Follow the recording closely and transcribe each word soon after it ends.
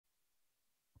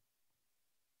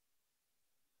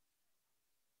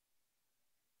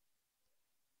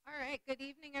right, good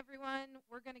evening, everyone.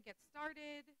 We're going to get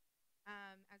started.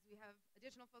 As we have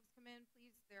additional folks come in,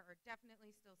 please, there are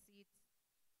definitely still seats.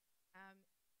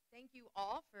 Thank you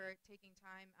all for taking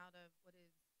time out of what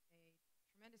is a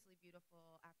tremendously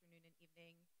beautiful afternoon and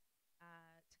evening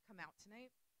to come out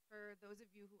tonight. For those of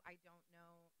you who I don't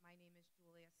know, my name is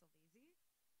Julia Silvesi.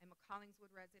 I'm a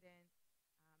Collingswood resident,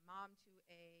 mom to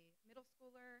a middle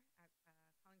schooler at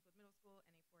Collingswood Middle School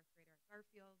and a fourth grader at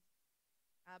Garfield.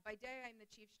 By day, I'm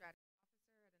the Chief Strategy Officer at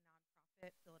a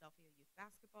nonprofit, Philadelphia Youth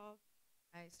Basketball.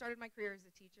 I started my career as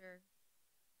a teacher,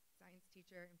 science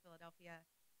teacher in Philadelphia,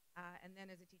 and then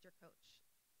as a teacher coach.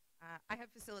 I have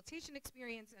facilitation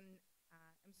experience and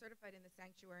am certified in the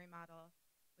Sanctuary Model,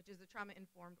 which is a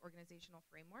trauma-informed organizational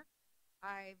framework.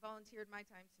 I volunteered my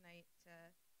time tonight to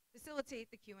facilitate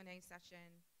the Q&A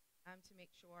session to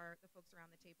make sure the folks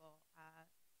around the table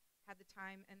had the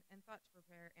time and thought to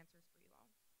prepare answers for you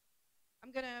all. I'm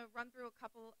going to run through a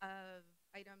couple of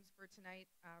items for tonight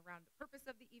around the purpose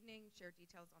of the evening, share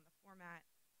details on the format,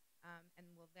 and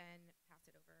we'll then pass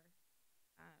it over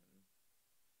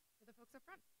to the folks up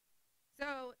front.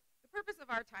 So the purpose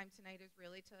of our time tonight is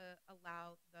really to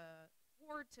allow the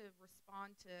board to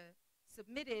respond to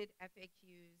submitted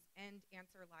FAQs and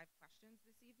answer live questions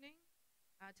this evening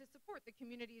to support the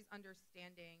community's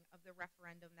understanding of the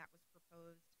referendum that was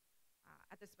proposed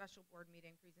at the special board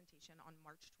meeting presentation on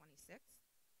March 26th.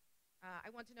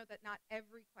 I want to note that not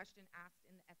every question asked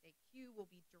in the FAQ will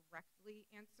be directly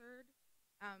answered,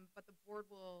 but the board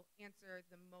will answer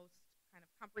the most kind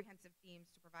of comprehensive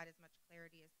themes to provide as much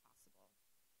clarity as possible.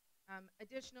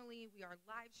 Additionally, we are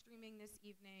live streaming this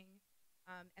evening,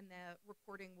 and the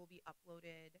recording will be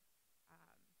uploaded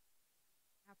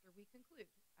after we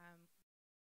conclude.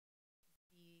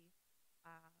 The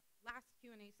last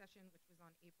Q&A session, which was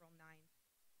on April 9th,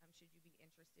 should you be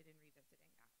interested in revisiting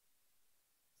that.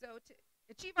 So to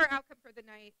achieve our outcome for the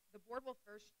night, the board will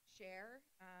first share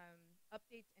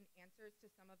updates and answers to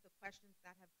some of the questions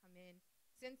that have come in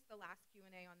since the last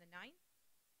Q&A on the 9th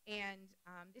and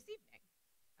this evening.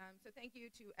 So thank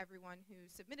you to everyone who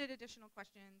submitted additional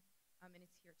questions and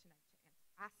is here tonight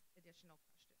to ask additional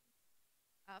questions.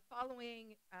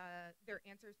 Following their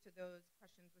answers to those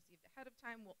questions received ahead of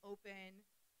time, we'll open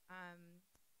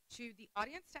to the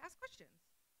audience to ask questions.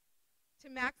 To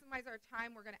maximize our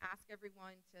time, we're going to ask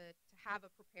everyone to have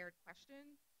a prepared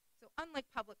question. So unlike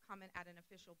public comment at an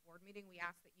official board meeting, we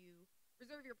ask that you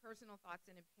reserve your personal thoughts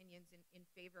and opinions in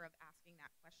favor of asking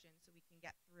that question so we can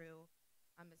get through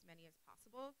as many as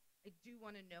possible. I do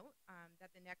want to note that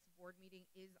the next board meeting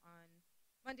is on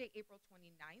Monday, April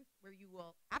 29th, where you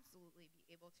will absolutely be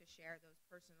able to share those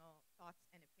personal thoughts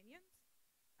and opinions.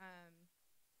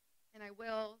 And I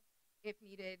will, if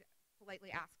needed,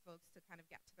 politely ask folks to kind of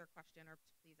get to their question or to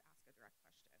please ask a direct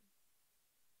question.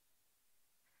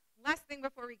 Last thing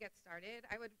before we get started,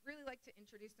 I would really like to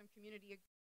introduce some community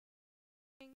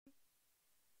agreements.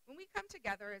 When we come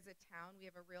together as a town, we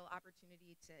have a real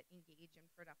opportunity to engage in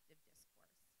productive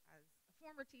discourse. As a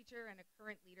former teacher and a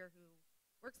current leader who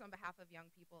works on behalf of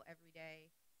young people every day,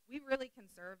 we really can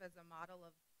serve as a model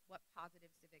of what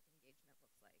positive civic engagement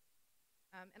looks like.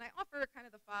 And I offer kind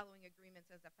of the following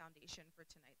agreements as a foundation for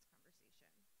tonight's conversation.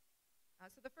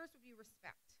 So the first would be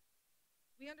respect.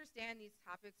 We understand these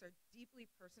topics are deeply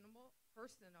personal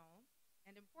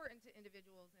and important to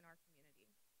individuals in our community.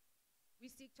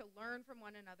 We seek to learn from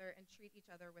one another and treat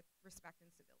each other with respect and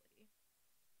civility.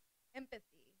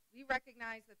 Empathy. We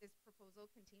recognize that this proposal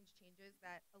contains changes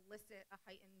that elicit a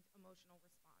heightened emotional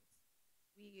response.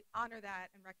 We honor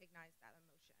that and recognize that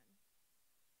emotion.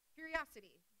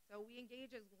 Curiosity. So we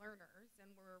engage as learners,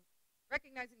 and we're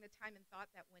recognizing the time and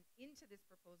thought that went into this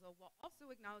proposal while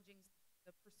also acknowledging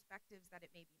the perspectives that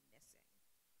it may be missing.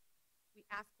 We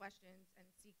ask questions and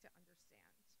seek to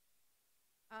understand.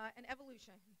 And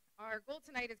evolution. Our goal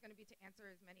tonight is going to be to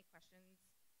answer as many questions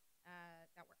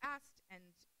that were asked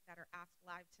and that are asked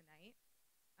live tonight.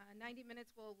 90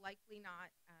 minutes will likely not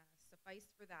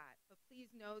suffice for that, but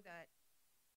please know that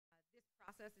this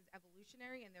process is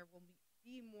evolutionary and there will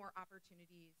be more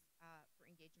opportunities for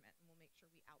engagement, and we'll make sure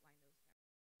we outline those now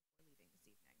before leaving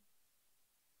this evening.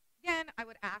 Again, I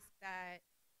would ask that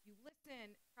you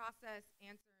listen, process,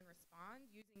 answer, and respond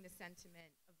using the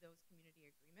sentiment of those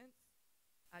community agreements.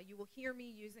 You will hear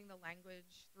me using the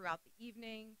language throughout the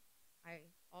evening. I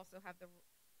also have the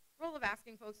role of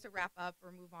asking folks to wrap up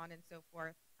or move on and so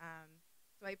forth.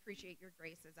 So I appreciate your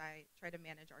grace as I try to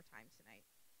manage our time tonight.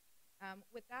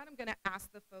 With that, I'm going to ask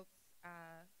the folks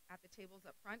at the tables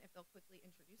up front if they'll quickly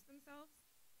introduce themselves,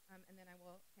 and then I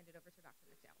will hand it over to Dr.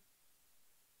 McDowell.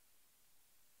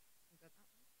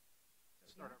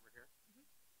 Start over here.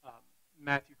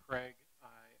 Matthew Craig.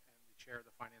 I am chair of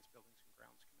the Finance, Buildings, and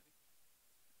Grounds Committee.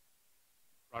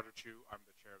 Roger Chu, I'm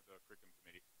the chair of the Curriculum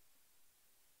Committee.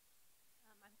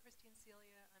 I'm Christine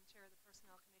Celia. I'm chair of the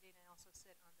Personnel Committee, and I also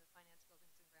sit on the Finance,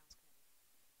 Buildings, and Grounds Committee.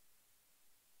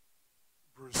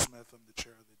 Bruce Smith, I'm the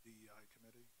chair of the DEI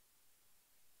Committee.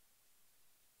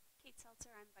 Kate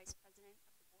Seltzer, I'm vice president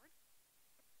of the board.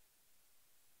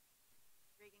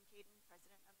 Reagan Caden,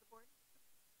 president of the board.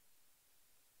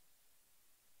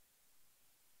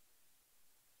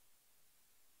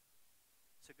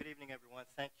 So good evening, everyone.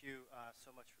 Thank you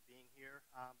so much for being here.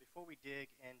 Before we dig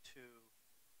into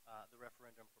the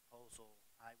referendum proposal,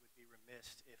 I would be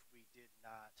remiss if we did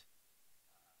not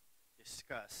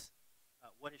discuss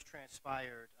what has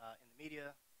transpired in the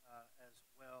media as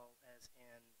well as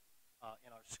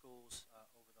in our schools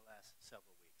over the last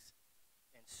several weeks.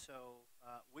 And so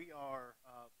we are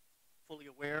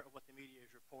fully aware of what the media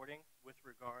is reporting with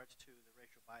regards to the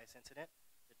racial bias incident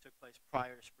that took place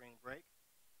prior to spring break,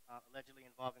 allegedly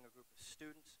involving a group of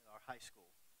students in our high school.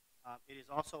 It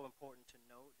is also important to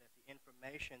note that the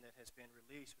information that has been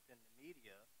released within the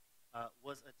media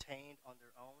was attained on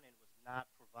their own and was not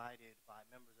provided by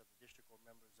members of the district or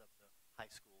members of the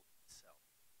high school itself.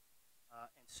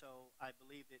 And so I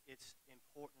believe that it's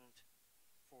important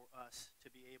for us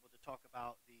to be able to talk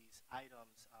about these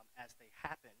items as they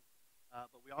happen,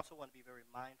 but we also want to be very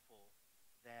mindful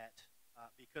that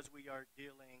because we are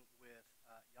dealing with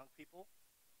young people,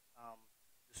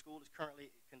 the school is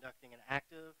currently conducting an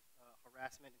active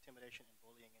harassment, intimidation, and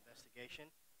bullying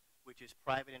investigation, which is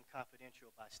private and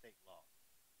confidential by state law.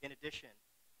 In addition,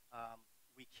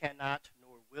 we cannot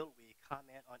nor will we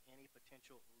comment on any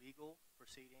potential legal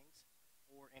proceedings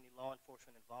or any law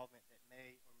enforcement involvement that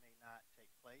may or may not take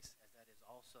place, as that is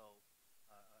also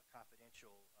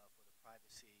confidential for the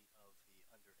privacy of the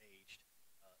underaged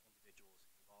individuals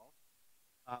involved.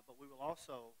 But we will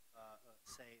also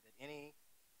say that any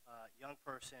young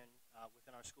person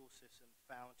within our school system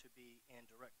found to be in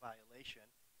direct violation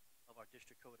of our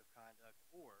district code of conduct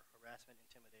or harassment,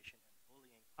 intimidation, and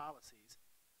bullying policies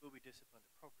will be disciplined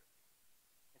appropriately.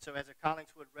 And so as a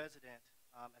Collingswood resident,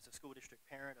 as a school district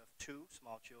parent of 2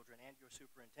 small children and your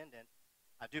superintendent,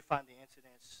 I do find the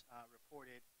incidents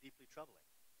reported deeply troubling.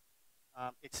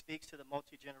 It speaks to the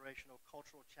multi-generational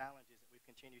cultural challenges that we've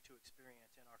continued to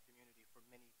experience in our community for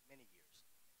many, many years.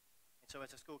 And so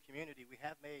as a school community, we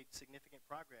have made significant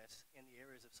progress in the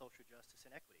areas of social justice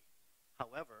and equity.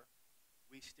 However,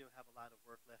 we still have a lot of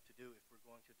work left to do if we're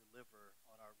going to deliver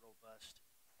on our robust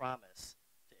promise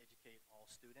to educate all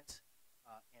students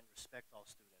and respect all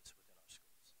students within our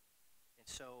schools. And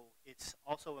so it's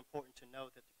also important to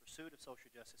note that the pursuit of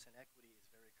social justice and equity is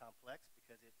very complex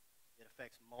because it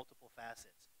affects multiple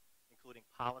facets, including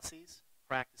policies,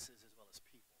 practices, as well as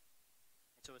people.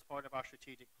 And so as part of our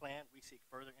strategic plan, we seek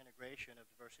further integration of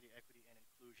diversity, equity, and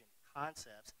inclusion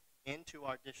concepts into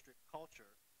our district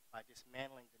culture by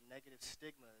dismantling the negative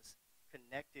stigmas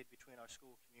connected between our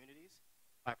school communities,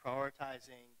 by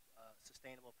prioritizing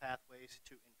sustainable pathways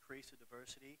to increase the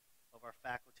diversity of our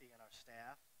faculty and our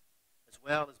staff, as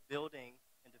well as building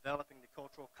and developing the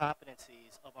cultural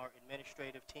competencies of our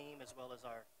administrative team as well as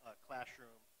our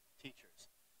classroom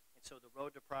teachers. And so the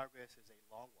road to progress is a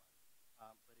long one,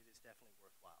 but it is definitely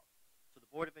worthwhile. So the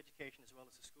Board of Education as well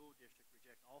as the school district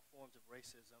reject all forms of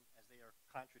racism as they are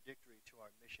contradictory to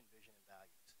our mission, vision, and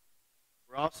values.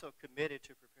 We're also committed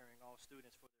to preparing all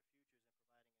students for their futures and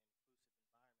providing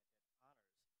an inclusive environment that honors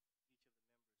each of the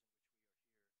members in which we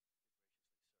are here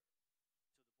to graciously serve.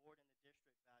 So the board and the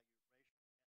district value racial,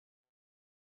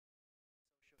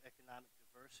 socioeconomic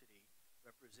diversity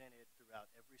represented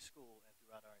throughout every school and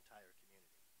throughout our entire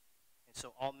community. And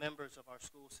so all members of our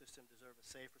school system deserve a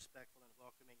safe, respectful, and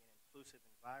welcoming and inclusive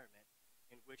environment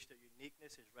in which their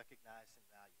uniqueness is recognized and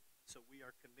valued. So we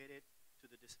are committed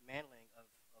to the dismantling of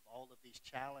all of these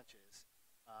challenges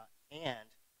and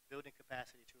building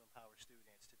capacity to empower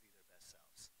students to be their best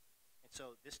selves. And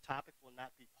so this topic will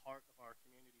not be part of our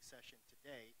community session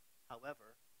today.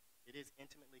 However, it is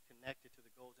intimately connected to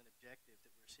the goals and objectives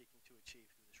that we're seeking to achieve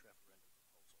through this referendum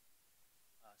proposal.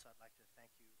 So I'd like to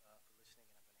thank you for listening,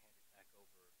 and I'm going to hand it back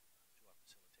over to our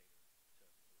facilitator to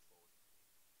move forward with the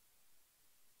meeting.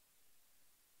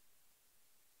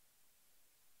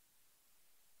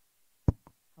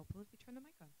 Helpful if we turn the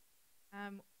mic on.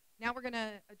 Now we're going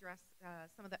to address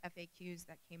some of the FAQs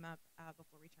that came up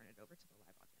before we turn it over to the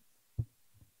live audience.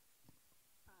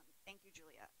 Thank you,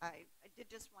 Julia. I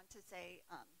did just want to say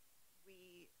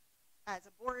we, as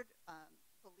a board,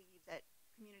 believe that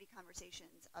community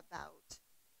conversations about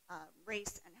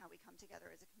race and how we come together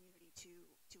as a community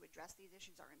to address these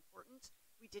issues are important.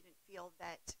 We didn't feel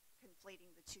that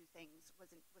conflating the two things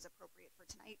was appropriate for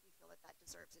tonight. We feel that that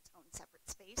deserves its own separate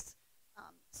space.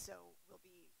 So we'll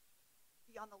be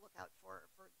on the lookout for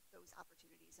those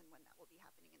opportunities and when that will be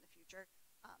happening in the future.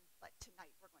 But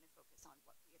tonight we're going to focus on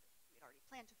what we had already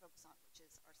planned to focus on, which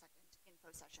is our second info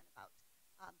session about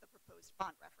the proposed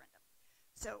bond referendum.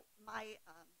 So my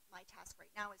task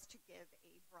right now is to give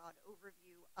a broad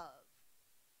overview of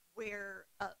where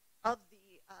of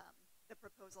the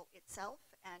proposal itself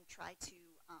and try to,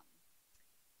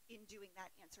 in doing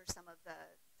that, answer some of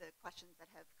the questions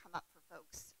that have come up for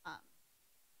folks.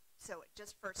 So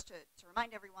just first to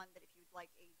remind everyone that if you'd like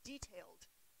a detailed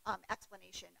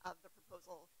explanation of the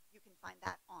proposal, you can find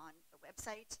that on the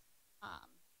website,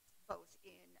 both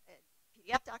in a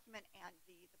PDF document and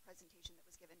the presentation that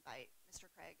was given by Mr.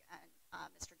 Craig and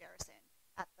Mr. Garrison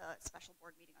at the special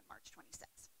board meeting on March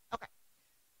 26th. Okay.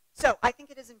 So I think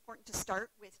it is important to start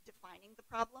with defining the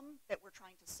problem that we're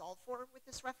trying to solve for with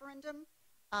this referendum,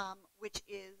 which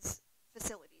is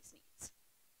facilities needs.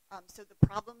 So the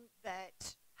problem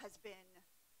that has been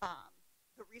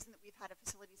the reason that we've had a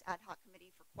facilities ad hoc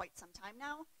committee for quite some time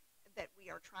now that we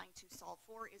are trying to solve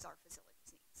for is our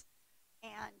facilities needs.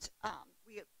 And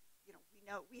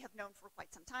we have known for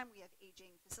quite some time we have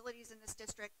aging facilities in this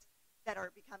district that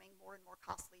are becoming more and more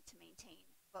costly to maintain,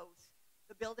 both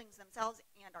the buildings themselves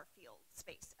and our field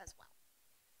space as well.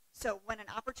 So when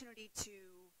an opportunity to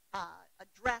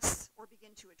address, or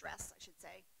begin to address, I should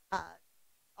say,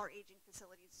 our aging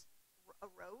facilities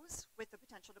arose with the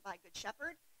potential to buy Good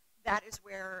Shepherd, that is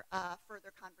where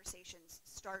further conversations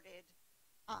started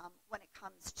when it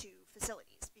comes to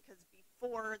facilities, because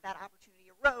before that opportunity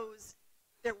arose,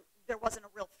 there wasn't a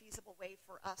real feasible way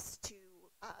for us to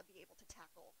be able to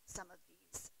tackle some of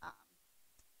these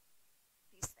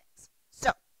things.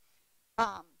 So,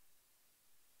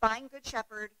 buying Good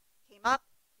Shepherd came up.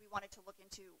 We wanted to look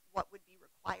into what would be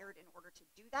required in order to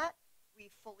do that. We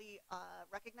fully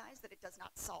recognize that it does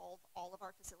not solve all of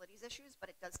our facilities issues, but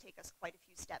it does take us quite a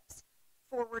few steps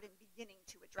forward in beginning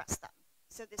to address them.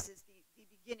 So this is the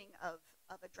beginning of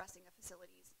addressing a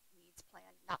facilities needs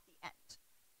plan, not the end.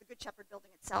 The Good Shepherd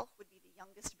building itself would be the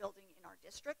youngest building in our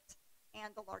district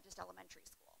and the largest elementary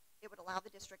school. It would allow the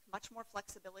district much more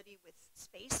flexibility with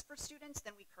space for students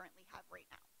than we currently have right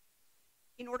now.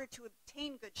 In order to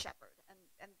obtain Good Shepherd,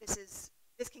 and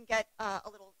this can get a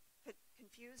little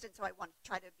confused, and so I want to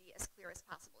try to be as clear as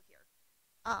possible here.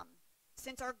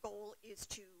 Since our goal is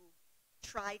to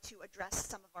try to address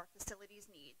some of our facilities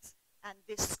needs, and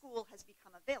this school has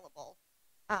become available,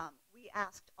 we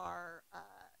asked our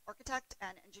architect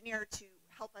and engineer to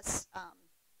help us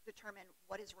determine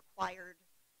what is required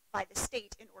by the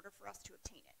state in order for us to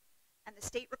obtain it. And the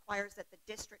state requires that the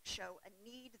district show a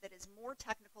need that is more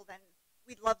technical than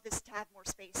we'd love this to have more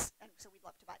space, and so we'd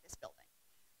love to buy this building.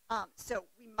 So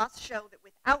we must show that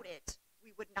without it,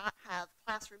 we would not have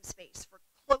classroom space for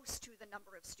close to the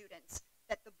number of students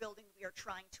that the building we are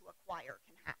trying to acquire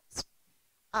can house.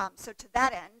 So to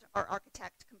that end, our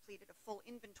architect completed a full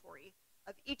inventory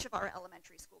of each of our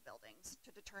elementary school buildings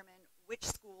to determine which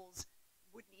schools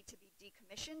would need to be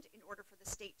decommissioned in order for the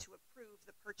state to approve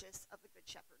the purchase of the Good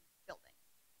Shepherd building.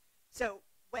 So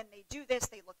when they do this,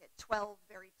 they look at 12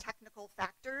 very technical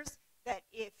factors that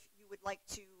if you would like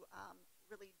to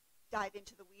really dive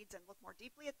into the weeds and look more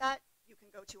deeply at that, you can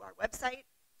go to our website.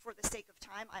 For the sake of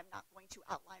time, I'm not going to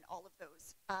outline all of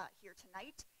those here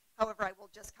tonight. However, I will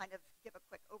just kind of give a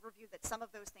quick overview that some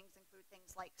of those things include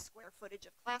things like square footage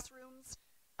of classrooms,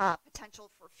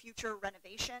 potential for future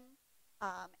renovation,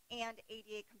 and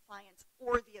ADA compliance,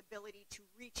 or the ability to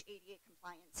reach ADA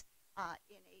compliance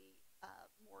in a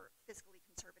more fiscally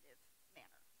conservative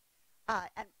manner.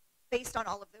 And based on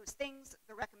all of those things,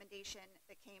 the recommendation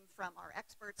that came from our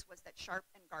experts was that Sharp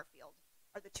and Garfield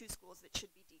are the two schools that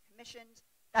should be decommissioned.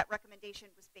 That recommendation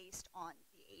was based on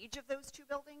the age of those two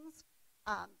buildings,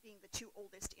 being the two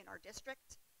oldest in our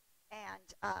district,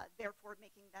 and therefore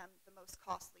making them the most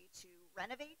costly to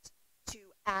renovate,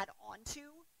 to add on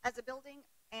to as a building,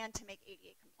 and to make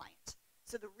ADA compliant.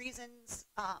 So the reasons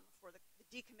for the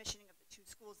decommissioning of the two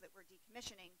schools that we're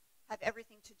decommissioning have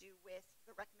everything to do with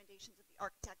the recommendations of the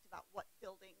architect about what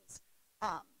buildings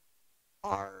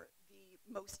are the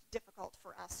most difficult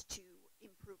for us to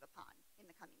improve upon in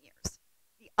the coming years.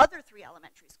 The other three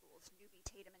elementary schools, Newby,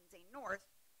 Tatum, and Zane North,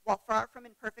 while far from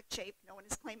in perfect shape, no one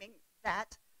is claiming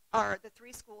that, are the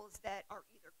three schools that are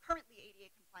either currently ADA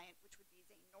compliant, which would be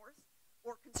Zane North,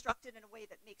 or constructed in a way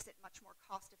that makes it much more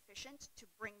cost efficient to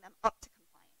bring them up to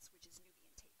compliance, which is Newby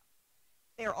and Tatum.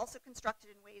 They are also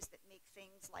constructed in ways that make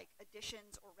things like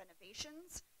additions or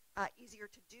renovations easier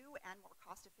to do and more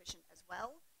cost efficient as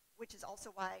well, which is also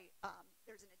why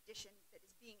there's an addition that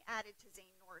is being added to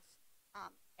Zane North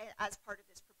as part of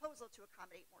this proposal to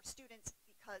accommodate more students,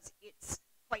 because it's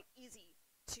quite easy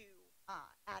to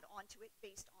add on to it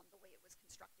based on the way it was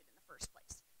constructed in the first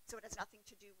place. So it has nothing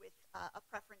to do with a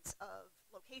preference of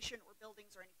location or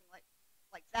buildings or anything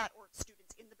like that, or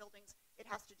students in the buildings. It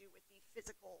has to do with the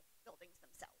physical buildings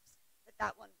themselves.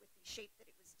 That one, with the shape that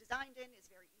it was designed in, is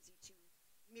very easy to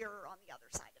mirror on the other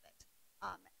side of it.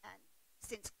 And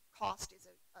since cost is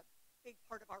a big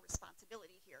part of our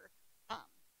responsibility here,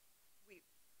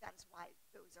 that is why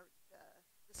those are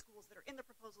the schools that are in the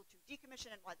proposal to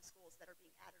decommission, and why the schools that are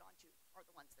being added onto are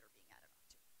the ones that are being added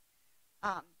onto.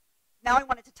 Now I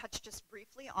wanted to touch just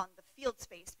briefly on the field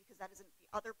space, because that is the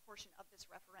other portion of this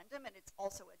referendum, and it's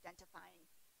also identifying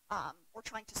or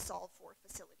trying to solve for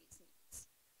facilities needs.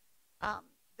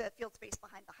 The field space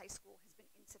behind the high school has been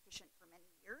insufficient for many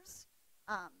years.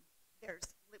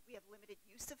 We have limited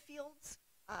use of fields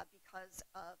because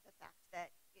of the fact that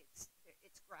it's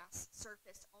grass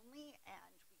surface only,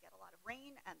 and we get a lot of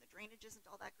rain, and the drainage isn't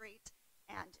all that great,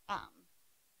 and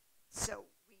so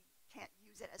we can't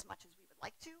use it as much as we would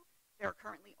like to. There are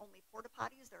currently only porta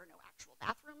potties. There are no actual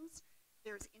bathrooms.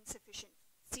 There's insufficient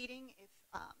seating.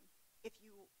 If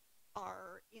you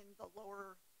are in the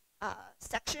lower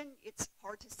section, it's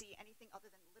hard to see anything other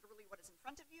than literally what is in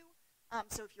front of you.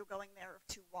 So if you're going there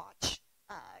to watch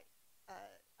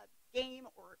a game,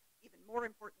 or even more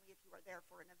importantly, if you are there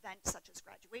for an event such as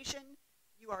graduation,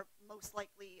 you are most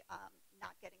likely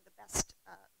not getting the best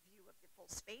view of the full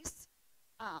space.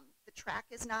 The track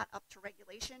is not up to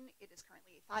regulation. It is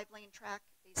currently a 5-lane track.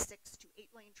 A 6 to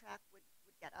 8-lane track would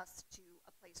get us to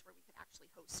a place where we could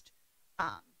actually host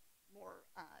more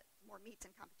meets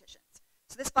and competitions.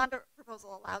 So this bond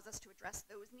proposal allows us to address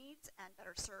those needs and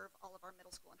better serve all of our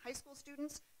middle school and high school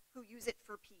students who use it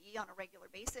for PE on a regular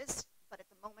basis, but at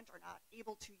the moment are not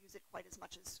able to use it quite as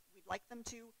much as we'd like them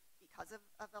to because of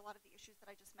a lot of the issues that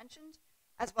I just mentioned,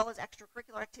 as well as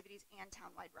extracurricular activities and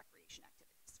townwide recreation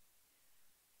activities.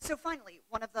 So finally,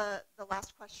 one of the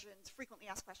last questions, frequently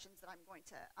asked questions that I'm going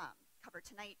to cover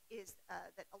tonight is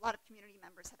that a lot of community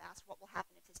members have asked what will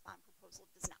happen if this bond proposal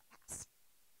does not pass.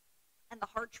 And the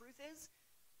hard truth is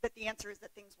that the answer is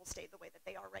that things will stay the way that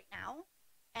they are right now,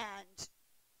 and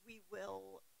we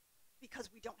will, because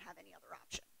we don't have any other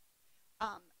option.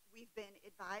 We've been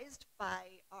advised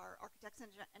by our architects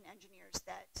and engineers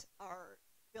that our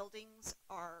buildings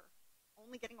are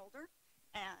only getting older,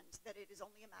 and that it is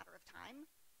only a matter of time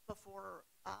before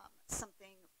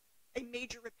a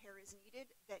major repair is needed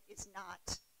that is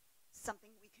not something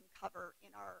we can cover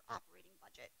in our operating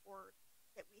budget, or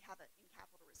that we have it in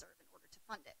capital reserve in order to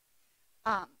fund it.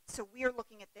 So we are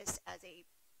looking at this as a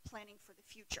planning for the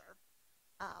future,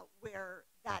 where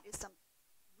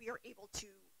we are able to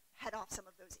head off some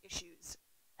of those issues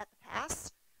at the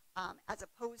pass, as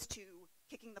opposed to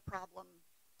kicking the problem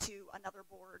to another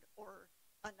board or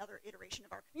another iteration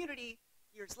of our community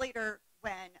years later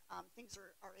when things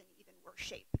are in even worse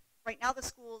shape. Right now, the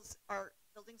schools, our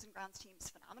buildings and grounds team is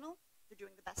phenomenal. They're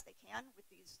doing the best they can with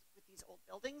these old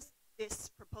buildings. This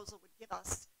proposal would give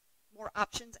us more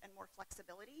options and more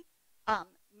flexibility.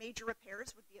 Major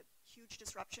repairs would be a huge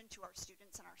disruption to our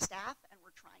students and our staff, and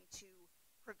we're trying to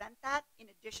prevent that. In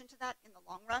addition to that, in the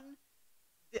long run,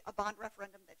 a bond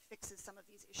referendum that fixes some of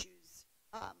these issues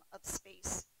of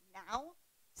space now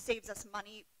saves us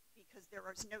money, because there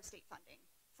is no state funding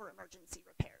for emergency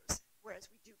repairs, whereas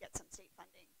we do get some state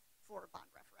funding for bond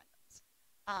referendums.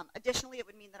 Additionally, it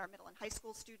would mean that our middle and high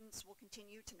school students will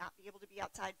continue to not be able to be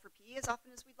outside for PE as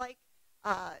often as we'd like.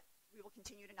 We will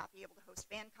continue to not be able to host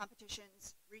band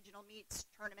competitions, regional meets,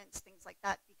 tournaments, things like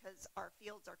that, because our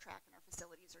fields, our track, and our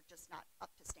facilities are just not up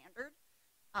to standard.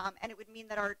 And it would mean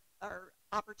that our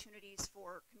opportunities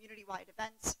for community-wide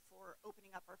events, for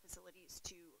opening up our facilities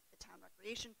to the town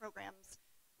recreation programs,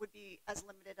 would be as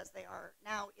limited as they are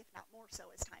now, if not more so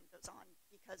as time goes on,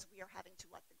 because we are having to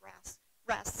let the grass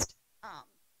rest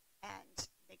and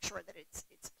make sure that it's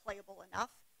playable enough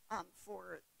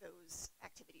for those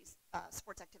activities,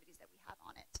 sports activities that we have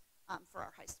on it for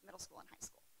our middle school and high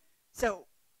school. So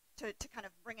to kind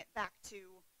of bring it back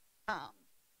to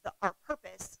our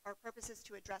purpose is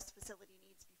to address facility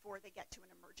needs before they get to an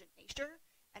emergent nature,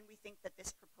 and we think that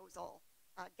this proposal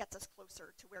gets us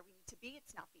closer to where we need to be.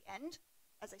 It's not the end.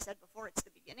 As I said before, it's the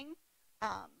beginning.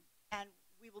 And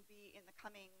we will be, in the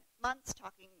coming months,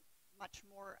 talking much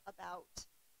more about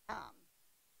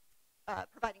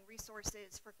providing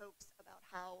resources for folks about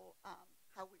how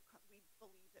we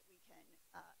believe that we can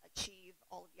achieve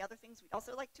all of the other things we'd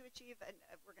also like to achieve. And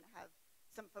we're going to have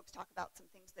some folks talk about some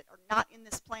things that are not in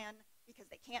this plan because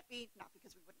they can't be, not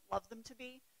because we wouldn't love them to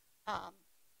be.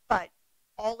 But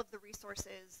all of the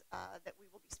resources that we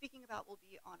will be speaking about will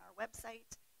be on our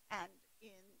website, and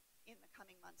in the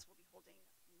coming months we'll be holding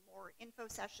more info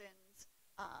sessions,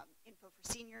 info for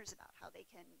seniors about how they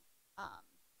can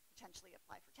potentially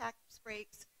apply for tax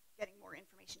breaks, getting more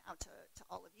information out to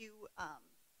all of you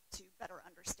to better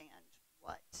understand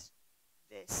what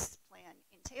this plan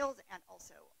entails and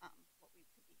also what we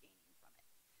could be gaining from it.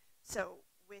 So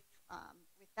with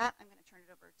that, I'm going to turn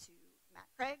it over to Matt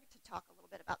Craig to talk a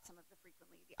little bit about some of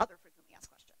the other frequently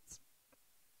asked questions.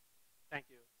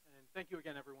 Thank you. And thank you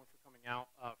again, everyone, for coming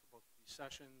out for both of these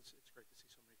sessions. It's great to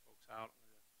see so many folks out.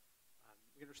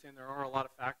 We understand there are a lot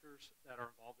of factors that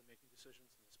are involved in making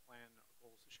decisions in this plan. Our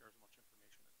goal is to share as much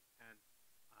information as we can.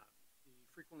 The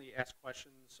frequently asked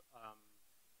questions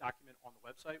document on the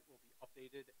website will be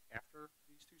updated after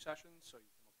these two sessions, so you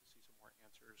can look to see some more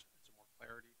answers and some more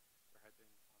clarity. There had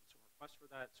been some requests for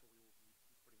that, so we will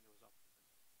be putting those up within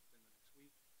the next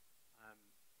week.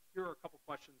 Here are a couple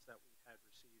questions that we had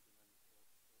received, and then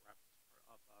we'll wrap this part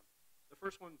up. The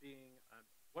first one being,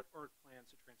 what are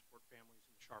plans to transport families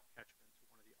in the Sharp catchment to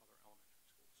one of the other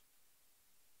elementary schools?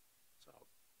 So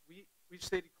we've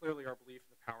stated clearly our belief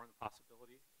in the power and the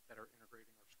possibility of better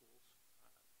integrating our schools.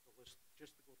 The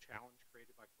logistical challenge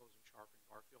created by closing Sharp and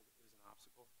Garfield is an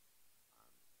obstacle,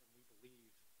 and we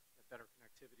believe that better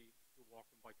connectivity through walk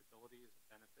and bikeability is a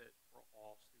benefit for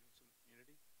all students in the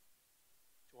community.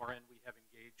 To our end, we have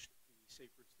engaged the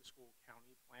Safe Routes to School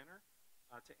County Planner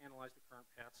to analyze the current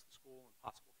paths to school and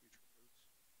possible future routes.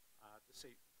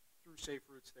 Through Safe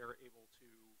Routes, they're able to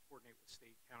coordinate with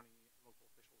state, county, and local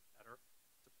officials better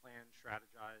to plan,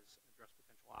 strategize, and address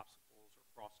potential obstacles or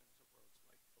crossings of roads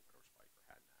like the Widows Pike or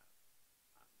Haddon Ave.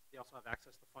 They also have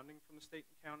access to funding from the state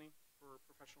and county for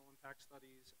professional impact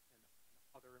studies and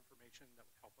other information that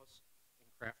would help us in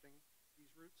crafting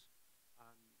these routes.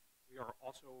 We are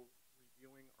also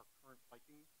reviewing our current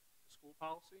biking to school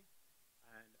policy,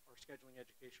 and our scheduling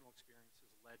educational experience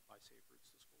is led by Safe Routes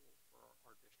to School for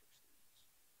our district students.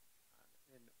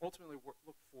 And ultimately, we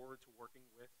look forward to working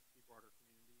with the broader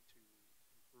community to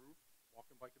improve walk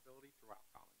and bikeability throughout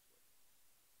Collingswood.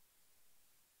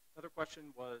 Another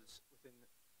question was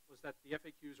that the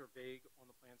FAQs are vague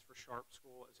on the plans for Sharp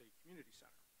School as a community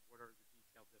center. What are the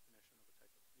detailed definition of a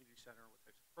type of community center, what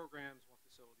types of programs, what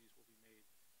facilities will be made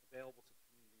available to the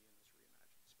community in this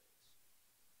reimagined space?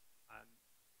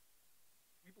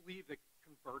 We believe that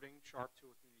converting Sharp to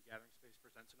a community gathering space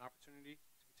presents an opportunity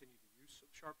to continue the use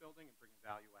of the Sharp building and bring a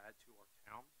value add to our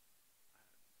town.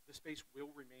 The space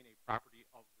will remain a property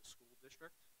of the school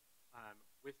district,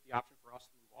 with the option for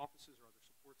us to move offices or other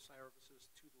support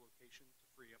services to the location to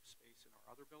free up space in our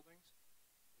other buildings.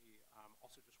 We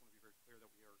also just want to be very clear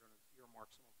that we are going to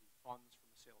earmark some of the funds from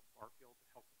the sale of Garfield to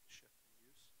help with the shift in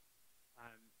use.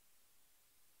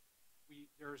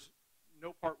 There's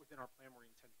no part within our plan where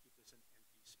we intend to keep this an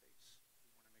empty space.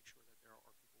 We want to make sure that there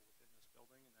are people within this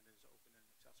building and that it is open and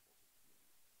accessible to the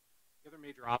community. The other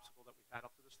major obstacle that we've had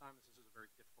up to this time is this is a very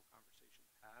difficult conversation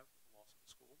to have with the loss of the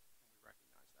school, and we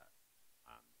recognize that.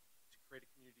 To create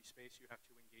a community space, you have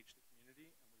to engage the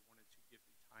community, and we wanted to give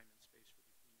the time and space for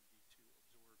the community to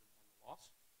absorb and mourn the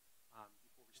loss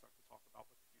before we start to talk about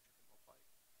what the future can look like.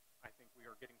 I think we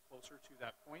are getting closer to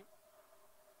that point.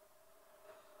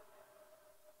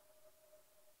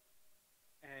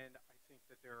 And I think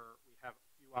that we have a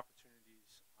few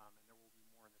opportunities, and there will be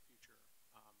more in the future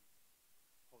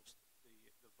post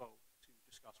the vote to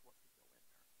discuss what could go in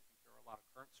there. I think there are a lot of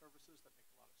current services that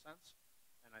make a lot of sense,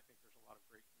 and I think there's a lot of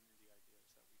great community ideas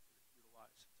that we could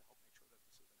utilize to help make sure that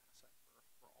this is an asset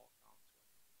for all of Collingswood.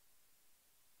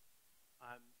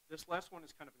 This last one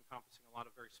is kind of encompassing a lot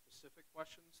of very specific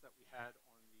questions that we had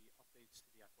on the updates to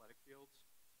the athletic fields.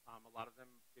 A lot of them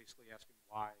basically asking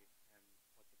why and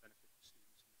what the benefit to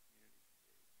students in the community can be.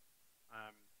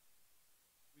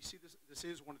 We see this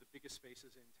is one of the biggest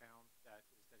spaces in town that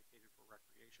is dedicated for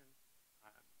recreation.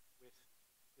 With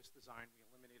this design, we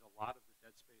eliminate a lot of the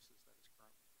dead spaces that is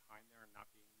currently behind there and not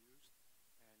being used,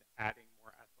 and adding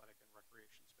more athletic and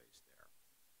recreation space there.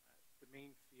 The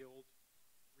main field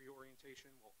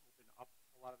reorientation will open up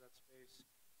a lot of that space.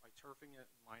 By turfing it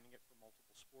and lining it for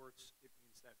multiple sports, it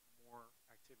means that more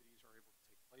activities are able to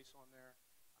take place on there.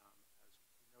 As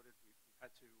we noted, we've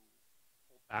had to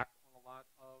hold back on a lot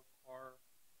of our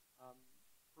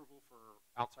approval for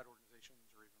outside organizations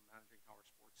or even managing how our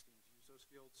sports teams use those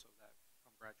fields, so that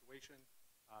come graduation,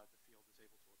 the field is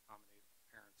able to accommodate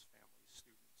parents, families,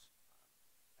 students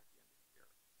at the end of the year.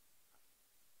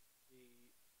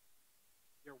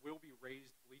 There will be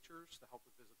raised bleachers to help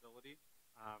with visibility.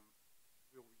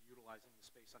 We will be utilizing the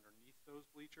space underneath those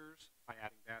bleachers by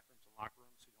adding bathrooms and locker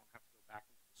rooms, so you don't have to go back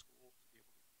into the school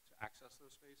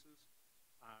those spaces.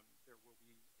 There will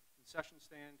be a concession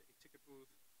stand, a ticket booth,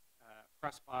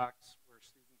 press box where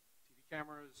student TV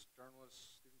cameras,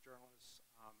 journalists, student journalists,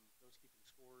 those keeping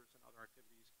scores and other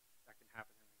activities that can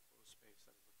happen in an enclosed space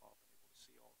that is evolved and able to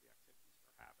see all of the activities that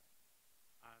are happening.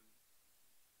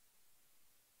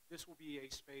 This will be a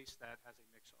space that has a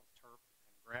mix of turf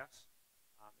and grass.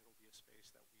 It'll be a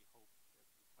space that we hope that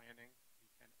through planning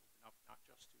we can open up not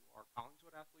just to our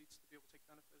Collingswood athletes to be able to take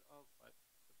benefit of, but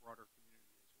the broader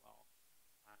community as well.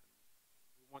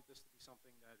 We want this to be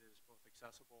something that is both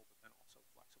accessible but then also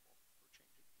flexible for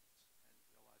changing needs, and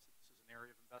realize that this is an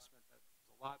area of investment that is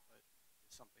a lot, but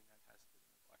is something that has been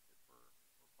neglected for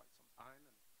quite some time,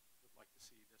 and would like to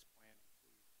see this plan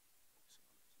include focusing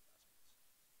on those investments.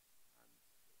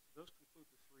 Those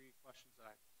conclude the three questions that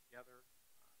I put together.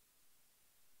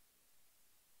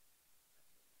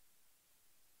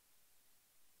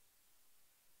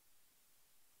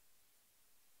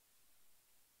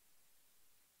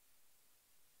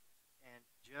 And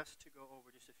just to go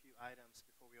over just a few items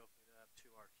before we open it up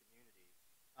to our community,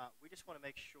 we just want to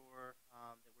make sure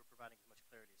that we're providing as much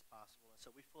clarity as possible. And so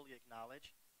we fully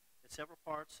acknowledge that several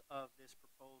parts of this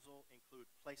proposal include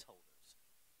placeholders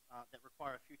that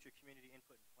require future community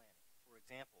input and planning. For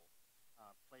example,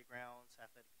 playgrounds,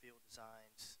 athletic field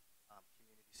designs,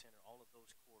 community center, all of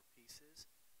those core pieces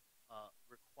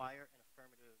require an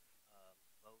affirmative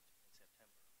vote in September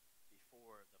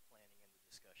before the planning and the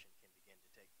discussion can begin to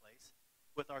take place,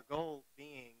 with our goal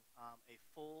being a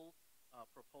full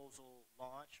proposal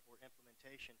launch or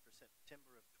implementation for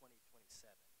September of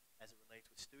 2027 as it relates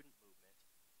with student movement.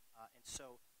 And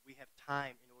so we have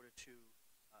time in order to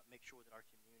make sure that our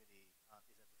community is at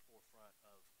the forefront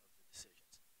of the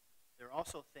decisions. There are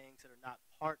also things that are not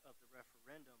part of the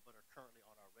referendum but are currently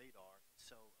on our radar. And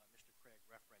so Mr. Craig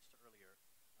referenced earlier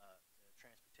the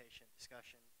transportation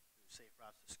discussion through safe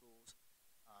routes to schools,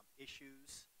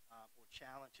 issues or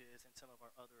challenges in some of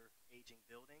our other aging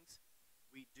buildings.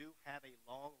 We do have a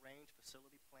long-range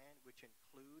facility plan which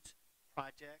includes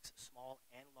projects, small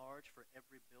and large, for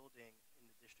every building in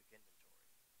the district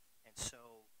inventory. And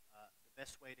so the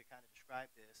best way to kind of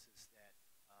describe this is that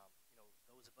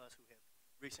those of us who have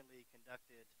recently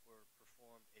conducted or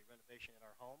performed a renovation in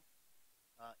our home,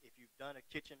 if you've done a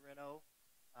kitchen reno,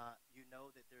 you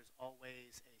know that there's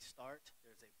always a start,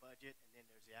 there's a budget, and then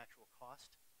there's the actual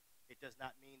cost. It does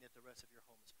not mean that the rest of your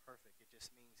home is perfect. It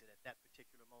just means that at that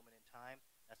particular moment in time,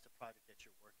 that's the project that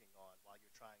you're working on while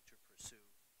you're trying to pursue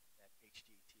that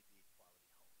HGTV quality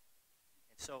home.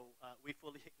 And so we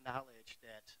fully acknowledge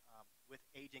that with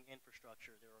aging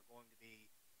infrastructure, there are going to be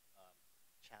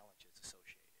challenges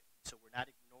associated. So we're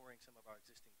not ignoring some of our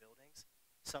existing buildings.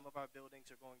 Some of our buildings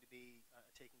are going to be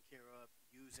taken care of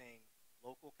using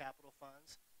local capital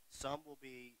funds. Some will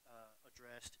be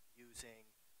addressed using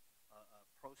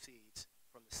proceeds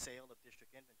from the sale of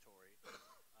district inventory.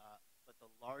 But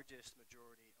the largest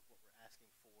majority of what we're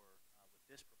asking for with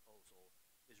this proposal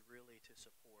is really to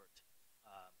support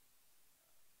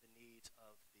the needs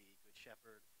of the Good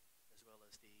Shepherd, as well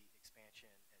as the expansion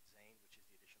at Zane, which is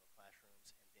the additional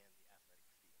classrooms, and then the athletic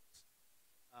fields.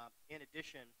 In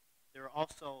addition, there are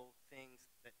also things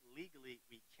that legally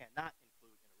we cannot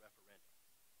include in a referendum.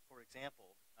 For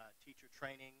example, teacher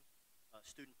training,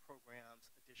 student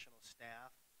programs, additional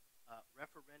staff.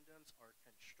 Referendums are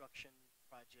construction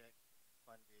project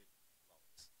funded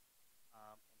loans.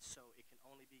 And so it can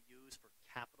only be used for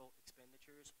capital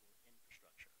expenditures or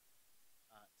infrastructure.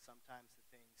 Sometimes the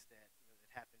things that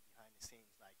happen behind the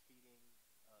scenes, like heating,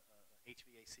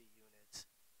 HVAC units,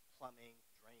 plumbing,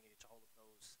 drainage, all of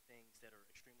those things that are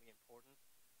extremely important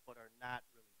but are not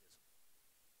really visible.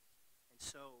 And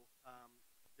so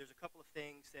there's a couple of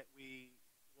things that we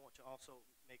want to also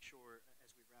make sure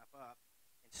as we wrap up.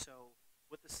 And so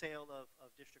with the sale of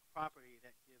district property,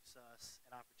 that gives us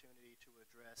an opportunity to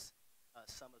address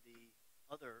some of the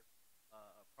other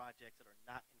projects that are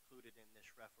not included in this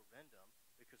referendum,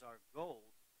 because our goal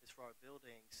is for our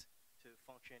buildings to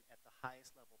function at the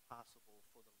highest level possible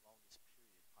for the longest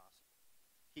period possible,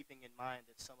 keeping in mind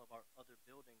that some of our other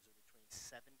buildings are between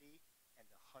 70 and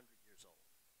 100 years old.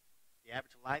 The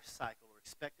average life cycle or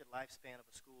expected lifespan of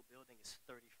a school building is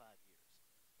 35 years.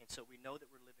 And so we know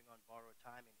that we're living on borrowed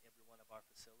time in every one of our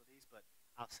facilities, but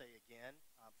I'll say again,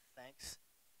 thanks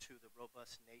to the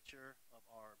robust nature of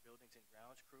our buildings and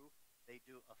grounds crew, they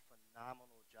do a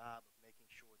phenomenal job of making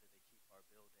sure that they keep our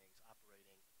buildings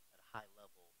operating at a high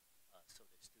level so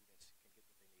that students can get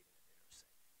what they need and that they are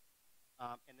safe.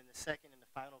 And then the second and the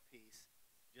final piece,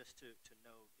 just to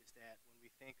note, is that when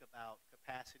we think about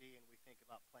capacity and we think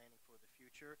about planning for the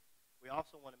future, we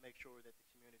also want to make sure that the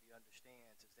community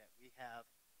understands is that we have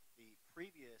the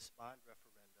previous bond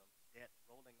referendum debt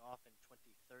rolling off in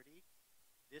 2030,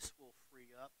 this will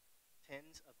free up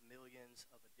tens of millions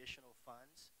of additional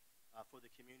funds for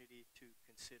the community to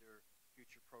consider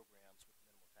future programs with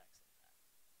minimal tax impact.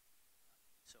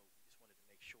 So we just wanted to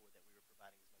make sure that we were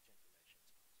providing as much information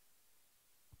as possible.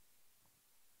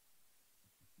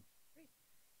 Great.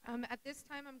 At this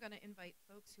time, I'm going to invite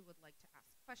folks who would like to ask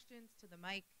questions to the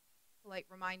mic. Polite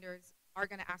reminders are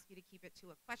going to ask you to keep it to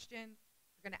a question.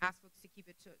 We're going to ask folks to keep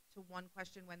it to one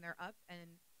question when they're up,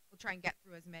 and we'll try and get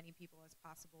through as many people as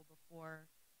possible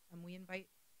before we invite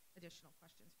additional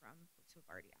questions from folks who have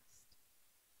already asked.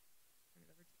 Turn it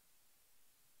over to you.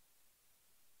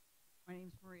 My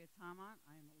name is Maria Tomont.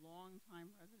 I am a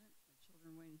longtime resident. My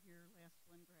children went here last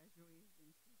one, graduated in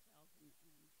 2004.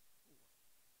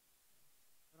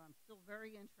 But I'm still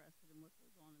very interested in what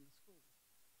goes on in the schools.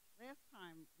 Last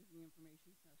time in the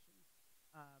information session,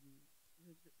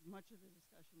 much of the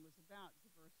discussion was about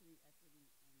diversity, equity,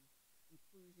 and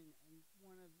inclusion, and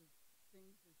one of the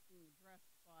things that's being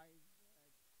addressed by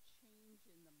the change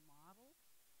in the model.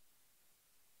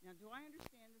 Now, do I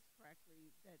understand this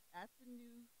correctly, that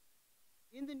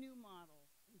in the new model,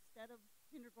 instead of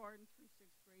kindergarten through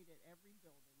 6th grade at every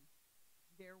building,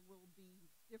 there will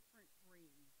be different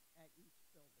grades at each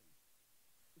building,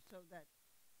 so that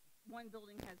one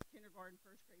building has kindergarten,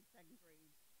 1st grade, 2nd grade?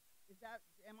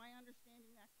 Am I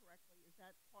understanding that correctly? Is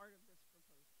that part of this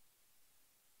proposal?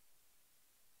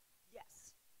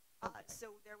 Yes. Okay.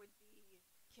 So there would be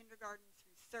kindergarten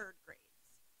through 3rd grades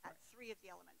at 3 of the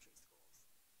elementary schools.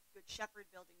 Good Shepherd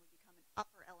building would become an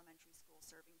upper elementary school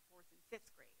serving 4th and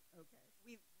 5th grade. Okay.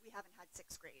 We haven't had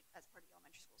 6th grade as part of the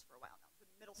elementary schools for a while now.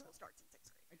 The middle school starts in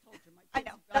 6th grade. I told you my I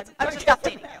kids know. have I was just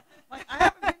updating you. Like, I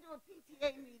haven't been to a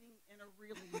PTA meeting in a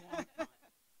really long time.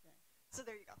 Okay. So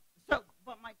there you go. So,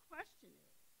 but my question is,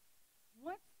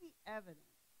 what's the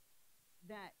evidence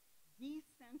that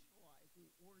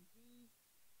decentralizing or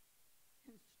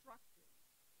deconstructing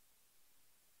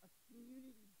a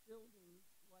community building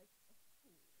like a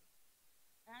school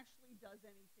actually does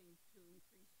anything to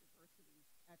increase diversity,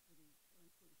 equity, or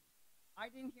inclusion? I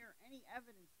didn't hear any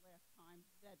evidence last time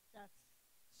that that's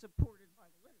supported by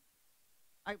the literature.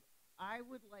 I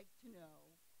would like to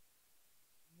know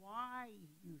why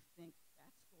you think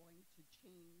that's going to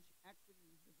change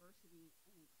equity, diversity,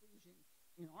 and inclusion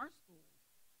in our schools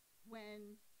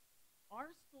when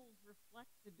our schools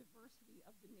reflect the diversity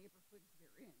of the neighborhoods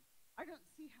they're in. I don't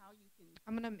see how you can.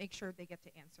 I'm going to make sure they get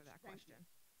to answer that Thank question.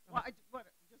 Well,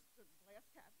 just the last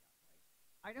caveat, right?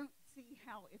 I don't see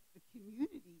how, if the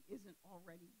community isn't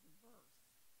already diverse,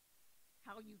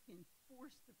 how you can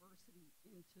force diversity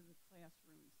into the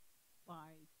classrooms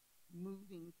by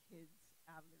moving kids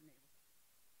out of their neighborhood.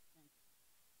 Thank you.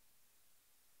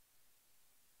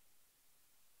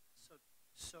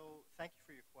 So thank you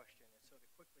for your question. And so to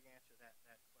quickly answer that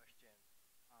question,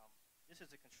 this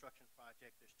is a construction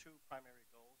project. There's 2 primary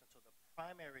goals. And so the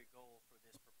primary goal for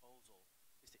this proposal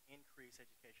is to increase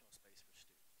educational space for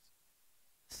students.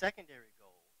 The secondary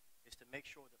goal is to make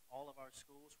sure that all of our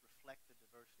schools reflect the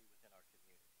diversity within our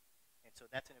community. And so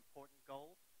that's an important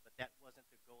goal, but that wasn't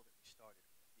the goal that we started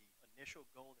with. The initial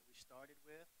goal that we started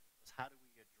with was how do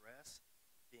we address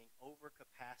being over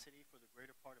capacity for the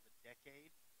greater part of a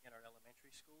decade in our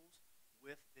elementary schools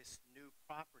with this new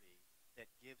property that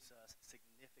gives us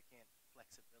significant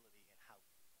flexibility in how we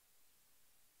do that.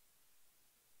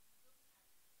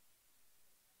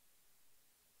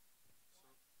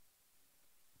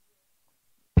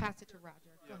 Pass it to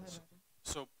Roger. Go ahead, Roger.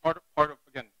 So part of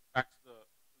again, back to the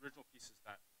original piece, is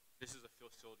that this is a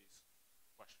facilities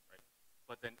question, right?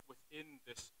 But then within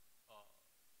this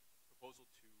proposal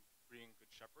to bring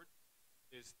Good Shepherd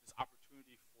is this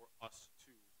opportunity for us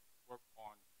to work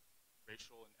on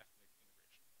racial and ethnic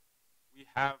integration. We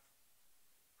have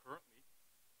currently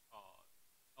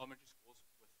elementary schools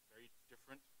with very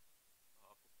different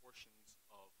proportions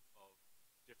of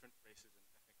different races and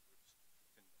ethnic groups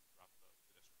within them throughout the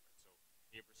district, right? So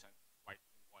 80% white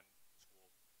in one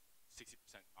school, 60%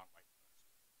 non-white in another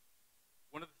school.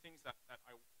 One of the things that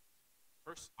I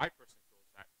personally feel is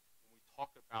that when we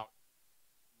talk about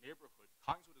neighborhood,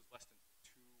 Collingswood is less than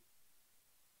 2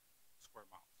 square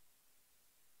miles.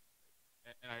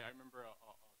 Right? And I remember a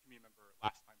community member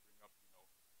last time bringing up,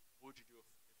 what would you do if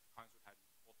Collingswood had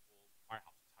multiple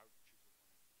firehouses? How would you choose the one?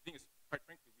 The thing is, quite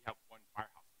frankly, we have one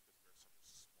firehouse because we're such a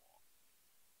small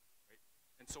community, right?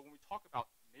 And so when we talk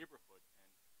about neighborhood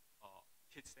and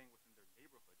kids staying within their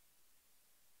neighborhood,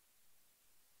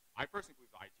 I personally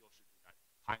believe the ideal should be that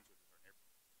Collingswood is our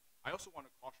neighborhood. I also want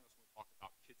to caution us when we talk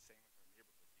about kids staying within our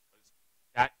neighborhood, because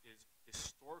that is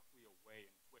historically a way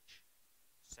in which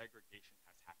segregation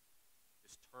has happened.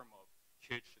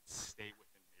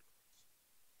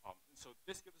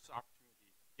 this gives us an opportunity.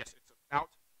 Yes, it's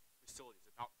about facilities,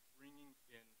 about bringing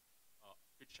in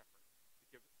Good Shepherd to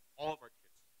give all of our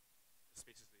kids the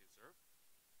spaces they deserve.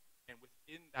 And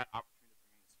within that opportunity to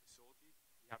bring in this facility,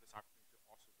 we have this opportunity to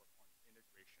also work on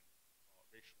integration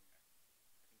racially and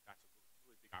ethnically. I think that's a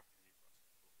really big opportunity for us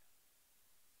to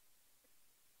look at.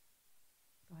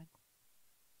 Go ahead.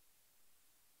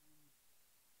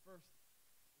 First,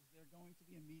 is there going to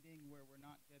be a meeting where we're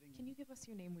not getting... Can you give us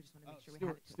your name? We just want to make sure we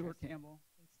Stuart, have it to Stuart address. Campbell.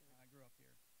 Thanks, Stuart. I grew up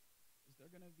here. Is there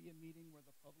going to be a meeting where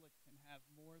the public can have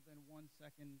more than 1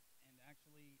 second and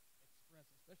actually express,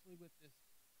 especially with this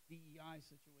DEI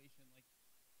situation, like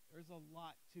there's a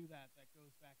lot to that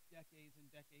goes back decades and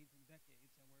decades and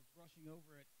decades, and we're brushing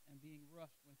over it and being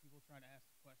rushed when people try to ask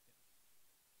the question.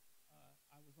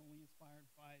 I was only inspired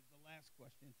by the last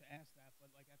question to ask that,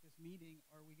 but like at this meeting,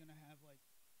 are we going to have like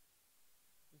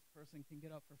this person can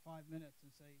get up for 5 minutes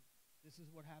and say, this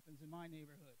is what happens in my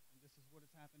neighborhood, and this is what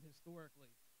has happened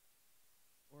historically?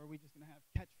 Or are we just going to have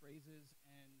catchphrases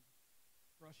and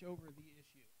brush over the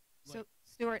issue? So,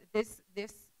 Stuart, this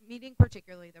meeting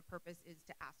particularly, the purpose is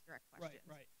to ask direct questions.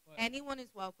 Right. Anyone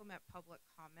is welcome at public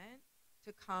comment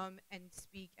to come and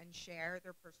speak and share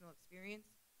their personal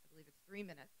experience. I believe it's 3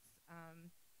 minutes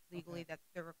legally that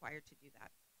they're required to do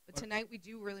that. But tonight we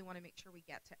do really want to make sure we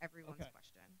get to everyone's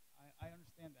question. I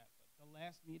understand that, but the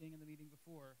last meeting and the meeting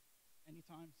before,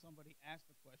 anytime somebody asked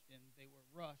a question, they were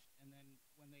rushed, and then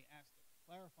when they asked a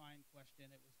clarifying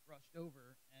question, it was brushed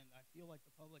over, and I feel like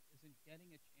the public isn't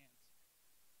getting a chance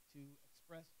to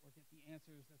express or get the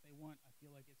answers that they want. I feel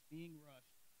like it's being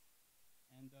rushed,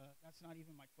 and that's not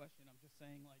even my question. I'm just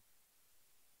saying, like,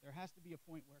 there has to be a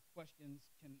point where questions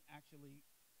can actually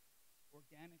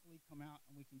organically come out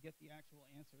and we can get the actual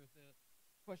answer. The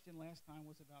question last time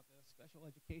was about the special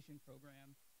education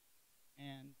program,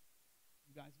 and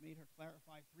you guys made her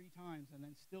clarify 3 times and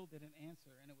then still didn't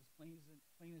answer, and it was plain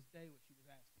as day what she was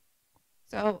asking.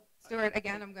 So, Stuart,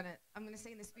 again, I'm gonna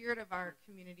say in the spirit of our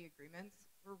community agreements,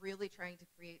 we're really trying to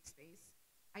create space.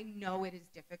 I know it is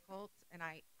difficult, and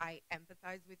I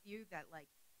empathize with you that like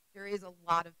there is a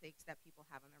lot of things that people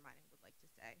have on their mind and would like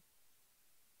to say.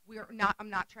 I'm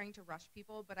not trying to rush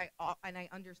people, but I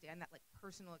understand that like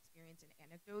personal experience and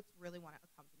anecdotes really want to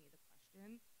accompany the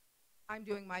question. I'm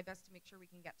doing my best to make sure we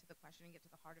can get to the question and get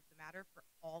to the heart of the matter for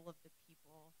all of the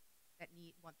people that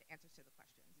want the answers to the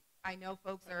questions. I know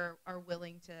folks are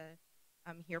willing to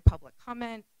hear public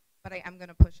comment, but I am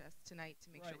going to push us tonight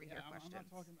to make sure we hear questions.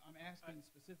 I'm asking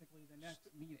specifically the next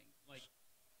meeting. Like,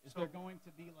 is there going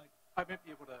to be like... I might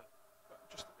be able to,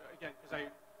 just again, because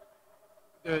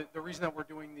the reason that we're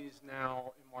doing these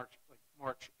now in March,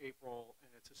 April,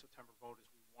 and it's a September vote is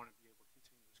we want to be able to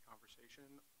continue this conversation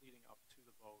leading up to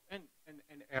the vote and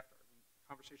after. I mean,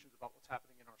 conversations about what's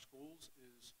happening in our schools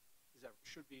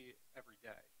should be every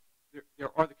day. There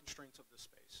are the constraints of this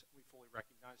space. We fully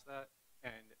recognize that,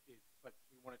 but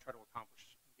we want to try to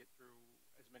accomplish and get through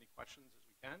as many questions as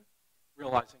we can,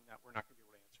 realizing that we're not going to be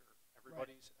able to answer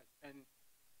everybody's. Right. And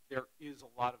there is a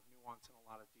lot of nuance and a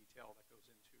lot of detail that goes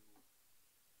into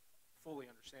fully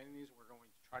understanding these, and we're going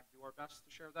to try to do our best to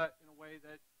share that in a way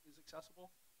that is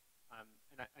accessible. And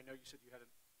I know you said you had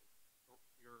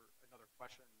another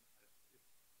question.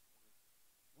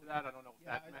 To that, I don't know if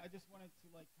that meant... I just wanted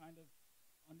to like kind of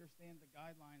understand the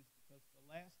guidelines, because the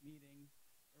last meeting,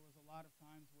 there was a lot of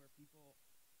times where people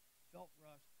felt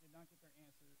rushed, did not get their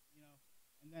answer,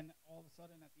 and then all of a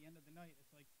sudden at the end of the night, it's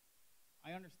like,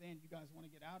 I understand you guys want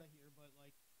to get out of here, but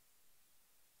like,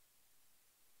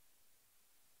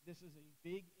 this is a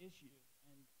big issue,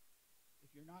 and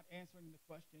if you're not answering the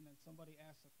question and somebody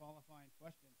asks a qualifying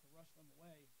question, to rush them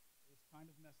away is kind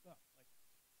of messed up. Like,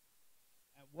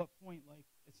 at what point, like,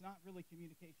 it's not really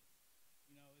communication.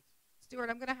 It's... Stuart,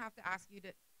 I'm going to have to ask you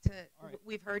to right.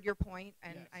 We've heard your point,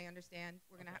 and yes. I understand.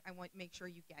 I want to make sure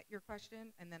you get your question,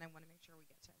 and then I want to make sure we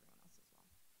get to everyone else as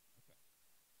well. Okay.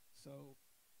 So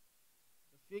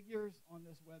the figures on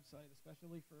this website,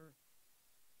 especially for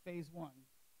phase 1,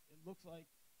 it looks like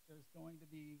there's going to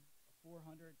be a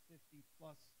 450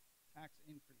 plus tax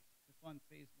increase to fund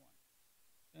phase 1.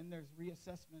 Then there's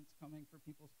reassessments coming for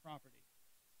people's property.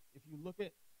 If you look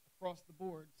at across the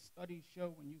board, studies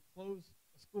show when you close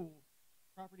a school,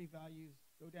 property values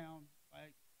go down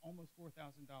by almost $4,000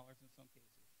 in some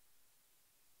cases.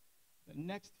 The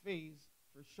next phase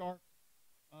for Sharp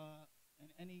and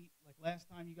any, like last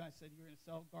time you guys said you were going to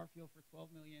sell Garfield for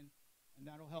 $12 million, and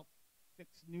that'll help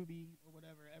fix Newbie or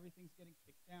whatever, everything's getting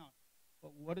kicked down.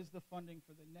 But what is the funding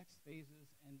for the next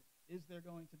phases, and is there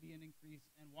going to be an increase,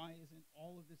 and why isn't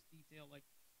all of this detail like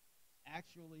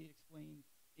actually explained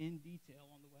in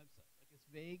detail on the website? Like, it's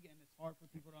vague and it's hard for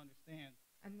people to understand.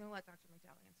 I'm going to let Dr.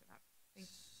 McDowell answer that.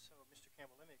 Thanks. So, Mr.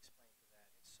 Campbell, let me explain to that.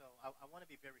 And so I want to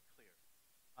be very clear.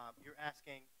 You're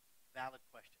asking valid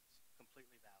questions,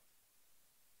 completely valid.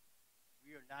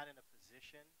 We are not in a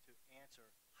position to answer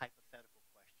hypothetical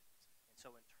questions. And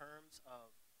so in terms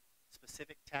of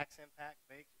specific tax impact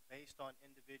based on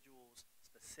individuals'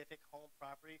 specific home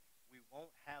property, we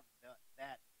won't have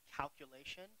that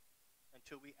calculation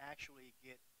until we actually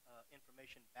get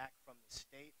information back from the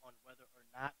state on whether or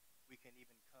not we can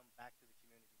even come back to the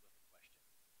community with a question.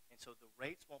 And so the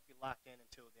rates won't be locked in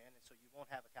until then, and so you won't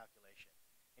have a calculation.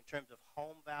 In terms of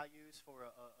home values for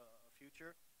a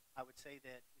future, I would say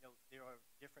that there are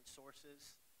different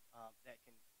sources that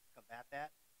can combat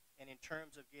that. And in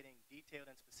terms of getting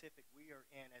detailed and specific, we are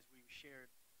in, as we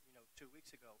shared 2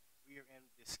 weeks ago, we are in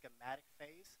the schematic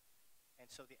phase.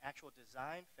 And so the actual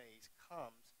design phase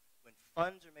comes when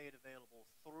funds are made available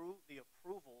through the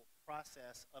approval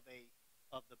process of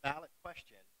the ballot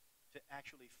question to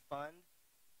actually fund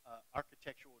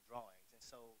architectural drawings. And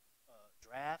so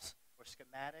drafts or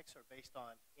schematics are based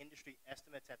on industry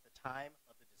estimates at the time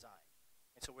of the design.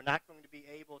 And so we're not going to be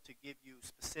able to give you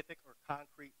specific or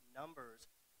concrete numbers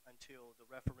until the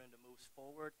referendum moves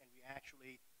forward and we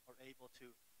actually are able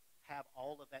to have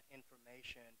all of that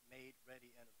information made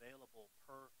ready and available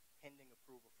per pending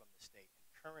approval from the state. And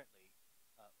currently,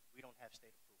 we don't have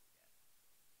state approval yet.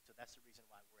 So that's the reason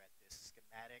why we're at this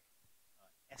schematic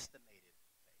estimated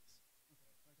phase. Okay,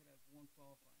 if I could have one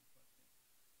qualifying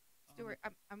question. Stuart,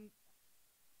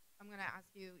 I'm going to ask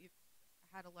you, you've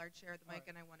had a large share of the mic,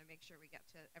 right. and I want to make sure we get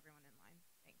to everyone in line.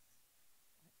 Thanks.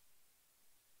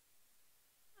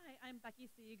 Hi, I'm Becky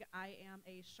Sieg. I am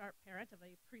a Sharp parent of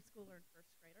a preschooler and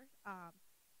first grader.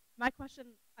 My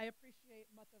question, I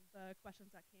appreciate much of the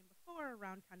questions that came before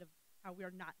around kind of how we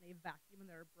are not in a vacuum and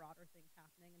there are broader things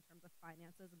happening in terms of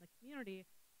finances in the community.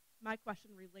 My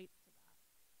question relates to that.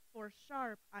 For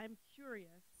Sharp, I'm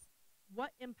curious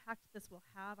what impact this will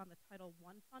have on the Title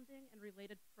I funding and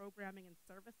related programming and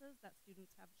services that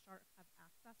students have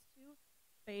access to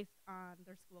based on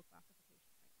their school classification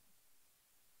right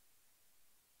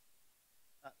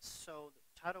now. So the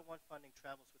Title I funding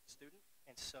travels with the student,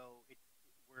 and so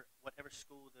whatever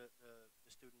school the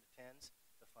student attends,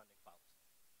 the funding follows them.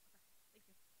 Okay,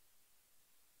 thank you.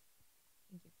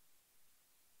 Thank you.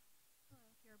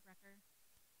 Hello, Kira Brecker.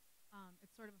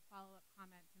 It's sort of a follow-up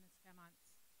comment to Ms.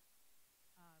 Demont's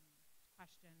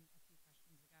question a few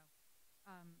questions ago.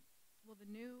 Will the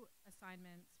new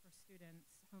assignments for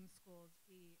students homeschooled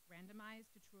be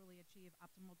randomized to truly achieve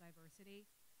optimal diversity,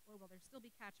 or will there still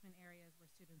be catchment areas where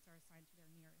students are assigned to their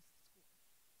nearest school?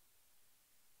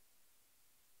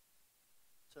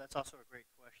 So that's also a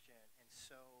great question. And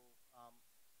so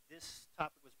this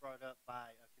topic was brought up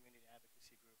by a community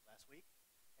advocacy group last week.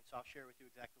 And so I'll share with you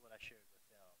exactly what I shared with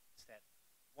them. It's that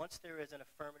once there is an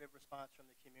affirmative response from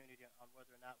the community on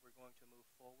whether or not we're going to move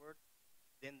forward,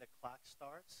 then the clock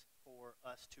starts for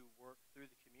us to work through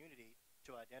the community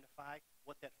to identify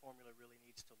what that formula really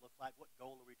needs to look like, what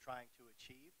goal are we trying to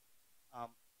achieve.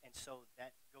 And so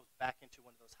that goes back into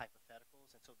one of those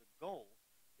hypotheticals. And so the goal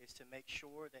is to make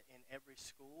sure that in every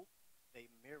school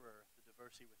they mirror the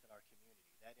diversity within our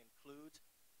community. That includes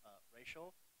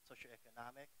racial,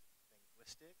 socioeconomic,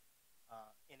 linguistic,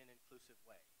 in an inclusive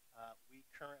way. We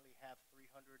currently have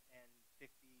 357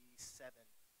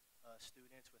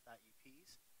 students with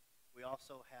IEPs. We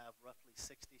also have roughly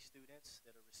 60 students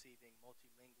that are receiving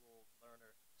multilingual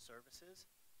learner services,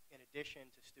 in addition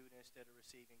to students that are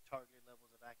receiving targeted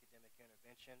levels of academic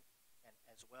intervention, and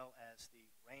as well as the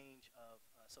range of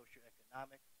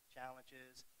socioeconomic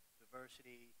challenges,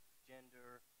 diversity,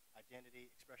 gender, identity,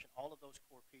 expression, all of those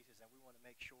core pieces, and we want to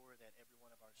make sure that every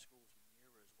one of our schools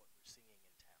mirrors what we're seeing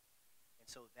in town. And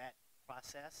so that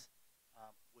process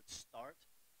would start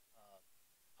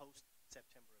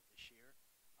post-September of this year.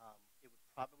 It would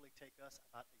probably take us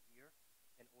about a year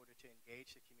in order to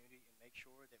engage the community and make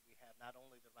sure that we have not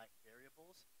only the right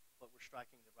variables, but we're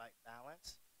striking the right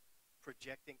balance,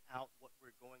 projecting out what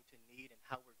we're going to need and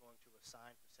how we're going to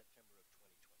assign for September of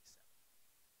 2027.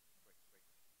 Great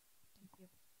question. Thank you.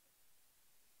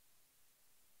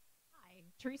 Hi,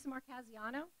 Teresa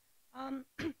Marcaziano.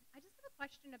 I just have a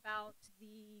question about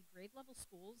the grade level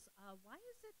schools. Why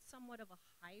is it somewhat of a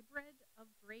hybrid of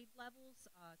grade levels,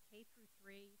 K through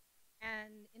 3,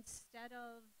 and instead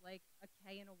of like a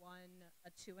K and a 1,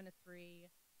 a 2 and a 3,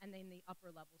 and then the upper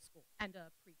level school and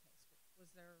a pre-K school?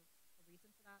 Was there a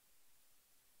reason for that?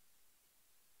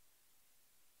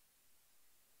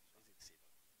 Easy to see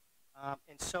them.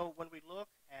 And so when we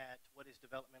look at what is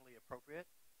developmentally appropriate,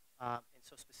 and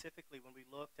so specifically when we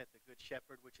looked at the Good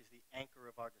Shepherd, which is the anchor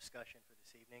of our discussion for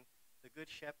this evening, the Good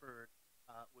Shepherd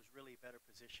was really better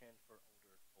positioned for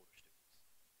older students.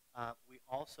 We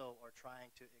also are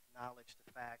trying to acknowledge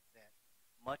the fact that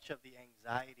much of the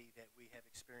anxiety that we have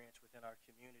experienced within our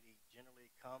community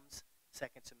generally comes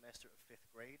second semester of 5th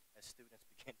grade as students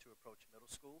begin to approach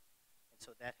middle school. And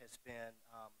so that has been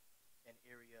an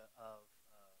area of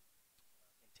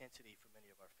intensity for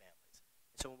many of our families.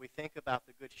 And so when we think about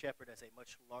the Good Shepherd as a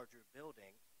much larger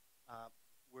building,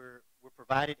 we're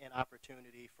provided an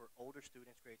opportunity for older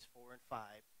students, grades 4 and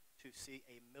 5, to see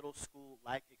a middle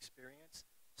school-like experience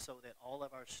so that all of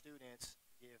our students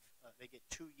they get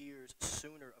 2 years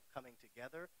sooner of coming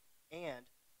together, and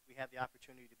we have the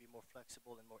opportunity to be more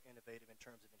flexible and more innovative in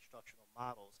terms of instructional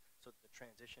models so that the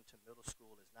transition to middle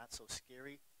school is not so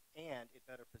scary, and it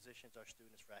better positions our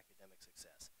students for academic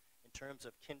success. In terms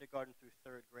of kindergarten through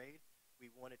 3rd grade, we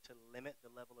wanted to limit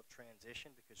the level of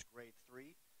transition because grade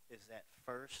 3 is that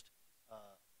first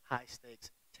high-stakes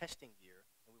testing year,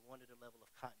 and we wanted a level of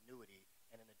continuity,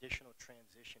 and an additional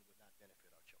transition would not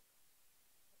benefit our children.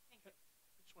 Thank you.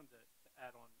 I just wanted to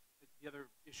add on the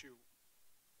other issue,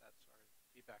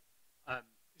 feedback,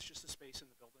 is just the space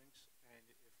in the buildings, and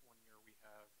if one year we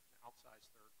have an outsized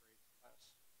 3rd grade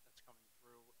class that's coming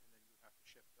through, and then you have to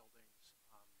shift buildings,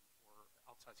 or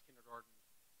outsized kindergarten,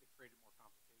 it created more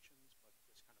complications, but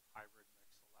this kind of hybrid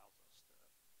mix allows us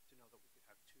to know that we could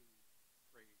have 2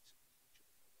 grades in each of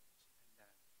the buildings, and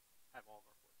then have all of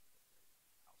our 4th and 5th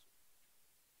grade houses with each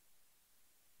other.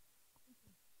 Thank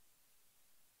you.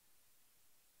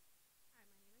 Hi,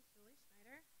 my name is Julie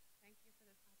Schneider. Thank you for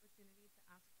this opportunity to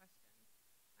ask questions.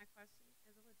 My question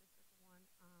is a logistical one.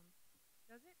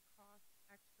 Does it cost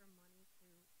extra money to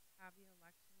have the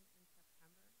election in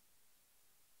September?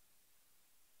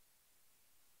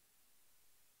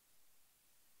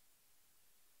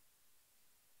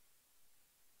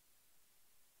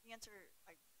 The answer,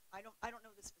 I don't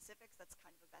know the specifics. That's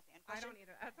kind of a Beth Ann question. I don't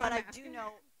either. That's But what I I'm do asking.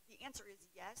 know the answer is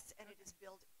yes, and it is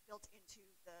built into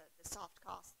the soft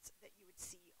costs that you would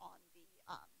see on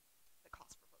the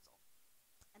cost proposal.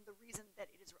 And the reason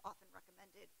that it is often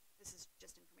recommended, this is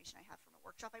just information I have from a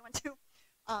workshop I went to,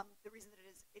 the reason that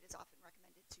it is often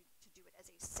recommended to do it as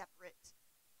a separate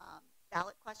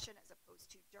ballot question as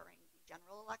opposed to during the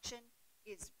general election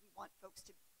is we want folks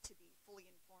to be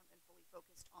fully informed and fully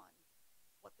focused on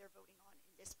what they're voting on in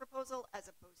this proposal as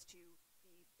opposed to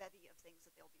the bevy of things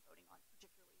that they'll be voting on,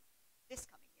 particularly this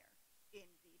coming year in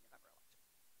the November election.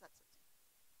 That's it.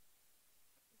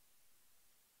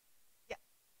 Yeah.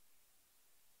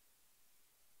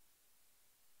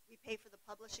 We pay for the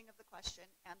publishing of the question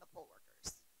and the poll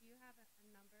workers. Do you have a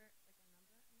number,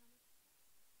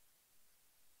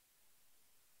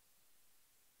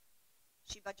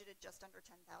 She budgeted just under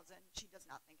 10,000. She does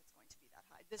not think it's going to be that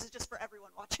high. This is just for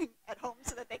everyone watching at home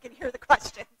so that they can hear the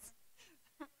questions,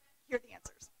 hear the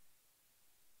answers.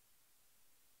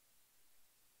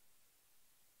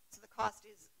 So the cost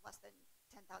is less than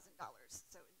 $10,000.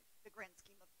 So in the grand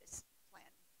scheme of this plan,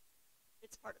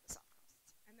 it's part of the soft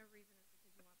costs. And the reason is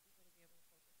because you want people to be able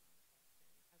to focus on the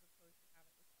question as opposed to have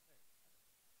it with other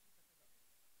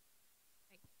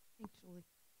Thank you. Thanks, Julie.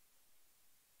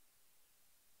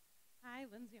 Hi,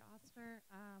 Lindsay Oster.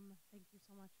 Thank you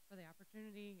so much for the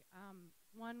opportunity.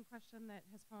 One question that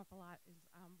has come up a lot is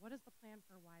what is the plan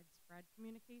for widespread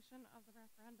communication of the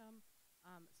referendum,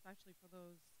 especially for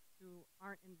those who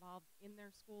aren't involved in their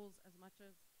schools as much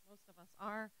as most of us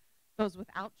are, those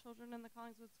without children in the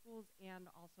Collingswood schools, and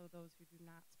also those who do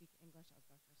not speak English as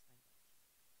their first language?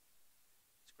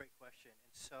 It's a great question.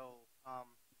 And so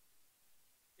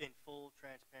in full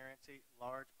transparency,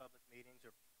 large public meetings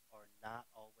are not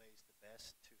always the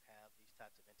best to have these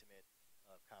types of intimate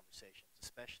conversations,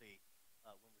 especially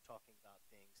when we're talking about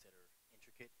things that are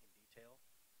intricate in detail.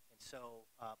 And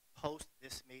so post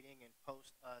this meeting and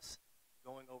post us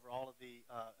going over all of the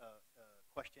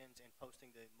questions and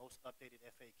posting the most updated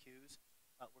FAQs,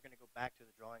 we're going to go back to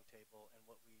the drawing table, and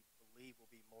what we believe will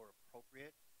be more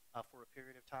appropriate for a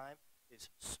period of time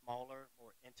is smaller,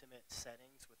 more intimate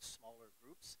settings with smaller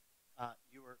groups.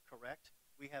 You are correct.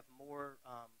 We have more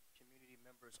community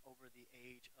members over the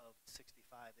age of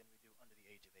 65 than we do under the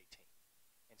age of 18.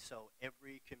 And so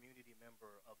every community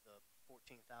member of the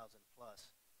 14,000 plus,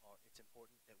 it's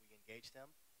important that we engage them,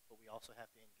 but we also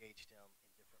have to engage them in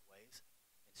different ways.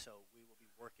 And so we will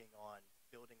be working on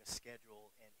building a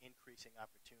schedule and increasing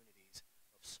opportunities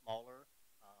of smaller,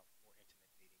 more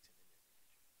intimate meetings in the near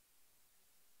future.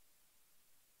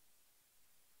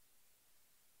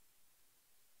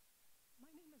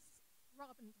 My name is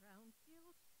Robin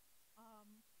Brownfield.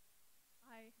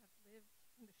 I have lived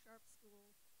in the Sharp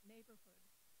School neighborhood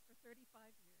for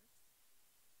 35 years.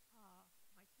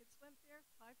 My kids went there,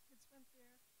 5 kids went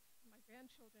there. my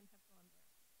grandchildren have gone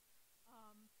there.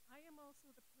 I am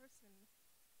also the person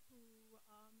who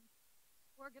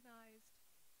organized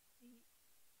the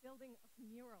building of a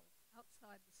mural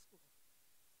outside the school.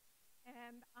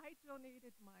 And I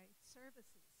donated my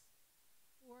services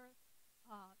for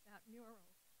that mural.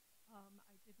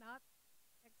 I did not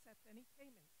accept any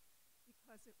payment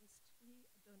because it was to be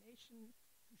a donation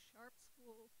to Sharp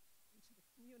School and to the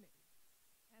community.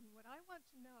 And what I want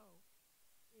to know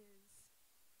is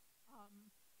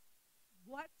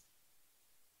what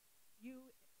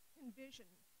you envision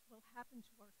will happen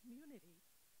to our community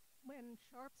when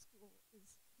Sharp School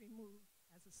is removed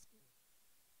as a school.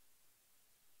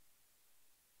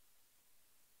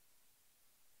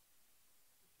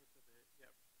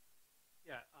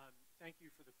 Thank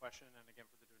you for the question, and again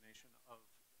for the donation of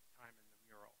time in the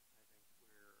mural. I think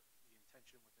where the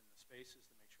intention within the space is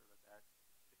to make sure that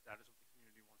if that is what the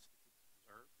community wants to keep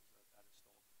preserved, is that is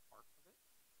still part of it.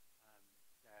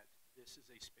 That this is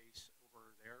a space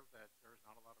over there that there is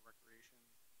not a lot of recreation.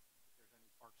 If there's any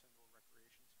parks and or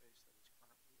recreation space that is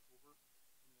currently over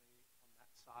on that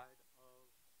side of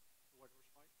the White Horse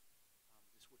Pike,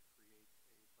 this would create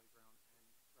a playground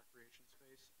and recreation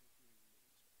space and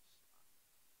community meeting space.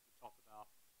 We've talked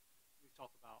about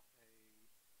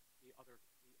the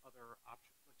other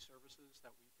option, like services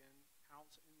that we can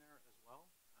house in there as well.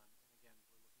 And again,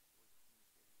 we're looking forward to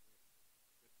communicating with the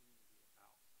community about.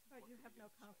 But you have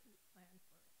no concrete plan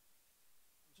for it.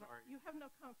 I'm sorry. You have no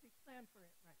concrete plan for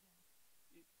it right now.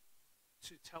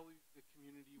 To tell the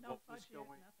community no what was budget,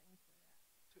 going. Nothing for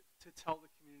that. To tell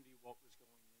the community what was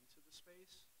going into the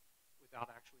space, without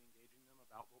actually engaging them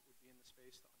about what would be in the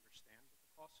space to understand what the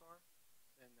costs are,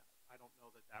 then I don't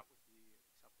know that that would be an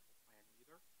acceptable plan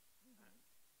either. Mm-hmm. And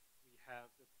we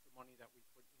have the money that we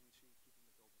put into keeping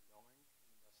the building going and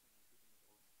investing in keeping the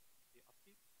building, the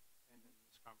upkeep, and then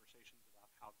there's conversations about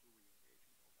how do we engage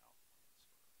and build out plans for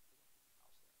the house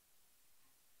there.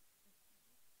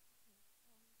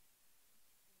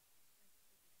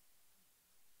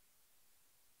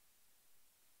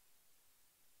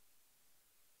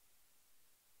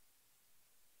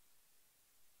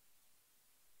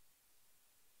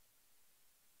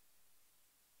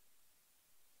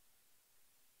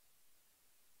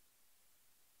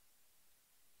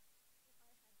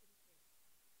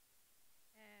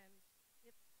 And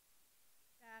if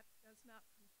that does not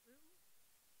come through,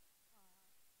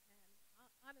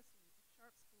 and honestly, if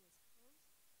Sharp School is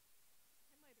closed,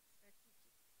 I might expect you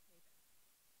to pay back.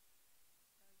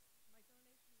 Because my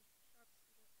donation was to Sharp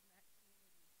School and that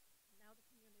community, and now the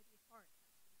community at heart has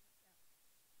been left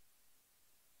out.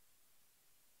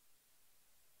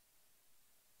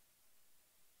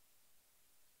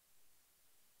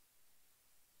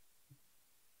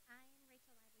 I'm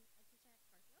Rachel Lively, a teacher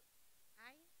at Garfield.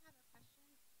 I have a question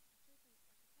actually for the architect,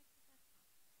 if that's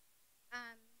possible.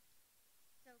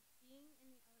 So being in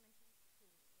the elementary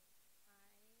school,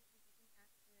 I was looking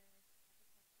at the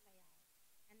architect's layout,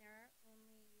 and there are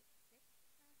only 6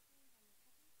 classrooms on the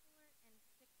second floor and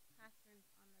 6 classrooms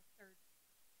on the third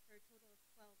floor, for a total of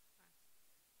 12 classrooms.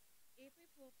 If we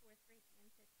pull 4th grade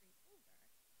and 5th grade over,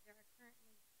 there are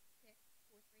currently 6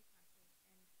 4th grade classrooms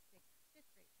and 6 5th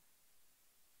grade classrooms.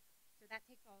 So that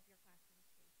takes all of your classroom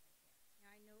space right there.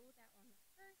 Now I know that on the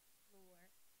first floor,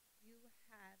 you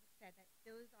have said that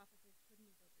those offices could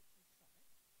move over to Charlotte.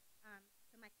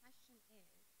 So my question is,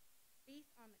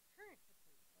 based on the current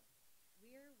proposal,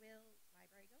 where will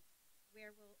library go?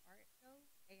 Where will art go,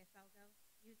 ASL go,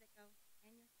 music go,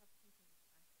 and your self-contained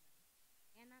classroom?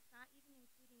 And that's not even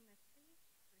including the space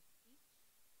for speech,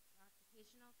 the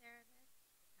occupational therapist,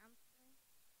 the counseling.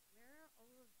 Where are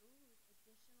all of those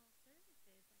additional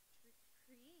services that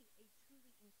create a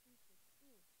truly inclusive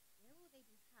school? Where will they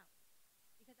be housed?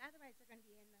 Because otherwise they're going to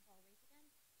be in the hallways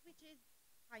again, which is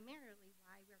primarily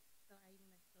why we're providing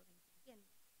this building to begin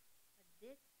with. But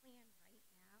this plan right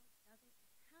now doesn't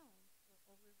account for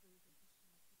all of those additional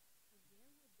people. So where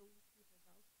will those people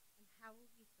go, and how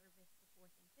will we service the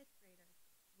 4th and 5th graders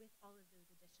with all of those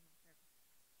additional services?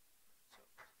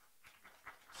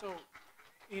 So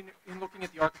in looking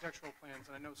at the architectural plans,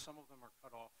 and I know some of them are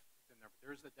cut off within there, but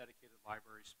there is the dedicated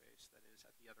library space that is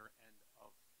at the other end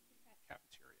of the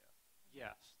cafeteria.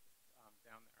 Yes,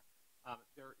 down there.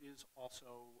 There is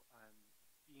also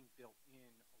being built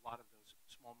in a lot of those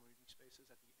small moving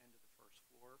spaces at the end of the first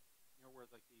floor. You know where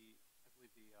like I believe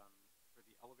where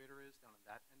the elevator is down in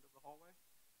that end of the hallway.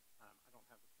 I don't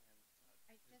have the plan.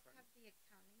 I just have the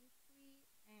accounting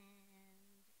suite,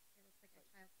 and it looks like a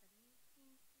child studies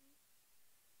team suite.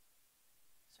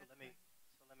 So let me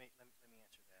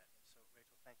answer that. And so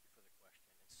Rachel, thank you for the question.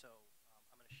 And so I'm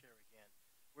going to share again.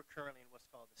 We're currently in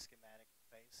what's called the schematic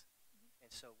phase. And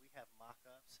so we have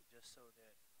mock-ups just so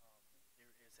that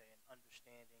there is an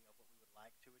understanding of what we would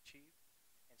like to achieve.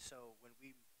 And so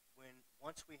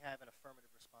once we have an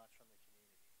affirmative response from the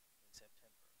community in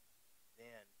September,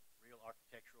 then real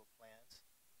architectural plans,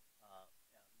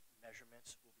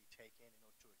 measurements will be taken in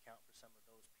order to account for some of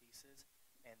those pieces,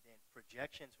 and then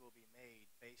projections will be made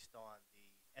based on the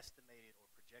estimated or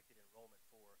projected enrollment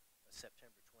for a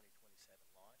September 2027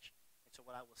 launch. And so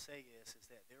what I will say is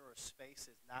that there are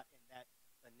spaces not in that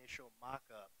initial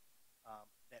mock-up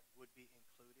that would be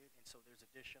included, and so there's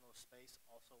additional space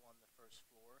also on the first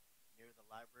floor near the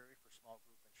library for small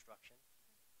group instruction.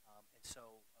 And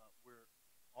so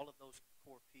all of those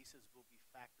core pieces will be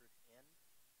factored in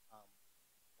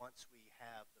once we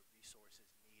have the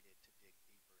resources needed to dig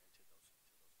deeper into those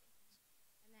buildings.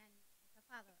 And then it's a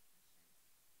follow-up question.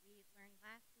 We learned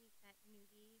last week that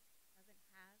Newbie doesn't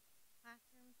have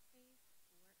classroom space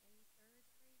for a third grade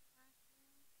classroom.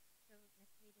 So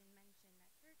Ms. Hayden mentioned that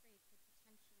third grade could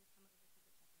potentially come over to Good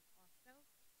Shepherd also.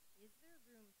 Is there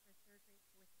room for third grade,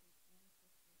 fourth grade, and fifth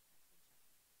grade at Good Shepherd?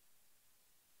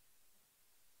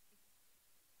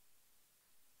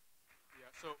 Yeah,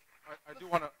 so I do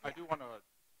want to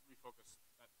refocus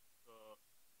that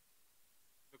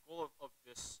the goal of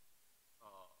this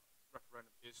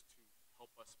referendum is to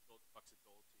help us build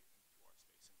flexibility into our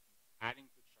space, and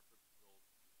adding Good Shepherd will do that.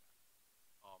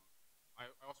 I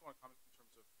also want to comment in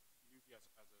terms of Newbie as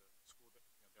a school that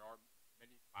there are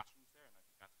many classrooms there, and I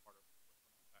think that's part of what's going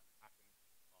to happen after the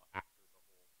whole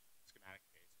schematic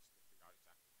phase is to figure out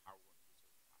exactly how we're going to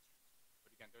use those classrooms.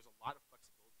 But again, there's a lot of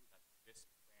flexibility that this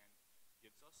plan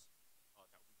gives us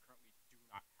that we currently do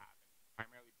not have, and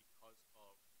primarily because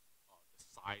of the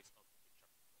size of the Good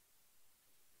Shepherd building in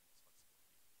terms of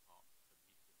giving us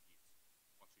flexibility to meet the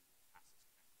needs once we move past the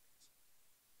schematic phase.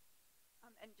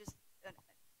 And just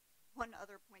one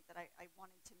other point that I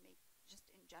wanted to make just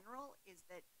in general is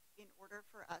that in order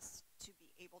for us to be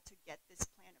able to get this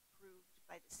plan approved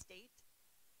by the state,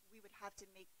 the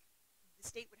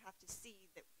state would have to see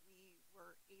that we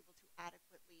were able to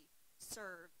adequately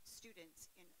serve students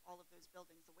in all of those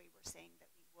buildings the way we're saying that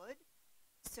we would.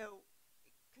 So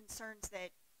concerns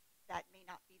that may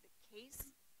not be the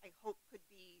case, I hope could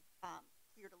be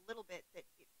cleared a little bit, that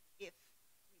if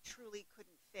we truly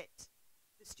couldn't fit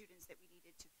the students that we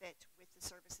needed to fit with the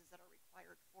services that are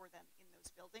required for them in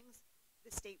those buildings, the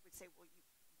state would say, well,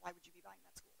 why would you be buying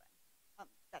that school then?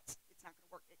 It's not going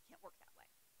to work. It can't work that way.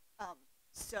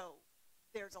 So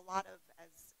there's a lot of,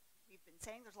 as we've been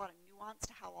saying, there's a lot of nuance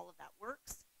to how all of that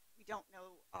works. We don't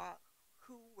know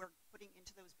who we're putting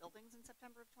into those buildings in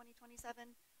September of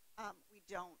 2027. We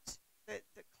don't. The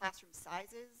classroom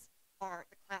sizes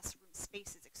the classroom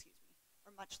spaces,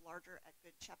 are much larger at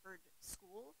Good Shepherd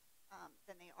School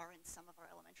than they are in some of our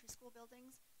elementary school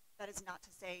buildings. That is not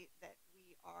to say that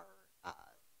we are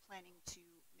planning to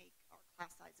make our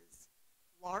class sizes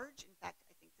large. In fact,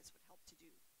 I think this would help to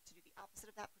do the opposite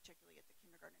of that, particularly at the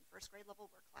kindergarten and first grade level,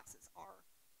 where classes are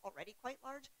already quite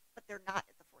large, but they're not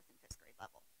at the fourth and fifth grade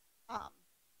level.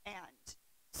 And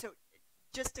so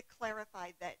just to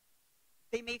clarify that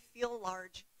they may feel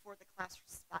large for the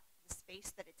the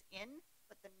space that it's in,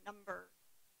 but the number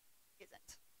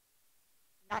isn't.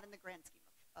 Not in the grand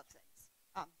scheme of things.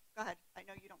 Go ahead. I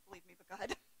know you don't believe me, but go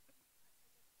ahead.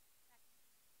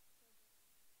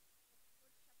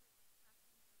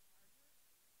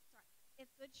 If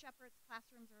Good Shepherd's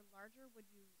classrooms are larger, would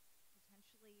you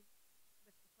potentially,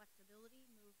 with the flexibility,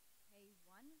 move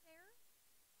K-1 there?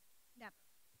 Never.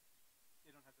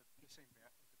 They don't have the same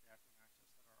bathroom access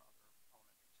that our other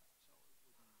elementary have,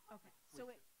 so it wouldn't. Okay. So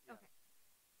it. Yeah. Okay.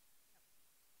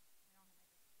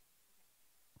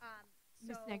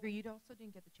 Ms. Negri, you also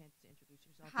didn't get the chance to introduce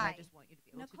yourself. Hi. I just want you to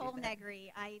be able Nicole to do that. Negri.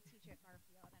 I teach at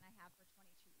Garfield, and I have for 22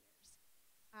 years.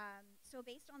 So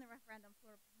based on the referendum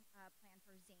floor plan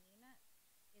for Zane,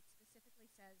 it specifically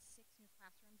says 6 new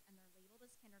classrooms, and they're labeled as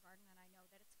kindergarten, and I know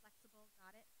that it's flexible,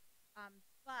 got it.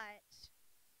 But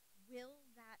will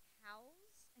that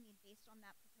house, based on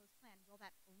that proposed plan, will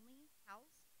that only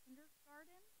house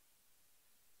kindergarten?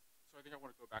 So I think I want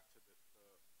to go back to the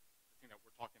thing that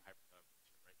we're talking hypotheticals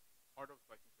here, right? Part of,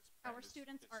 I think, this plan Our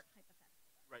students aren't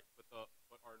hypothetical. Right, but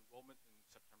our enrollment in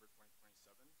September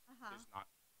 2027 is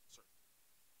not certain.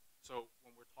 So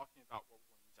when we're talking about what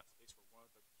we're going to use that space for, one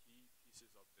of the key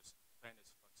pieces of this plan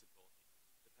is flexibility.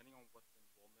 Depending on what the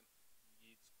enrollment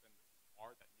needs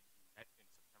are that need to be met in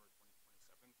September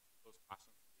 2027, those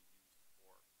classrooms will be used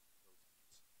for those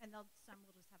needs. And some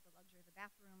will just have the luxury of the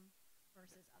bathroom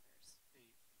versus others. They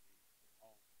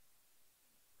all,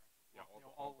 yeah,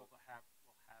 all will have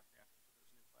bathrooms in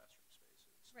those new classroom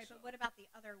spaces. Right, but what about the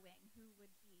other wing? Who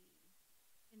would be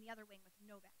in the other wing with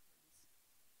no bathrooms.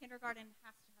 Kindergarten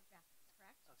has to have bathrooms,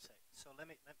 correct? So let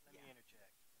me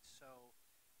interject. So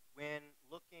when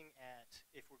looking at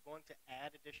if we're going to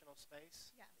add additional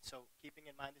space, yes. So keeping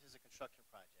in mind this is a construction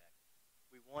project,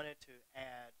 we wanted to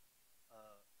add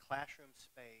classroom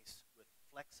space with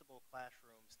flexible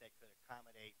classrooms that could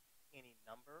accommodate any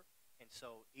number. And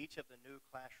so each of the new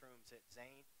classrooms at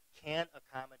Zane can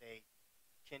accommodate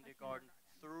kindergarten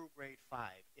through grade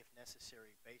 5 if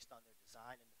necessary based on their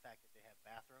design and the fact that they have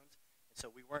bathrooms. And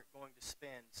so we weren't going to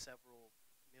spend several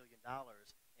 $1 million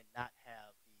and not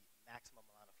have the maximum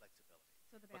amount of flexibility.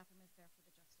 So the bathroom is there for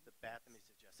the just in The case. bathroom is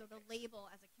the just So in the case. label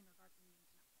as a kindergarten means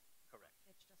nothing. Correct.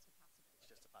 It's just a possibility.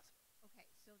 It's just a possibility. Okay,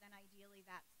 so then ideally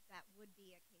that would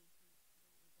be a K through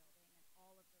 3 building, and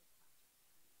all of those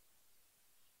classrooms are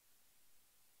utilized.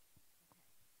 Okay.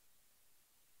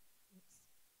 Oops.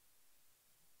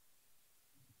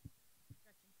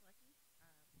 Gretchen Selecki,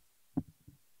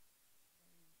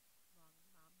 wrong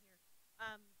mom here.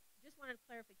 Just wanted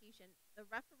clarification. The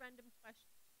referendum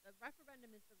question. The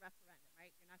referendum is the referendum,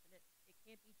 right? You're not gonna. It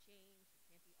can't be changed. It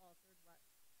can't be altered.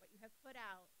 What you have put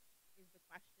out is the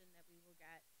question that we will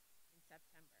get in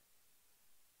September,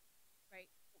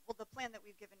 right? Well, the plan that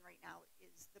we've given right now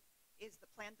is the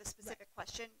plan. The specific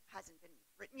question hasn't been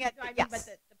written yet. No, I but mean, yes.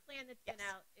 but the plan that's been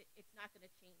out, it's not going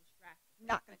to change drastically.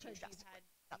 Not going to change because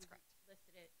drastically. That's you've correct.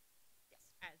 listed it Yes.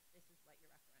 as this is what your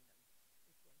referendum is going to be for.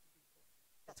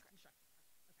 That's correct. Construction.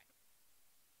 Okay.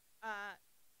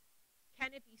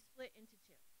 Can it be split into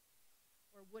two,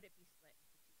 or would it be split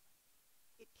into two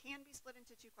questions? It can be split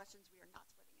into two questions. We are not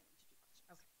splitting it into two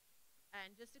questions. Okay.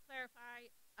 And just to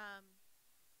clarify,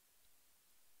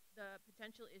 the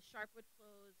potential is Sharpwood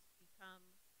Close become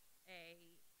a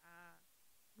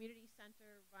community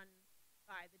center run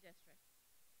by the district.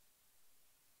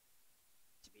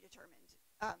 To be determined.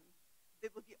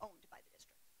 It would be owned by the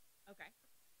district. Okay.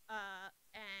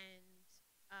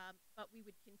 But we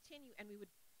would continue, and we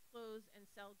would close and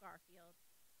sell Garfield,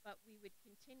 but we would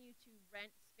continue to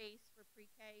rent space for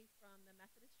pre-K from the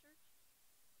Methodist Church?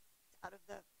 It's out of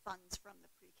the funds from the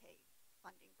pre-K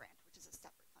funding grant, which is a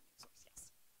separate funding source,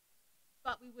 yes.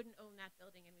 But we wouldn't own that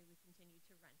building, and we would continue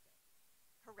to rent it.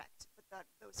 Correct, but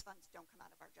those funds don't come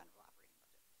out of our general operating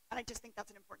budget. And I just think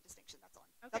that's an important distinction, that's all.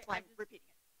 Okay, that's why I'm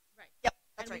repeating it. Right. Yep,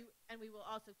 that's right. And we will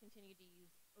also continue to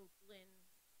use Oak Lynn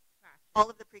classrooms. All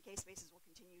of the pre-K spaces will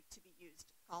continue to be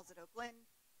used. Calls at Oak Lynn,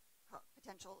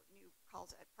 potential new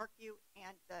calls at Parkview,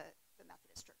 and the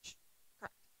Methodist Church.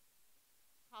 Correct.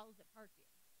 Calls at Parkview.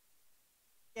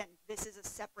 Again, this is a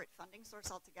separate funding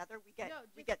source altogether. We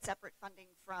get separate funding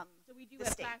from so we do the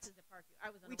have state. classes at Parkview. I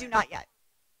was We do not yet.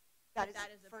 That is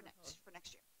for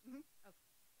next year. Mm-hmm. Okay.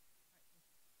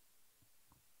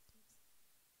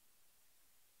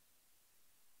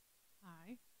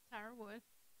 Hi, Tara Wood,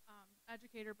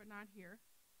 educator but not here.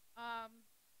 I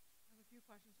have a few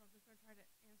questions, so I'm just going to try to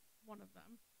answer one of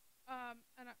them.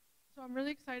 So I'm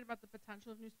really excited about the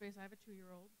potential of new space. I have a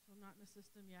 2-year-old, so I'm not in the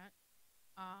system yet.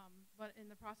 But in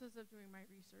the process of doing my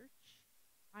research,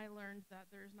 I learned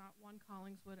that there's not one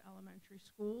Collingswood elementary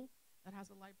school that has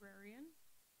a librarian.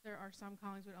 There are some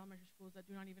Collingswood elementary schools that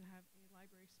do not even have a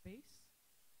library space.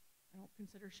 I don't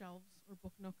consider shelves or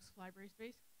book nooks library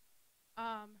space.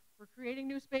 We're creating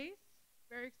new space.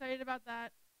 Very excited about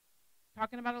that.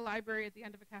 Talking about a library at the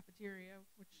end of a cafeteria,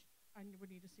 which I would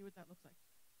need to see what that looks like.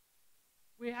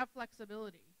 We have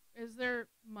flexibility. Is there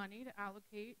money to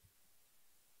allocate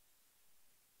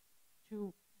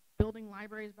to building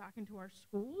libraries back into our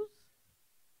schools?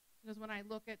 Because when I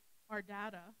look at our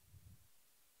data,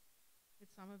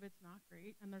 some of it's not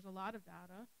great, and there's a lot of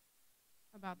data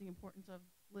about the importance of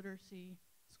literacy,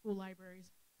 school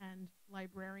libraries, and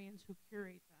librarians who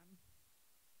curate them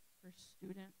for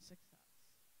student success.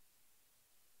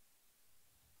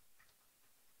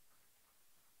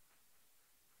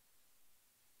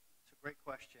 It's a great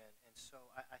question, and so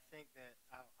I think that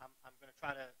I'm going to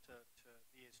try to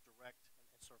be as direct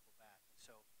and circle back. And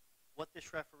so what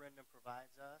this referendum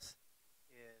provides us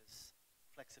is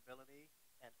flexibility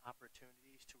and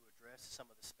opportunities to address some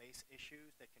of the space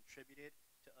issues that contributed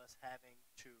to us having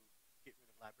to get rid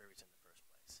of libraries in the first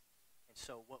place. And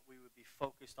so what we would be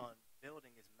focused on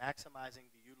building is maximizing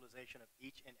the utilization of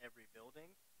each and every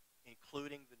building,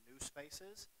 including the new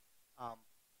spaces.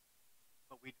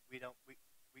 But we're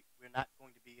not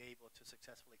going to be able to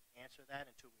successfully answer that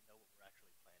until we know what we're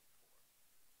actually planning for.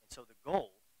 And so the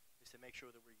goal is to make sure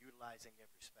that we're utilizing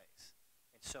every space.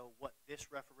 And so what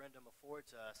this referendum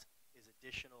affords us is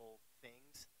additional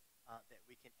things that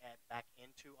we can add back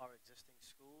into our existing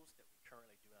schools that we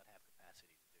currently do not have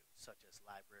capacity to do, such as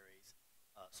libraries,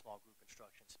 small group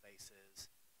instruction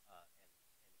spaces,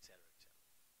 and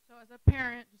So as a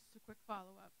parent, just a quick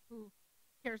follow-up, who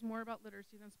cares more about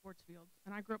literacy than sports fields,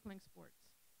 and I grew up playing sports,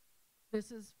 this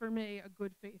is, for me, a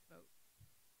good faith vote.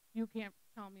 You can't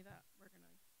tell me that we're going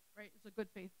to, right? It's a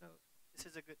good faith vote. This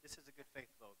is a good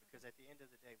faith vote, because at the end of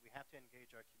the day, we have to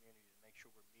engage our community to make sure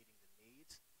we're meeting the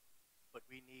needs, but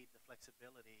we need the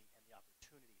flexibility and the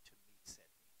opportunity to meet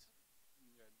said needs.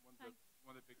 Yeah,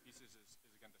 one of the big pieces is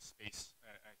again the space.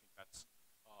 I think that's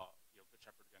Good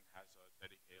Shepherd again has a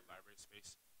dedicated library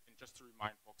space. And just to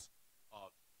remind folks,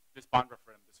 this bond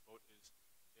referendum, this vote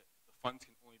the funds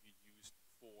can only be used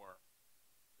for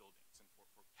buildings and for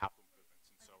capital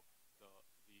improvements. And so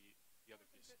the other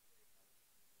piece.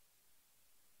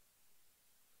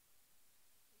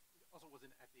 Also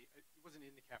wasn't it wasn't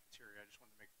in the cafeteria. I just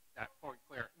wanted to make that point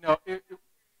clear. No, in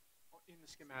the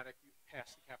schematic, you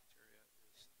past the cafeteria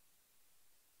is.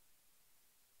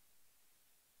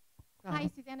 Hi,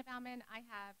 Susanna Bauman. I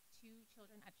have 2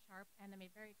 children at Sharp, and I'm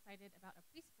very excited about a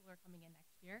preschooler coming in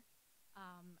next year.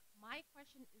 My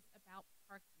question is about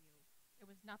Parkview. There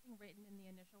was nothing written in the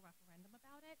initial referendum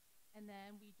about it, and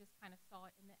then we just kind of saw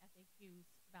it in the FAQs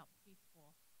about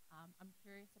preschool. I'm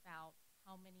curious about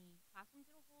how many classrooms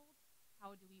it'll hold.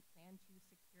 How do we plan to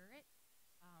secure it?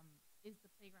 Is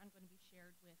the playground going to be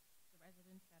shared with the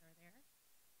residents that are there?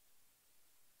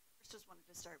 First, just wanted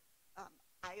to start.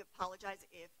 I apologize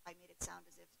if I made it sound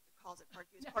as if the calls at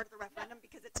Parkview is part of the referendum,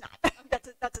 because it's not. That's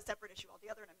a separate issue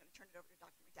altogether, and I'm going to turn it over to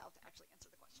Dr. McDowell to actually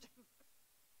answer the question.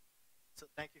 So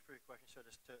thank you for your question. So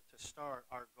to start,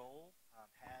 our goal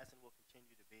has and will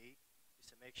continue to be is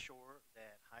to make sure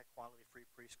that high-quality free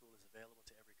preschool is available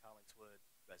to every Collingswood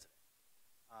resident.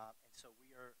 And so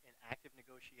we are in active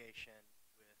negotiation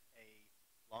with a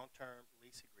long-term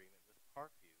lease agreement with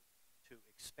Parkview to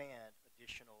expand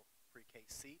additional pre-K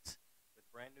seats with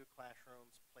brand new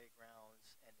classrooms,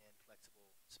 playgrounds, and then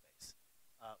flexible space.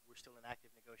 We're still in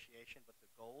active negotiation, but the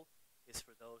goal is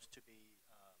for those to be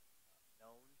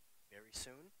known very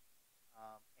soon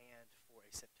and for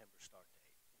a September start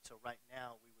date. And so right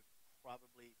now we would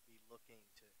probably be looking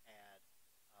to add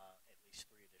at least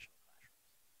 3 additional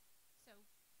classrooms. So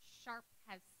Sharp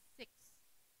has 6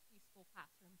 preschool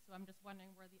classrooms, so I'm just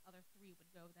wondering where the other 3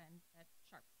 would go then that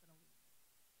Sharp's going to lose.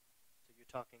 So you're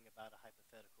talking about a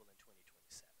hypothetical in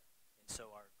 2027. And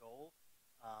so our goal,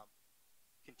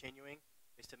 continuing,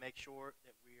 is to make sure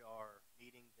that we are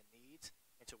meeting the needs.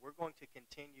 And so we're going to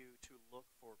continue to look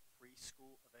for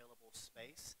preschool available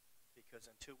space, because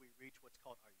until we reach what's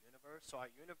called our universe. So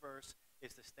our universe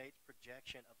is the state's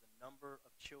projection of the number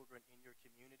of children in your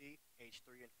community, age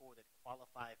 3 and 4, that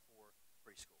qualify for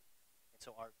preschool. And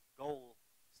so our goal,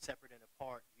 separate and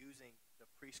apart, using the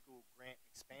preschool grant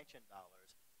expansion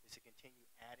dollars, is to continue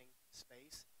adding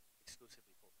space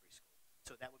exclusively for preschool.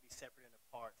 So that would be separate and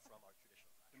apart from our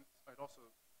traditional classrooms. I'd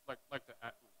also like to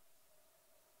add.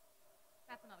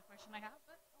 That's another question I have,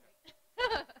 but I'll wait.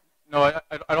 No,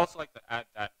 I'd also like to add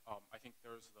that I think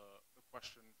there's the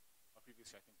question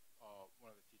previously. I think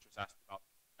one of the teachers asked about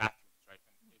bathrooms, right,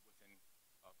 and within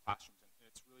classrooms, and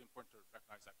it's really important to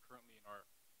recognize that currently in our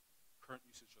current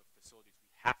usage of facilities,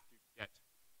 we have to get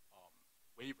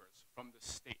waivers from the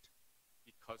state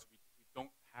because we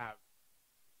don't have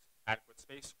adequate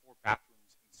space or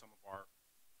bathrooms in some of our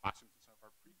classrooms and some of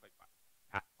our pre-K classrooms,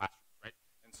 right?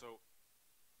 And so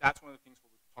that's one of the things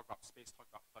where we talk about space, talk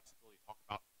about flexibility, talk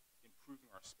about improving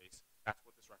our space. That's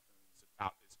what this referendum is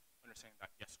about, is understanding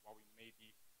that, yes, while we may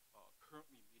be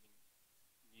currently meeting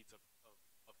needs of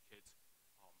kids,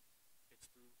 it's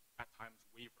through, at times,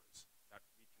 waivers that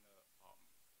we can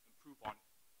improve on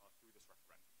through this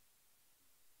referendum.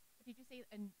 Did you say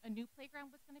a new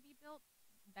playground was going to be built?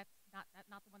 That's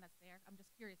not the one that's there. I'm just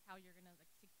curious how you're going to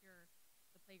secure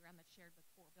the playground that's shared with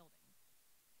 4 buildings.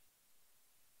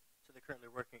 So they're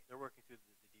currently working through the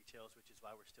details, which is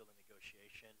why we're still in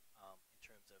negotiation in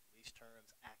terms of lease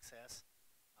terms, access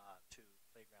to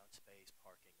playground space,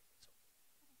 parking, and so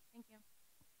forth. Okay,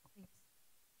 thank you. Thanks.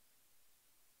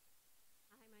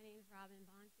 Hi, my name is Robin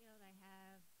Bonfield. I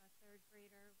have a 3rd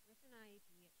grader with an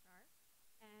IEP at Sharp,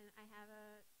 and I have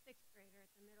a 6th grader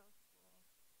at the middle school.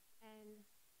 And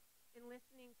in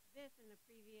listening to this and the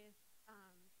previous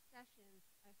sessions,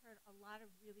 I've heard a lot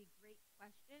of really great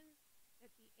questions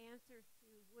that the answers to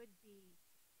would be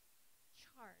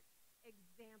charts,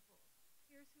 examples.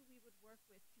 Here's who we would work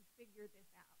with to figure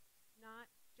this out, not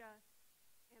just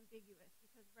ambiguous,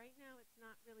 because right now it's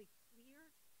not really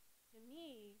clear to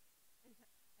me, and to,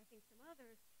 I think some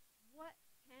others, what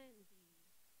can be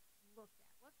looked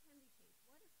at, what can be changed,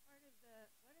 what is part of the,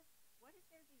 what if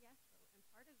there's a yes vote and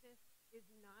part of this is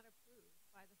not approved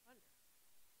by the funder,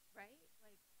 right?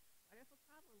 Like, what if a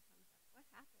problem comes up? What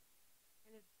happens?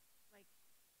 And it's like,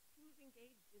 who's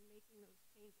engaged in making those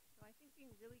changes. So I think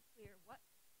being really clear, what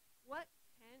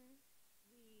can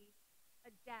we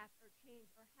adapt or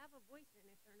change or have a voice in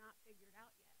if they're not figured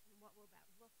out yet, and what will that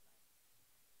look like?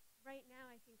 Right now,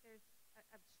 I think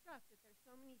I'm struck that there's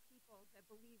so many people that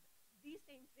believe these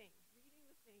same things, reading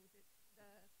the things,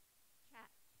 the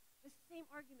chat, the same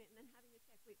argument, and then having to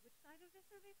check, wait, which side of this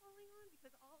are they falling on?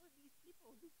 Because all of these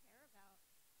people who care about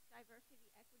diversity,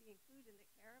 equity, inclusion, that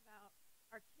care about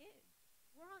our kids,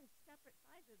 we're on separate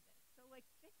sides of this. So, like,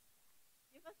 fix that.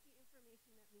 Give us the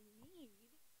information that we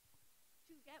need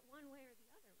to get one way or the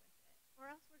other with it,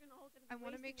 or else we're going to all going to be I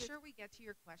want to make wasting sure we get to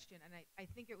your question, and I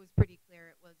think it was pretty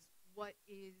clear. It was what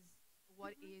is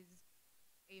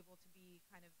able to be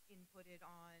kind of inputted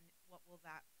on, what will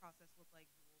that process look like,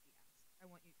 who will be asked.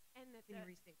 I want you, and that can you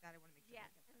restate that? I want to make sure.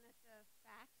 Yes, and that the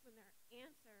facts, when they're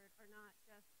answered, are not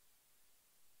just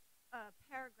a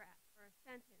paragraph or a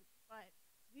sentence, but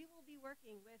we will be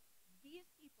working with these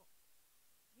people.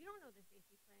 We don't know the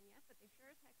safety plan yet, but they sure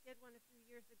as heck did one a few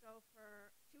years ago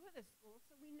for 2 of the schools,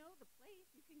 so we know the place.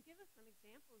 You can give us some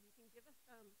examples. You can give us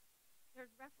some.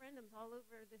 There's referendums all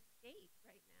over the state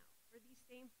right now for these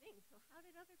same things. So how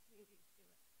did other communities do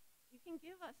it? You can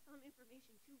give us some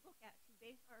information to look at, to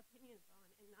base our opinions on,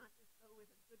 and not just go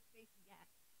with a good faith yes.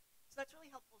 So that's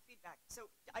really helpful feedback. So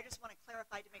I just want to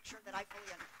clarify to make sure that I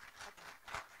fully understand.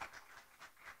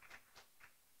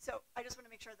 So I just want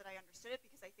to make sure that I understood it,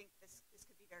 because I think this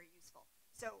could be very useful.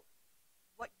 So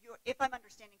if I'm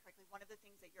understanding correctly, one of the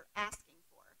things that you're asking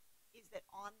for is that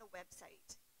on the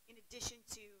website, in addition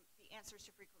to the answers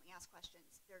to frequently asked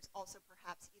questions, there's also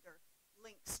perhaps either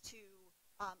links to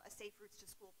a safe routes to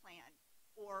school plan,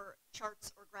 or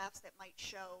charts or graphs that might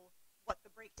show what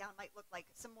the breakdown might look like,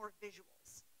 some more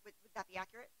visuals. Would that be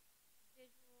accurate?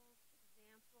 Visuals,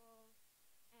 examples,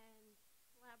 and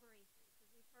collaboration. Because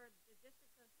we've heard the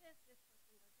district does this person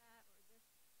does that, or this,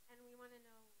 and we want to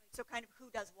know, like, So kind of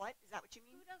who does what? Is that what you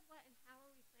mean? who does what, and how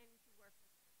are we planning to work with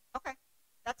them? Okay,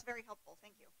 that's very helpful.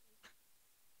 Thank you.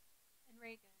 And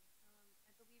Reagan,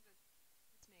 I believe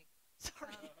it's me.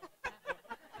 Sorry.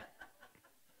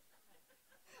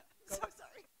 So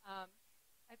sorry.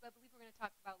 I believe we're going to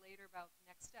talk about later about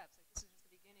next steps. Like, this is just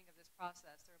the beginning of this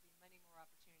process. There will be many more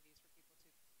opportunities for people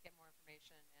to get more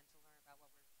information and to learn about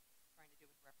what we're trying to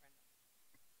do with the referendum.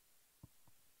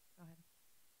 Go ahead.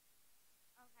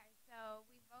 Okay, so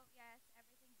we vote yes,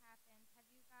 everything happens. Have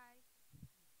you guys?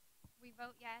 We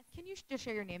vote yes. Can you just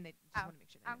share your name? They just want to make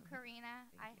sure. I'm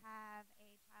Karina. Thank I you. have a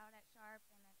child at Sharp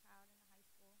and a child in the high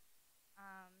school.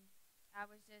 I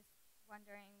was just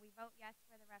wondering, we vote yes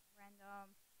for the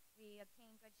referendum. We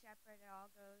obtain Good Shepherd. It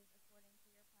all goes according to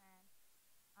your plan.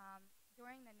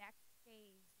 During the next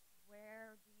phase,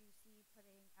 where do you see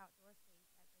putting outdoor space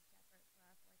at Good Shepherd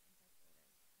for our 4th and 5th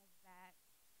graders? Because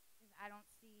I don't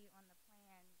see on the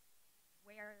plan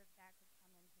where that could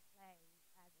come into play as a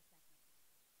second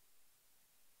phase.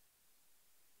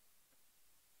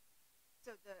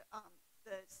 So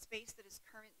the space that is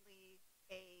currently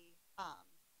a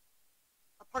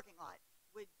parking lot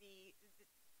would be,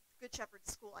 Good Shepherd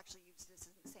School actually uses this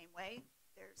in the same way.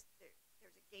 There's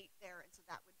a gate there, and so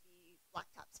that would be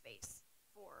blacktop space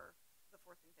for the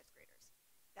 4th and 5th graders.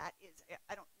 That is,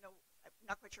 I don't know, I'm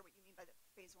not quite sure what you mean by the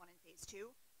phase 1 and phase 2,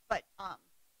 but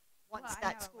once well,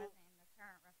 that I know school. it wasn't in the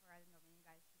current referendum, and you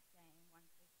guys keep saying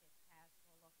once this gets passed,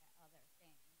 we'll look at other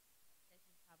things. This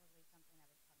is probably something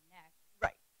that would come next.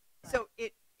 Right. So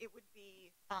it would be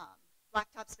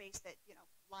blacktop space that,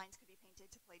 lines could be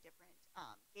painted to play different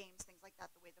games, things like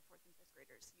that, the way the 4th and 5th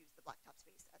graders use the blacktop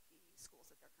space at the schools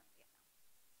that they're currently at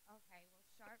now. Okay, well,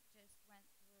 Sharp just went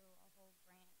through a whole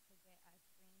grant to get us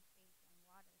green space and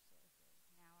water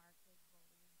sources. Now our kids will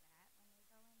lose that when they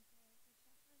go into Good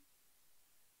Shepherd?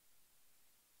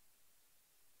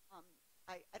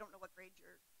 I don't know what grade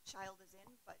your child is in,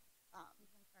 but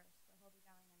he's in 1st, so he'll be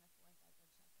going in the 4th at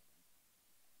Good Shepherd in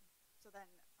 2027. So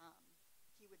then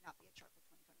he would not be at Sharp at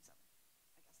 2027, I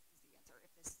guess is the answer, if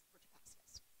this were to pass,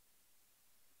 yes.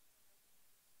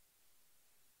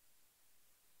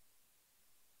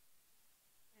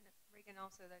 And Reagan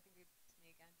also, I think it's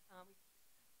me again.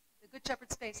 The Good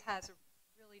Shepherd space has a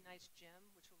really nice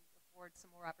gym, which will afford some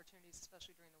more opportunities,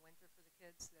 especially during the winter for the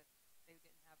kids that they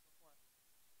didn't have before.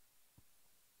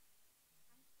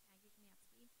 Hi, Maggie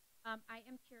Kanievsky. I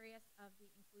am curious of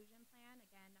the inclusion plan.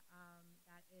 Again,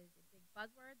 that is a big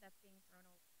buzzword that's being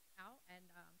thrown out, and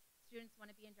students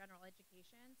want to be in general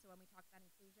education. So when we talk about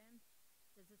inclusion,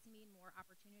 does this mean more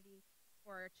opportunity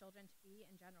for children to be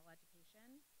in general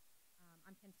education?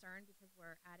 I'm concerned because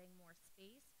we're adding more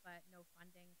space, but no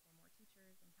funding for more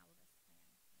teachers, and how will this plan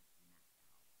kind of be mapped out?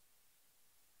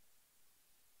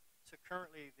 So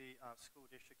currently the school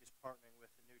district is partnering with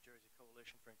the New Jersey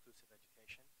Coalition for Inclusive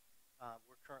Education.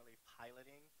 We're currently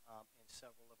piloting in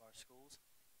several of our schools.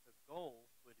 The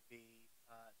goal would be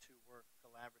to work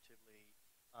collaboratively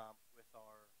with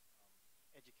our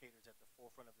educators at the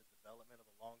forefront of the development of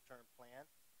a long-term plan,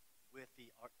 with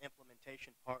our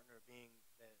implementation partner being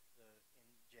the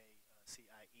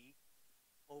NJCIE,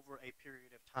 over a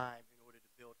period of time in order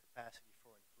to build capacity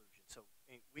for inclusion. So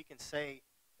we can say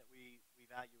that we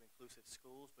value inclusive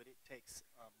schools, but it takes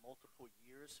multiple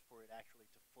years for it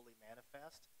actually to fully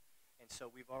manifest. And so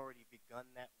we've already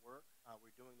begun that work.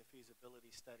 We're doing the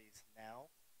feasibility studies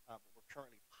now, but we're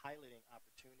currently piloting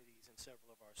opportunities in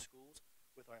several of our schools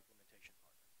with our implementation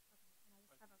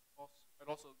partner.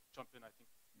 I'd also jump in. I think,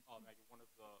 Maggie, one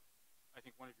of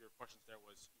your questions there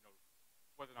was,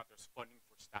 whether or not there's funding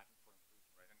for staffing for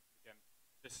inclusion, right? And again,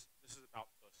 this is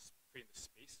about creating the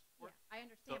space for it. Yeah, I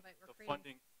understand, but we're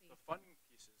creating space. The funding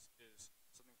pieces is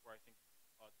something where I think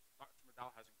Dr.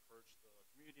 McDowell has encouraged the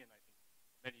community, and I think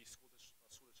many school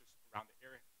districts around the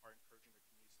area are encouraging their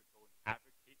communities to go and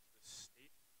advocate to the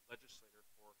state legislator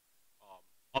for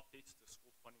updates to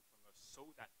school funding formula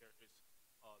so that there is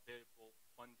available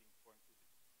funding for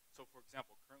inclusion. So, for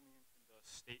example, currently in the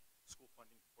state school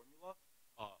funding formula,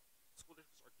 school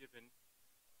districts are given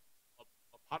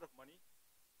a pot of money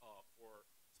for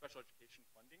special education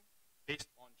funding based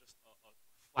on just a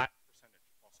flat percentage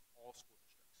across all school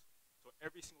districts. So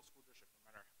every single school district, no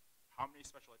matter how many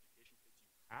special education kids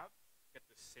you have, get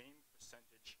the same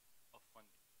percentage of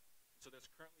funding. So there's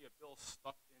currently a bill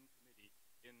stuck in committee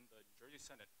in the New Jersey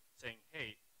Senate saying,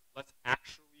 hey, let's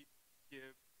actually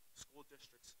give school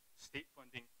districts state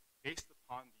funding based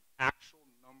upon the actual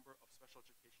number of special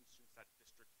education students that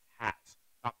district has,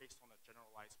 not based on a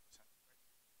generalized percentage. Right?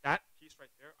 That piece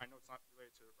right there, I know it's not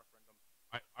related to the referendum.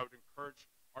 I would encourage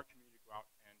our community to go out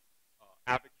and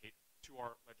advocate to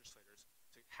our legislators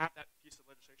to have that piece of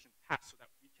legislation passed so that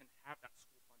we can have that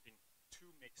school funding to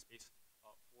make space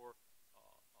for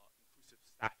inclusive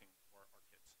staffing for our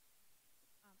kids.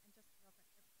 And just real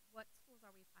quick, what schools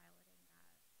are we piloting that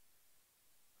process?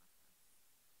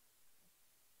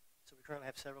 So we currently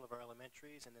have several of our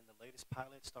elementaries, and then the latest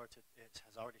pilot has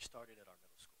already started at our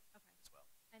middle school as well.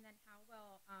 And then how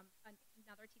will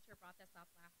another teacher brought this up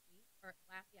last week,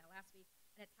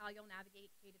 and it's how you'll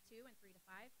navigate K to 2 and 3 to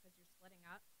 5 because you're splitting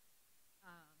up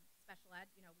special ed.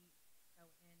 We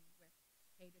go in with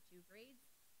K to 2 grades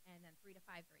and then 3 to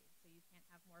 5 grades. So you can't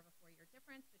have more of a 4-year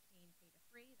difference between K to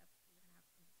 3. That's what you're going to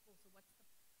have in the school. So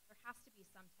there has to be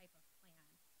some type of plan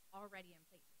already in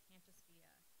place. It can't just be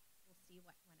we'll see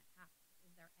when it happens.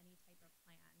 Is there any type of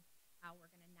plan how we're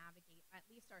going to navigate at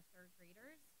least our 3rd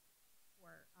graders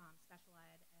for special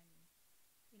ed and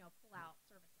pull out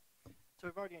services? So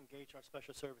we've already engaged our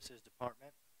special services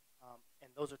department,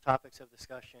 and those are topics of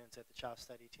discussions that the child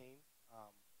study team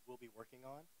will be working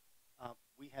on.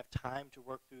 We have time to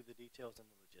work through the details and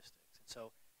the logistics. And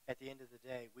so at the end of the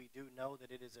day, we do know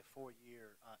that it is a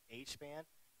 4-year age span,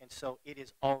 and so it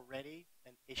is already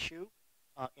an issue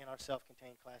in our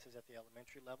self-contained classes at the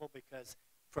elementary level because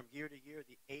from year to year,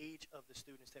 the age of the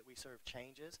students that we serve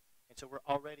changes, and so we're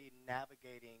already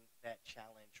navigating that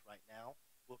challenge right now.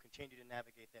 We'll continue to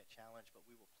navigate that challenge, but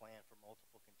we will plan for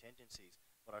multiple contingencies.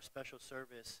 But our special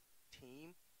service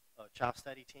team, child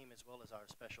study team, as well as our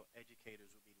special educators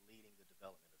will be leading the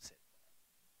development of said plan.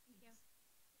 Thank you.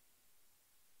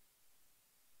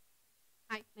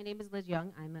 Hi, my name is Liz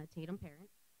Young. I'm a Tatum parent.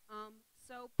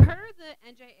 So per the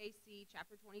NJAC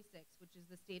Chapter 26, which is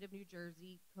the State of New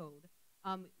Jersey code,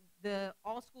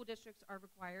 all school districts are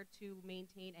required to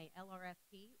maintain a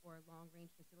LRFP, or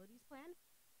long-range facilities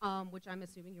plan, which I'm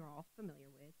assuming you're all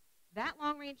familiar with. That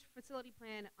long-range facility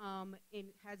plan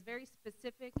has very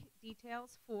specific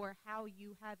details for how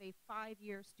you have a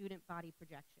 5-year student body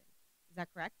projection. Is that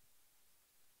correct?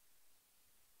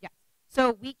 Yes.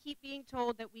 So we keep being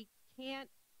told that we can't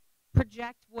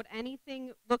project what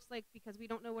anything looks like because we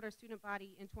don't know what our student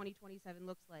body in 2027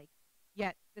 looks like.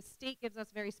 Yet the state gives us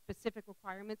very specific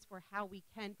requirements for how we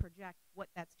can project what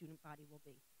that student body will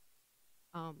be.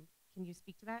 Can you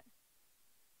speak to that?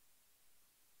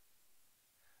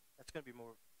 That's going to be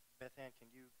more, Beth Ann, can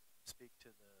you speak to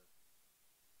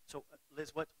so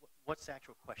Liz, what's the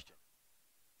actual question?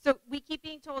 So we keep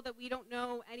being told that we don't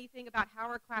know anything about how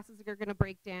our classes are going to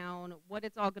break down, what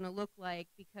it's all going to look like,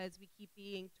 because we keep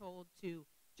being told to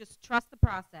just trust the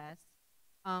process.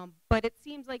 But it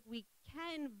seems like we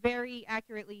can very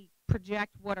accurately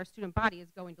project what our student body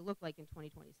is going to look like in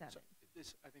 2027. So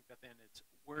I think that then it's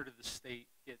where did the state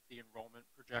get the enrollment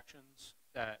projections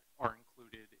that are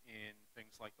included in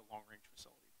things like the long-range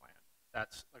facility plan?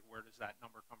 that's like, where does that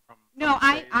number come from? No, From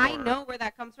the state, I or- know where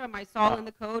that comes from. I saw in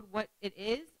the code what it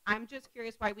is. I'm just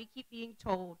curious why we keep being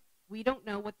told we don't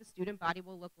know what the student body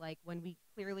will look like when we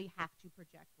clearly have to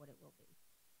project what it will be.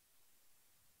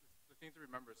 The thing to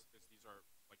remember is these are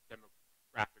like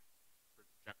demographic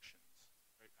projections,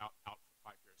 right, out for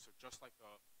 5 years. So just like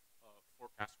a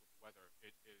forecast with weather,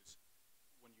 it is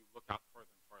when you look out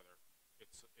further and further,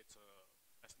 it's a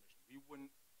estimation. We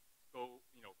wouldn't go,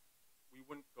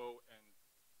 and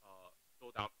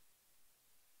build out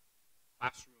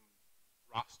classroom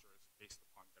rosters based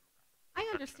upon demographic. I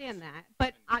understand that,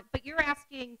 but you're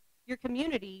asking your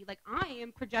community, like I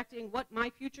am projecting what my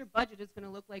future budget is going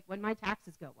to look like when my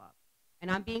taxes go up. And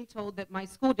I'm being told that my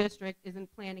school district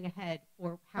isn't planning ahead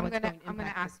for how it's going to impact I'm going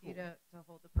to the ask you school. to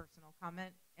hold a personal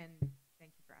comment, and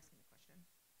thank you for asking the question.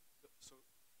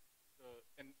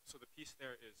 So the piece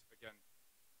there is, again,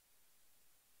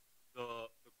 the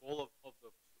goal of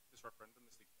this referendum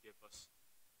is to give us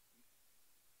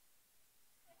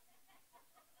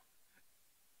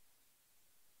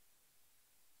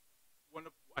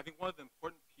I think one of the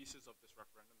important pieces of this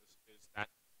referendum is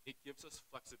that it gives us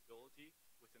flexibility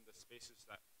within the spaces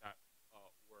that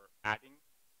we're adding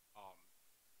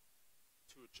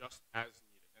to adjust as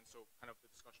needed. And so, kind of the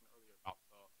discussion earlier about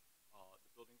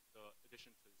the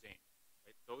addition to Zane,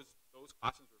 right? Those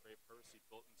classrooms were very purposely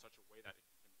built in such a way that it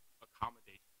can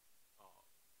accommodate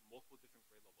multiple different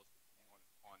grade levels depending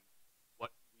on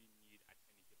what we need at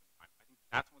any given time. I think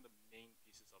that's one of the main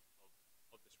pieces of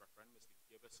this referendum, is to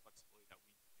give us flexibility that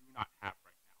we do not have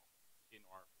right now in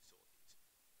our facilities.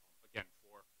 Again,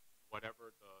 for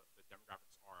whatever the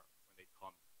demographics are when they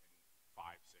come in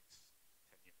 5, 6,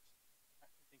 10 years. I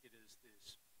think it is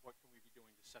what can we be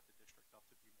doing to set the district up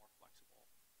to be more flexible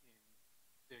in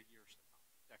the years to come,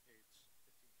 decades, 15,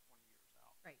 20 years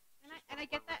out. Right, and I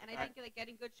get that, and I think like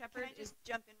getting Good Shepherd Can I just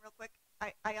jump in real quick?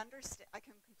 I understand. I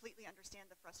can completely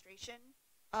understand the frustration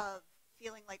of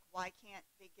feeling like, why can't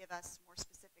they give us more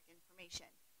specific information?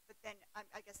 But then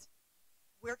I guess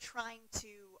we're trying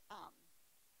to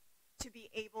be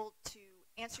able to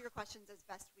answer your questions as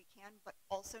best we can, but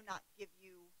also not give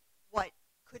you what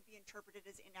could be interpreted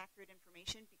as inaccurate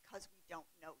information because we don't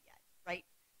know yet, right?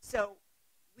 So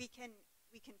we can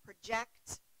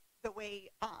project the way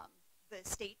the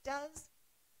state does,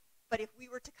 but if we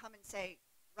were to come and say,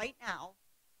 right now,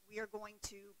 we are going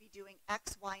to be doing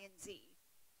X, Y, and Z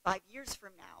 5 years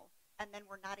from now, and then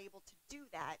we're not able to do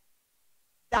that,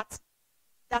 that's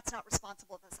not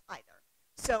responsible of us either.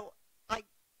 So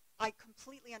I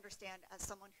completely understand, as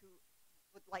someone who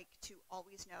would like to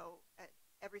always know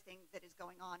everything that is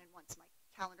going on and wants my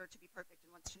calendar to be perfect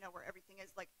and wants to know where everything is.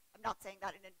 Like, I'm not saying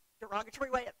that in a derogatory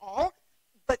way at all,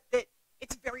 but that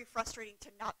it's very frustrating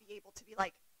to not be able to be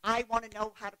like, I want to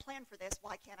know how to plan for this.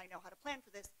 Why can't I know how to plan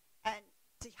for this? And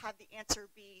to have the answer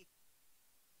be,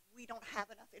 we don't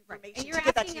have enough information to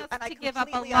give that to you. And I completely give up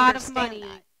a lot of understand money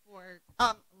that. for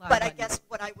But I guess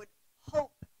what I would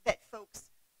hope that folks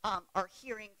are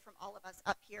hearing from all of us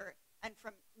up here, and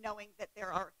from knowing that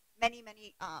there are many,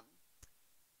 many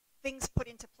things put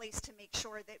into place to make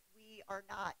sure that we are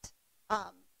not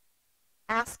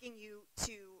asking you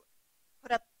to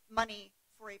put up money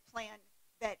for a plan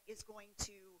that is going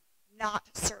to not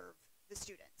serve the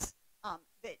students.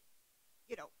 That,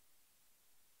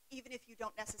 even if you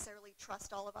don't necessarily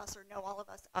trust all of us or know all of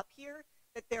us up here,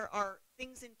 that there are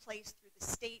things in place through the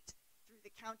state, through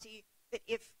the county, that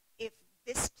if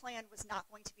this plan was not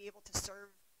going to be able to serve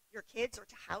your kids or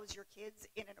to house your kids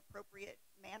in an appropriate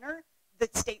manner, the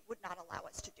state would not allow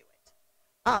us to do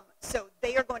it. So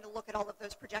they are going to look at all of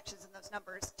those projections and those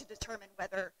numbers to determine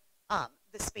whether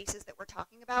the spaces that we're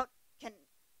talking about can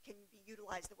be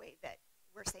utilized the way that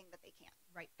we're saying that they can.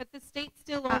 Right, but the state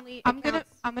still only I'm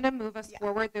gonna move us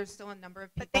forward. There's still a number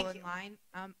of people in you. line.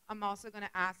 I'm also gonna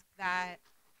ask that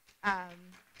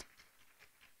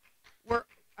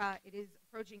it is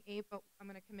approaching 8, but I'm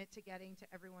gonna commit to getting to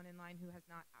everyone in line who has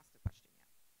not asked a question yet.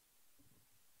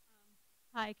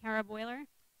 Hi, Kara Boiler.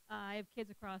 I have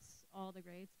kids across all the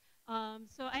grades.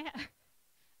 So I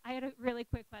had a really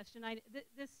quick question.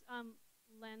 This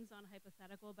lends on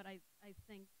hypothetical, but I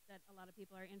think that a lot of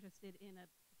people are interested in a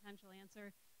potential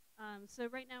answer. So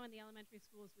right now in the elementary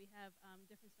schools, we have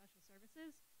different special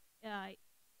services.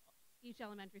 Each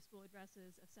elementary school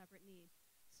addresses a separate need.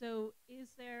 So is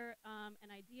there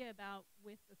an idea about,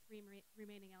 with the 3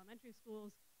 remaining elementary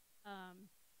schools,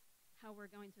 how we're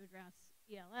going to address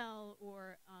ELL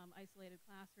or isolated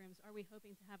classrooms? Are we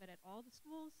hoping to have it at all the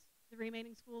schools, the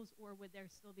remaining schools, or would there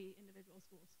still be individual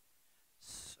schools?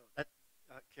 So that,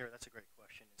 Kara, that's a great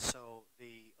question. So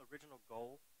the original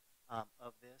goal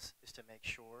of this is to make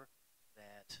sure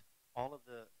that all of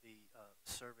the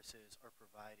services are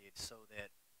provided so that,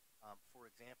 for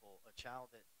example, a child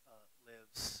that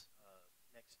lives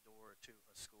next door to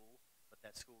a school, but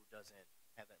that school doesn't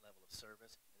have that level of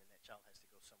service, and then that child has to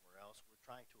go somewhere else, we're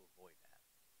trying to avoid that.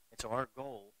 And so our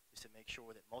goal is to make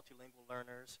sure that multilingual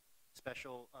learners,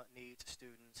 special needs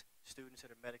students, students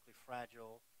that are medically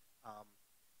fragile,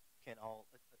 can all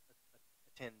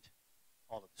attend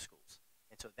all of the schools.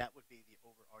 And so that would be the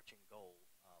overarching goal,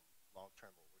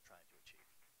 long-term, what we're trying to achieve.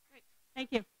 Great.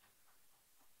 Thank you.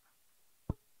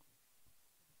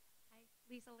 Hi,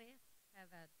 Lisa Lance. I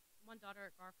have one daughter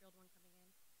at Garfield, one coming in.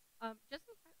 Just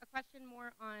a question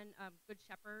more on Good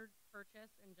Shepherd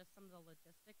purchase and just some of the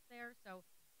logistics there. So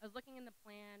I was looking in the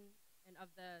plan, and of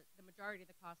the majority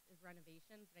of the cost is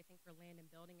renovations, but I think for land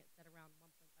and building it's at around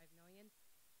 1.5 million.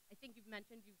 I think you've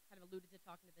mentioned, you've kind of alluded to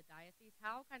talking to the diocese.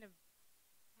 How have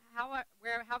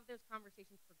those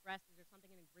conversations progressed? Is there something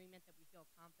in agreement that we feel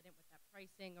confident with that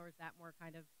pricing, or is that more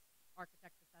kind of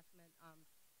architect's assessment?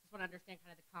 Just want to understand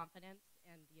kind of the confidence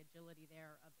and the agility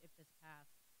there of if this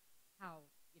passed, how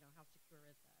secure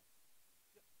is that?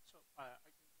 Yeah, so I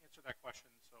can answer that question.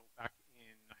 So back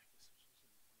in, I guess this was in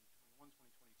 2021,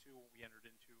 2022, when we entered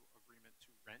into agreement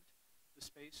to rent the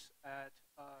space at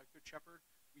Good Shepherd,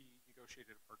 we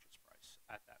negotiated a purchase price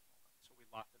at that moment. So we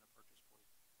locked in a purchase price.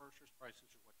 Purchase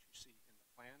prices are what you see in the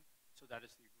plan. So that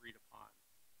is the agreed upon,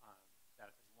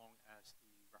 that as long as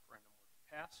the referendum were to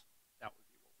pass, that would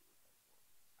be what we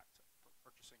would pay for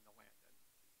purchasing the land and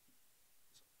the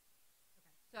facility.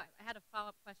 Okay, so I had a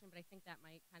follow-up question, but I think that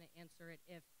might kind of answer it.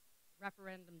 If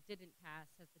referendum didn't pass,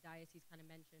 has the diocese kind of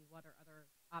mentioned what are other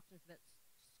options for that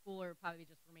school, or probably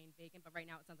just remain vacant? But right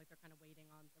now it sounds like they're kind of waiting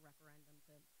on the referendum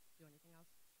to do anything else.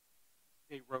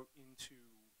 They wrote into,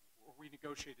 or we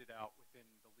negotiated out within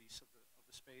the lease of the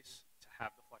space to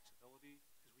have the flexibility,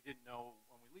 because we didn't know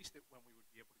when we leased it when we would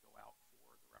be able to go out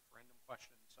for the referendum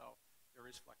question. So there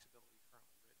is flexibility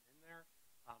currently written in there,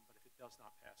 but if it does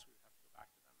not pass, we would have to go back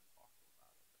to them and talk to them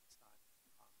about it. But it's not,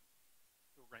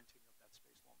 the renting of that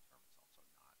space long term is also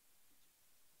not feasible.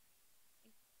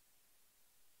 Thank you.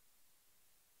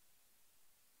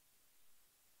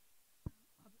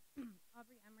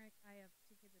 Aubrey Emmerich. I have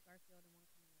two kids at Garfield and one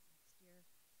coming up next year.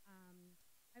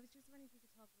 I was just wondering if you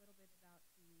could talk a little bit about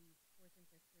the 4th and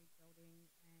 5th grade building,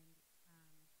 and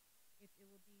if it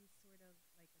will be sort of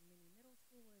like a mini middle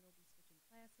school where they'll be switching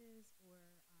classes, or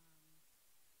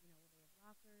will they have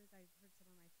lockers? I've heard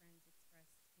some of my friends express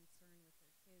concern with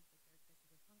their kids, like their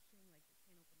executive function, like they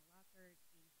can't open a locker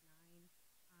at age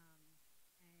 9.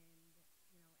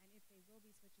 And if they will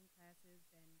be switching classes,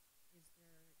 then is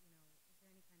there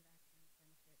any kind of academic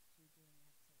benefit to doing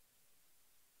that so early?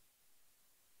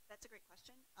 That's a great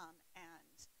question,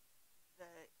 and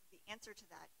the answer to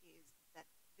that is that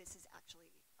this is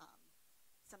actually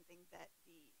something that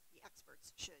the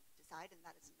experts should decide, and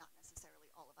that is not necessarily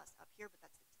all of us up here, but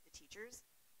that's the teachers.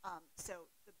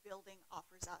 So the building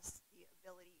offers us the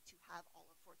ability to have all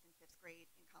of 4th and 5th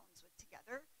grade in Collingswood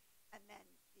together, and then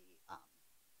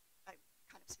I'm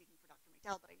kind of speaking for Dr.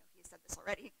 McDowell, but I know he has said this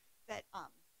already, that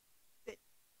that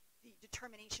the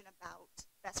determination about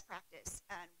best practice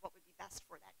and what would be best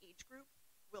for that age group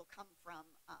will come from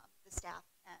the staff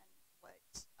and what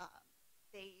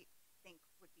they think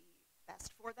would be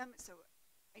best for them. So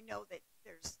I know that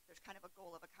there's kind of a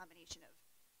goal of a combination of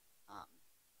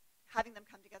having them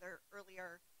come together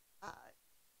earlier,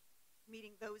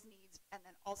 meeting those needs, and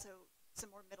then also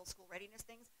some more middle school readiness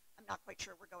things. I'm not quite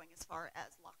sure we're going as far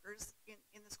as lockers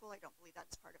in the school. I don't believe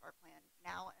that's part of our plan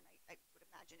now, and I would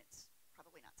imagine it's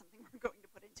probably not something we're going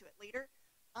to put into it later.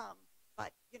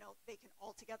 But they can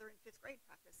all together in 5th grade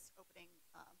practice opening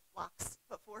locks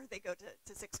before they go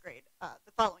to 6th grade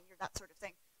the following year, that sort of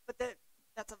thing. But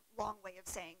that's a long way of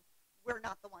saying we're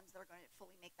not the ones that are going to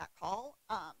fully make that call.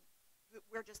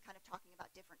 We're just kind of talking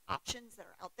about different options that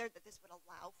are out there that this would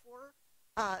allow for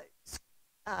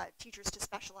teachers to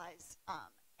specialize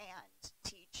and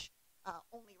teach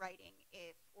only writing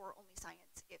or only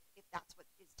science if that's what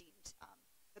is deemed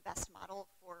the best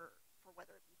model for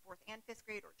whether it be 4th and 5th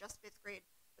grade or just 5th grade.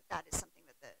 But that is something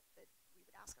that we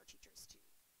would ask our teachers to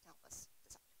help us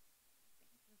decide.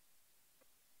 Thank you.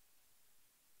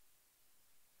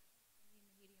 I'm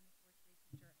Mahidi. I'm a 4th grade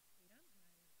teacher at Tatum, and I have a very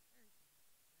similar question.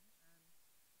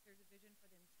 If there's a vision for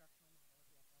the instructional model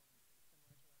of the FLM,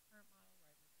 similar to our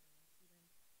current model, where I have 39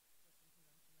 students,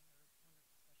 work in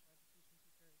conjunction with our wonderful special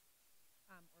education teachers,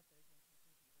 or if there's an intention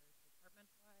to either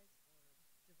departmentalize or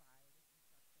divide instruction,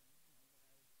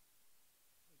 whereas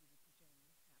maybe we teach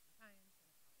in math and science, and a college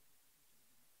would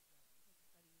be teaching in social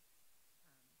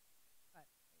studies. But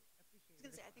I appreciate I was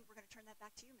going to say, I think we're going to turn that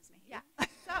back to you, Ms. Mahidi. Yeah.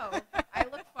 So I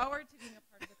look forward to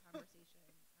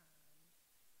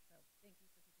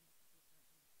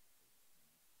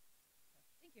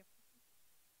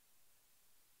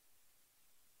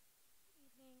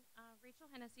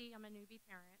Hennessy. I'm a newbie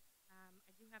parent.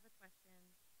 I do have a question,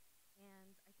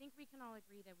 and I think we can all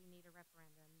agree that we need a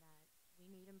referendum, that we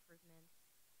need improvements,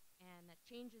 and that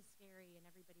change is scary, and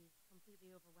everybody's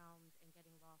completely overwhelmed and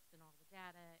getting lost in all the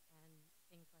data and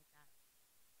things like that.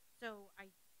 So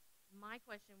my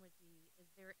question would be,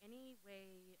 is there any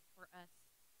way for us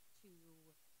to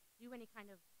do any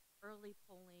kind of early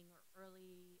polling or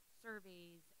early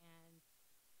surveys and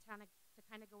to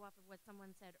kind of go off of what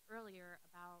someone said earlier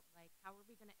about, like, how are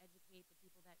we going to educate the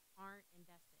people that aren't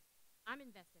invested? I'm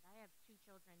invested. I have 2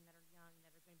 children that are young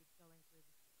that are going to be going through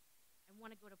the school. I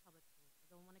want to go to public school. I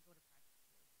don't want to go to private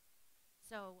school.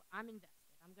 So I'm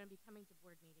invested. I'm going to be coming to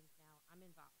board meetings now. I'm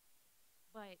involved.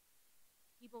 But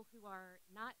people who are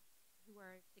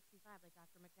 65, like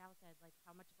Dr. McDowell said, like,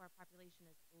 how much of our population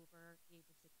is over the age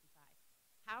of 65?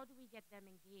 How do we get them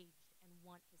engaged and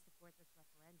want to support this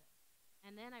referendum?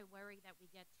 And then I worry that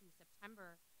we get to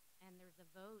September and there's a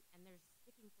vote and there's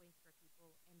sticking points for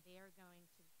people and they are going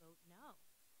to vote no.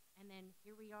 And then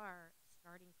here we are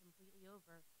starting completely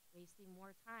over, wasting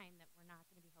more time that we're not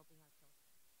going to be helping our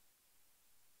children.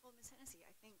 Well, Ms. Hennessy,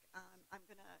 I think I'm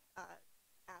going to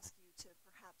ask you to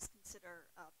perhaps consider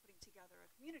putting together a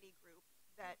community group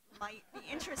that might be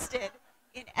interested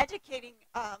in educating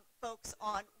folks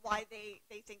on why they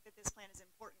think that this plan is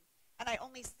important. And I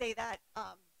only say that,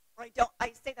 I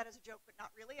say that as a joke, but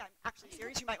not really. I'm actually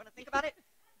serious. You might want to think about it.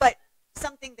 But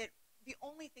the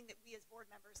only thing that we as board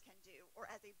members can do, or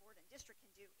as a board and district can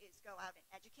do, is go out and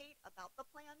educate about the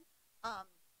plan.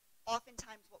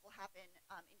 Oftentimes what will happen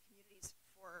in communities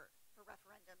for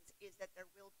referendums is that there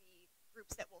will be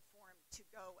groups that will form to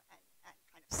go and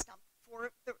kind of stump for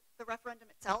the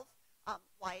referendum itself,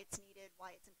 why it's needed,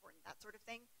 why it's important, that sort of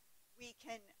thing. We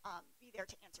can be there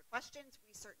to answer questions.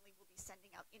 We certainly will be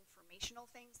sending out informational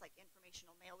things like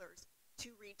informational mailers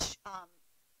to reach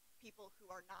people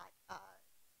who are not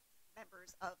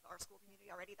members of our school community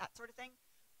already, that sort of thing.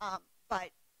 But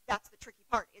that's the tricky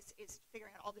part is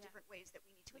figuring out all the different ways that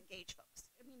we need to engage folks.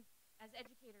 I mean, as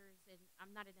educators, and I'm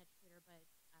not an educator, but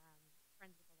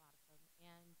friends with a lot of them,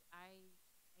 and I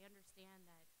understand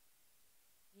that,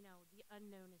 you know, the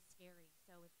unknown is scary.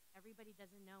 So if everybody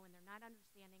doesn't know and they're not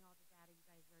understanding all the data you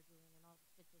guys are doing and all the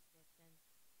statistics and,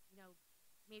 you know,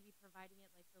 maybe providing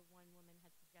it like the one woman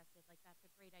had suggested, like that's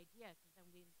a great idea because then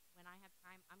when I have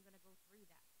time, I'm going to go through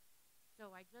that.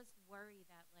 So I just worry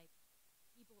that, like,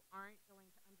 people aren't going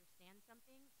to understand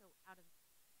something, so out of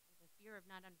the fear of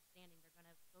not understanding, they're going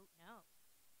to vote no.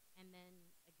 And then,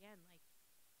 again, like,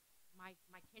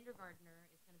 my kindergartner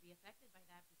is going to be affected by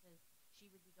that because she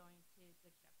would be going to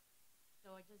Good Shepherd.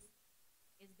 So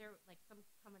is there, like, some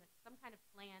kind of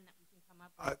plan that we can come up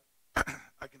with?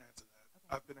 I can answer that. Okay.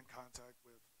 I've been in contact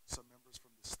with some members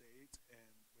from the state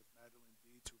and with Madeline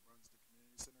Beach, who runs the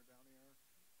community center down here,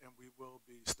 and we will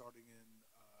be starting in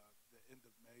the end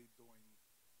of May doing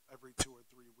every 2 or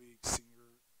 3 weeks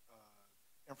senior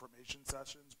information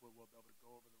sessions where we'll be able to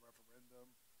go over the referendum,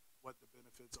 what the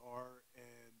benefits are,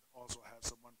 and also have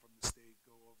someone from the state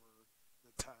go over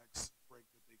the tax break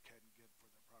that they can get for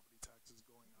their property taxes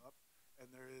going up. And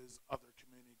there is other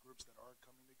community groups that are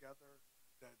coming together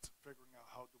that's figuring out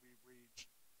how do we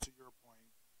reach, to your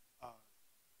point,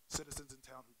 citizens in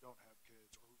town who don't have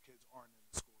kids or who kids aren't in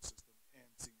the school system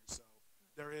and seniors. So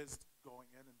there is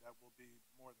going in, and that will be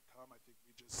more to come. I think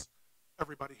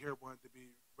everybody here wanted to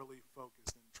be really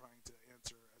focused in trying to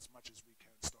answer as much as we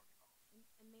can starting off.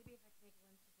 And maybe if I can make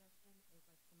one suggestion is like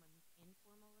some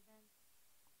informal events,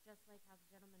 just like how the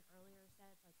gentleman earlier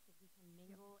said, like so we can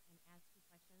mingle and ask you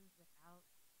questions without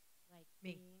like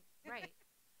being right.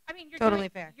 I mean, you're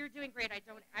totally fair. You're doing great. I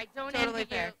don't totally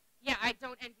envy fair. you. Yeah, I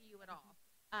don't envy you at all,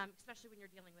 especially when you're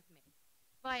dealing with me.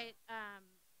 But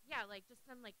yeah, like just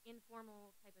some like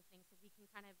informal type of thing so we can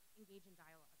kind of engage in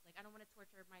dialogue. Like I don't want to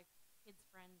torture my kids'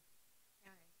 friends'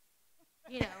 parents,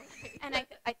 you know. And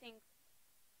I think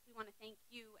we want to thank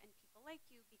you and people like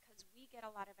you because we get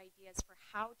a lot of ideas for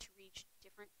how to reach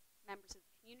different members of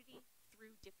the community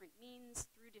through different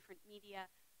means, through different media,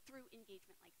 through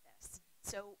engagement like this.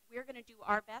 So we're going to do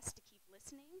our best to keep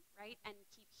listening, right, and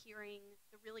keep hearing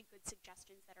the really good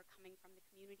suggestions that are coming from the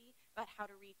community about how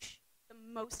to reach the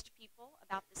most people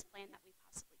about this plan that we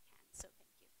possibly can. So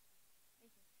thank you.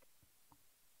 Thank you.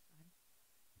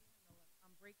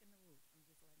 I'm breaking the rules. I'm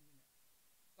just letting you know.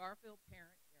 Garfield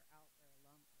parent, they're out, they're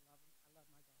alum. I love them. I love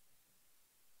my Garfield kids.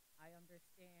 I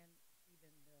understand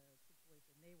even the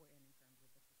situation they were in terms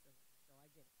of the facility. So I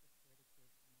get it. It's for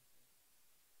the kids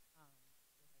and my kids.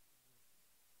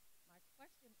 My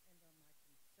question and my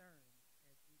concern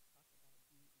as we talk about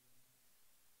DE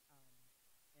and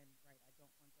right, I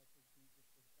don't want that to be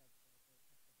just a judge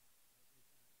or a extra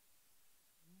box, right?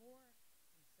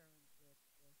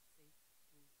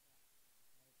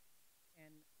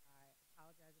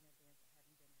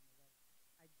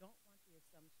 don't want the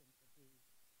assumption to be,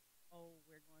 oh,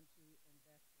 we're going to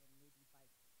invest in maybe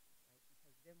bike lanes, right?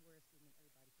 Because then we're assuming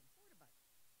everybody can afford a bike.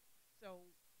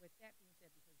 So with that being said,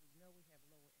 because we know we have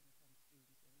lower income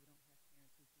students and we don't have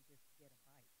parents who can just get a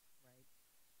bike, right?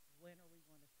 When are we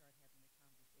going to start having the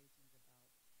conversations about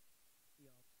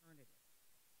the alternative?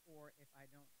 Or if I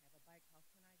don't have a bike, how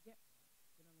can I get one?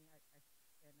 You know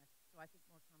what I mean? So I think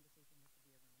more conversation has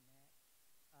to be around that.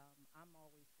 I'm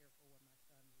always fearful when my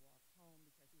son walks home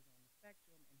because he's on the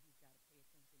spectrum and he's got to pay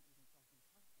attention even crossing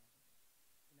Park Avenue.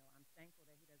 You know, I'm thankful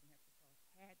that he doesn't have to cross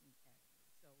Haddon Avenue.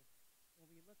 So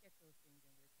when we look at those things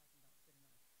and we're talking about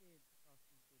sending our kids across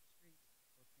these big streets,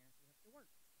 those parents will have to work.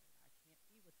 Right? I can't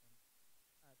be with them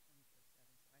 24/7.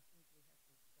 So I think we have to start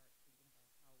thinking about how we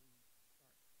start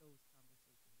those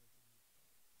conversations as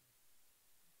we move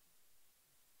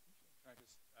forward. Can I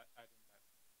just add in that?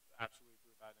 I absolutely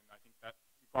agree with that, and I think that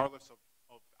regardless of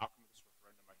the outcome of this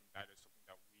referendum, I think that is something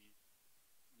that we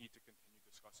need to continue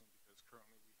discussing because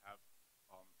currently we have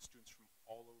students from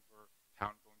all over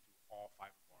town going to all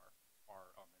 5 of our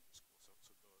elementary schools.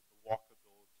 So the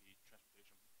walkability,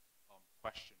 transportation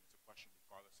question is a question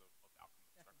regardless of the outcome of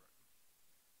this referendum.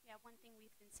 Yeah, one thing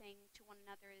we've been saying to one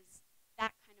another is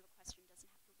that kind of a question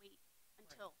doesn't have to wait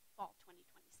until fall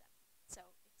 2027. So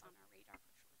it's on our radar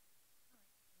for sure.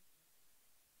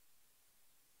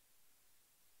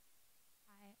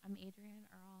 Hi, I'm Adrienne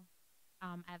Earl.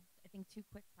 I have, I think, 2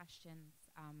 quick questions.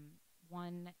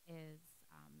 One is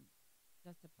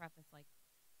just to preface, like,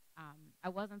 I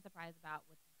wasn't surprised about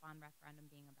with the bond referendum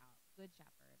being about Good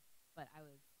Shepherd, but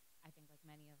I think like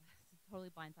many of us,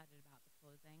 totally blindsided about the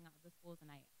closing of the schools, and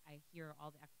I hear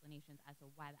all the explanations as to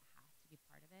why that has to be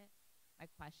part of it. My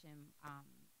question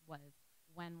was,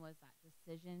 when was that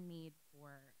decision made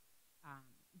for,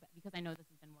 because I know this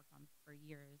has been worked on for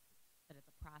years, that it's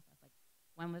a process, like,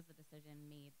 when was the decision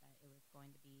made that it was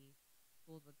going to be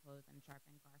schools would close and Sharp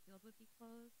and Garfield would be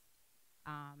closed?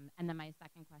 And then my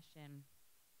second question,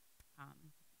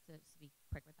 to be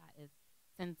quick with that, is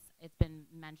since it's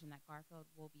been mentioned that Garfield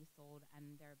will be sold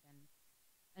and there have been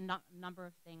a number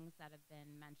of things that have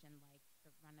been mentioned, like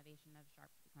the renovation of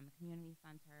Sharp to become a community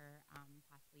center,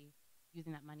 possibly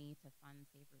using that money to fund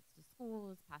Safe Routes to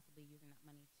Schools, possibly using that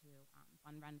money to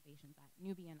fund renovations at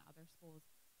Newbie and other schools.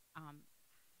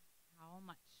 How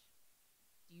much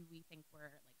do we think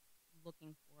we're like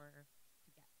looking for to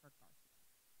get for Garfield?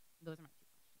 Those are my 2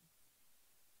 questions.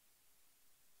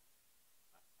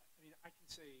 I mean, I can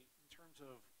say in terms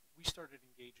of, we started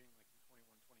engaging like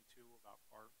in 21, 22 about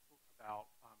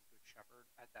Good Shepherd.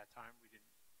 At that time, we didn't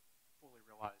fully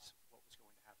realize what was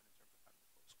going to happen in terms of having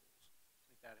to close schools. I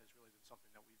think that has really been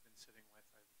something that we've been sitting with,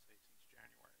 I would say, since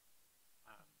January.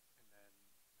 And then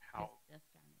how this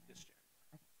January. This January.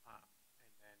 Okay.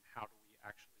 And then how do we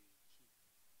actually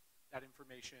keep that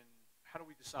information? How do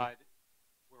we decide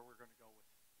where we're going to go with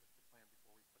the plan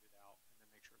before we put it out, and then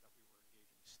make sure that we were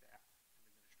engaging staff and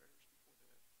administrators before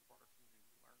the broader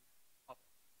community learned of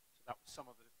it. So that was some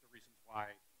of the reasons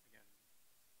why, again,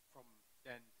 from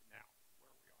then to now,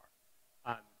 where we are.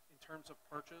 In terms of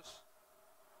purchase,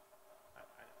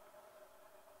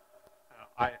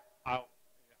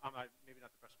 I'm maybe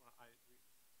not the best one. I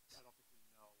don't think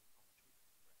we know how much we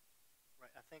can.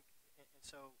 Right. I think, and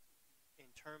so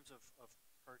in terms of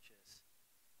purchase,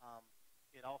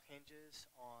 it all hinges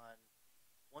on,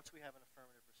 once we have an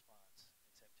affirmative response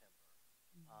in September,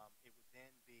 it would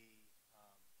then be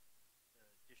the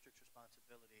district's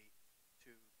responsibility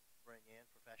to bring in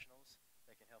professionals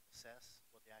that can help assess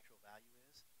what the actual value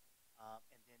is,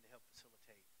 and then to help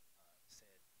facilitate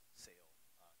said sale.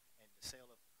 And the sale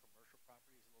of commercial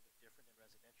property is a little bit different than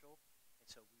residential, and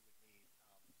so we would need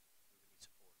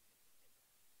support in that.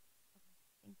 Okay,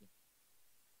 thank you.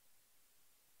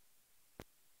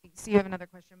 So you have another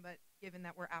question, but given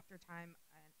that we're after time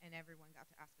and everyone got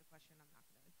to ask a question, I'm not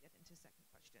going to get into second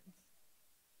questions.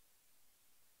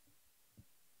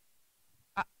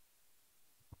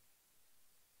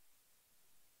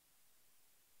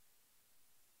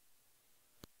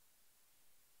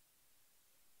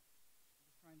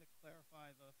 Trying to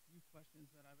clarify the few questions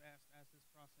that I've asked as this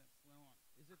process went on.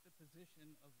 Is it the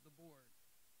position of the board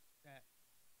that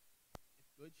if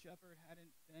Good Shepherd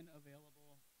hadn't been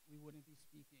available, we wouldn't be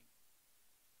speaking?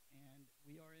 And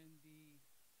we are in the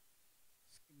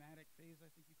schematic phase, I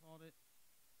think you called it.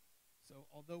 So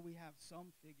although we have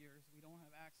some figures, we don't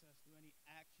have access to any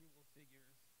actual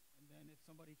figures. And then if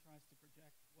somebody tries to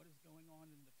project what is going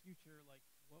on in the future, like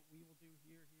what we will do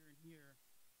here, here, and here,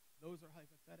 those are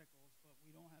hypotheticals, but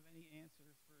we don't have any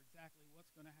answers for exactly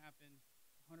what's going to happen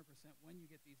 100% when you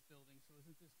get these buildings. So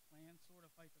isn't this plan sort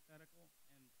of hypothetical?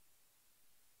 And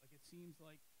like it seems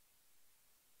like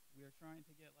we are trying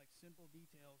to get like simple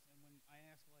details. And when I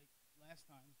asked like last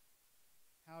time,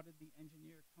 how did the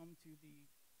engineer come to the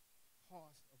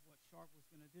cost of what Sharp was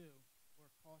going to do, or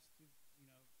cost to, you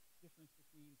know, difference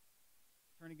between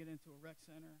turning it into a rec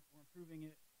center or improving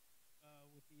it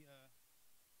with the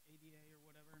ADA or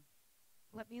whatever?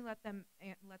 Let them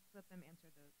answer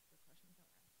the questions that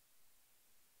were asked.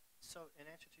 So in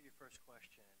answer to your first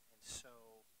question, and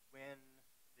so when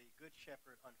the Good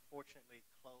Shepherd unfortunately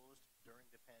closed during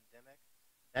the pandemic,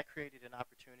 that created an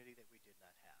opportunity that we did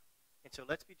not have. And so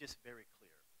let's be just very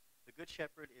clear. The Good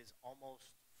Shepherd is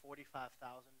almost 45,000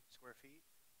 square feet.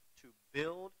 To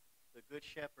build the Good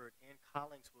Shepherd in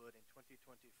Collingswood in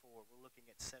 2024, we're looking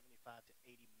at $75 to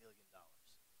 $80 million.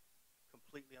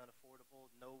 Completely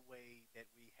unaffordable. No way that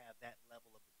we have that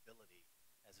level of ability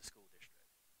as a school district.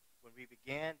 When we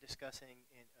began discussing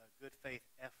in good faith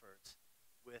efforts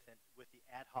with the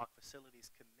Ad Hoc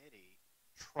Facilities Committee,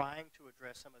 trying to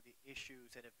address some of the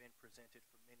issues that have been presented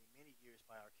for many, many years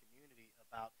by our community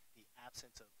about the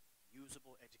absence of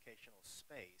usable educational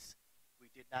space,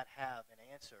 we did not have an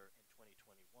answer in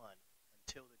 2021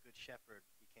 until the Good Shepherd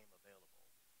became available.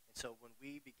 And so when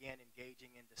we began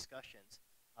engaging in discussions,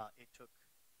 it took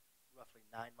roughly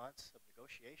 9 months of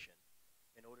negotiation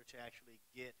in order to actually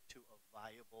get to a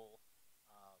viable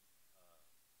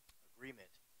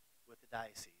agreement with the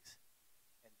diocese.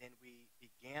 And then we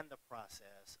began the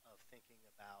process of thinking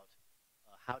about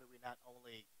how do we not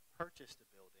only purchase the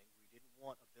building, we didn't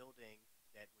want a building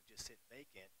that would just sit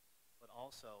vacant, but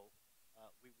also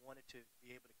we wanted to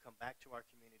be able to come back to our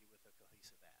community with a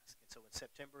cohesive ask. And so in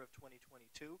September of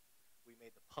 2022, we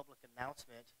made the public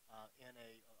announcement in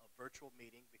a virtual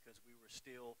meeting, because we were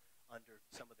still under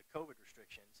some of the COVID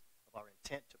restrictions, of our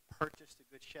intent to purchase the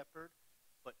Good Shepherd,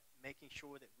 but making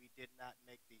sure that we did not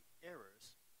make the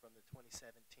errors from the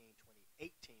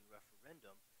 2017-2018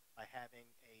 referendum by having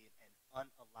an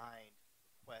unaligned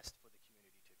request for the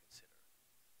community to consider.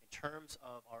 In terms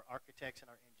of our architects and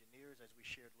our engineers, as we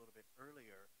shared a little bit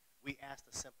earlier, we asked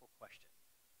a simple question.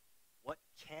 What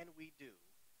can we do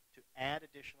to add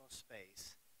additional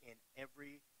space in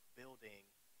every building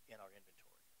in our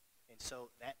inventory? And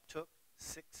so that took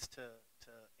 6 to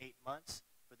 8 months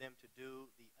for them to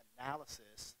do the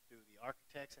analysis through the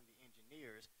architects and the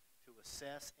engineers to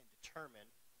assess and determine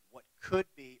what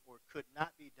could be or could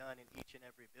not be done in each and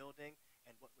every building,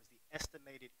 and what was the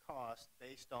estimated cost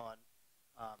based on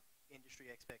industry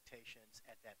expectations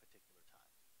at that particular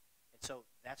time. And so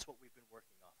that's what we've been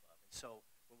working off of. And so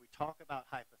when we talk about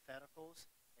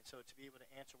hypotheticals, and so to be able to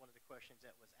answer one of the questions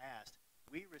that was asked,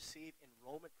 we receive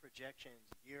enrollment projections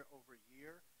year over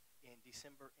year in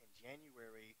December and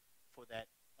January for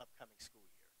that upcoming school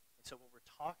year. And so when we're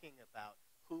talking about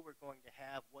who we're going to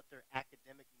have, what their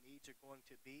academic needs are going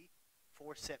to be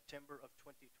for September of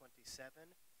 2027,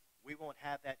 we won't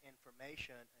have that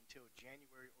information until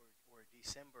January or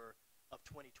December of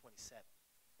 2027.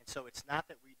 And so it's not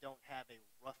that we don't have a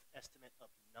rough estimate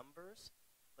of numbers,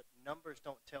 but numbers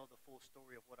don't tell the full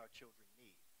story of what our children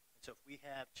need. And so if we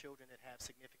have children that have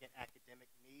significant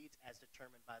academic needs as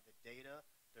determined by the data,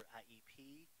 their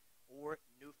IEP, or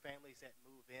new families that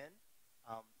move in,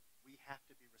 we have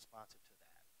to be responsive to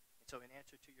that. And so in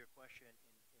answer to your question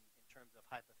in terms of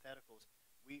hypotheticals,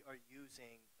 we are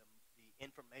using the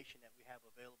information that we have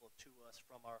available to us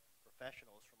from our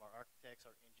professionals, from our architects,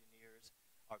 our engineers,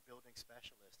 our building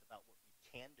specialists, about what we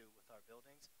can do with our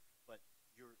buildings. But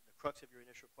the crux of your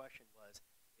initial question was,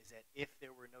 is that if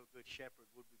there were no Good Shepherd,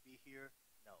 would we be here?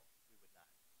 No, we would not.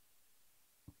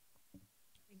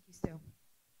 Thank you, Sue.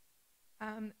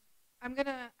 I'm going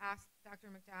to ask Dr.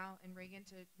 McDowell and Reagan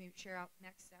to maybe share out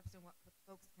next steps and what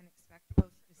folks can expect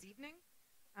post this evening,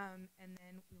 and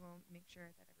then we will make sure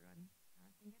that everyone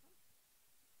can get home.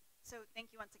 So thank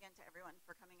you once again to everyone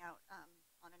for coming out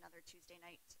on another Tuesday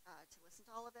night to listen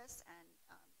to all of this, and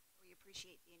we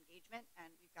appreciate the engagement,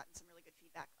 and we've gotten some really good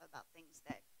feedback about things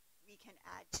that we can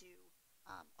add to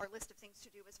our list of things to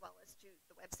do, as well as to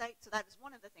the website. So that is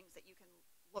one of the things that you can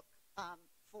look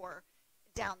for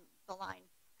down the line,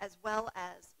 as well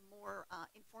as more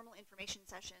informal information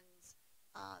sessions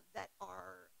that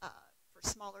are for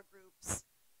smaller groups,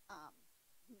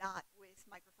 not with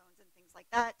microphones and things like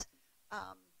that,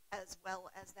 as well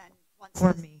as then once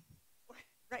or me,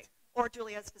 right, or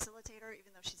Julia as facilitator,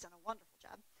 even though she's done a wonderful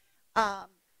job.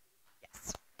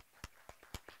 Yes.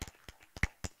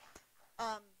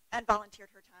 And volunteered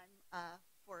her time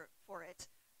for it.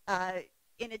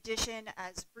 In addition,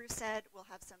 as Bruce said, we'll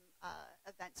have some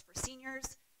events for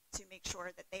seniors to make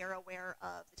sure that they are aware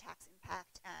of the tax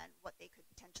impact and what they could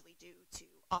potentially do to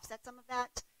offset some of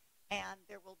that. And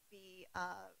there will be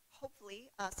hopefully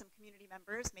some community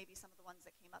members, maybe some of the ones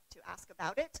that came up to ask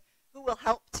about it, who will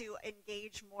help to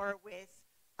engage more with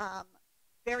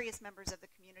various members of the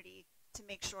community to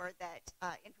make sure that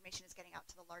information is getting out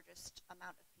to the largest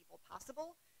amount of people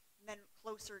possible. And then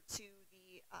closer to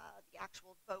the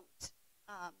actual vote,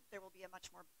 there will be a much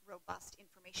more robust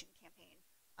information campaign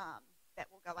that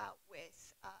will go out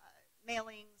with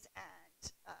mailings and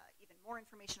even more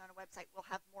information on a website. We'll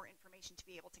have more information to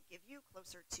be able to give you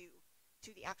closer to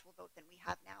the actual vote than we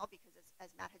have now, because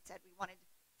as Matt had said, we wanted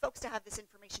folks to have this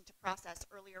information to process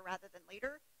earlier rather than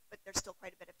later, but there's still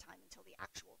quite a bit of time until the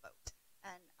actual vote,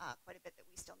 and quite a bit that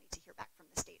we still need to hear back from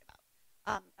the state about.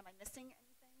 Am I missing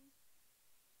anything?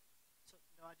 So,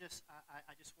 no, I just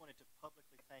wanted to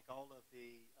publicly thank all of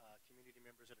the community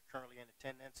members that are currently in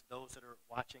attendance, those that are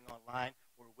watching online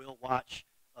or will watch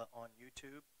on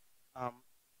YouTube.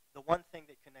 The one thing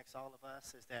that connects all of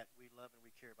us is that we love and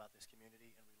we care about this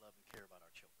community, and we love and care about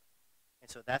our children.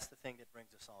 And so that's the thing that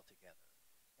brings us all together.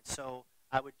 And so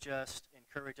I would just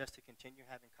encourage us to continue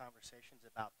having conversations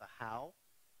about the how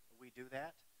we do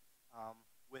that,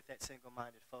 with that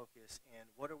single-minded focus, and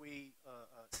what are we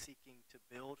seeking to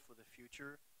build for the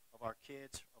future of our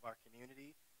kids, of our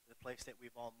community, the place that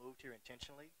we've all moved here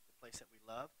intentionally, the place that we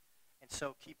love. And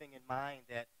so keeping in mind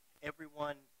that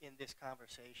everyone in this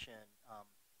conversation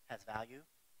has value,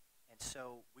 and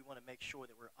so we want to make sure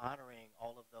that we're honoring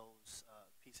all of those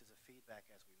pieces of feedback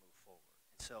as we move forward.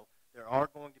 And so there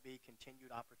are going to be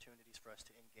continued opportunities for us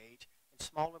to engage in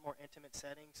smaller, more intimate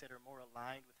settings that are more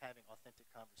aligned with having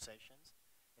authentic conversations.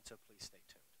 And so please stay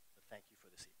tuned. But thank you for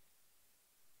this evening.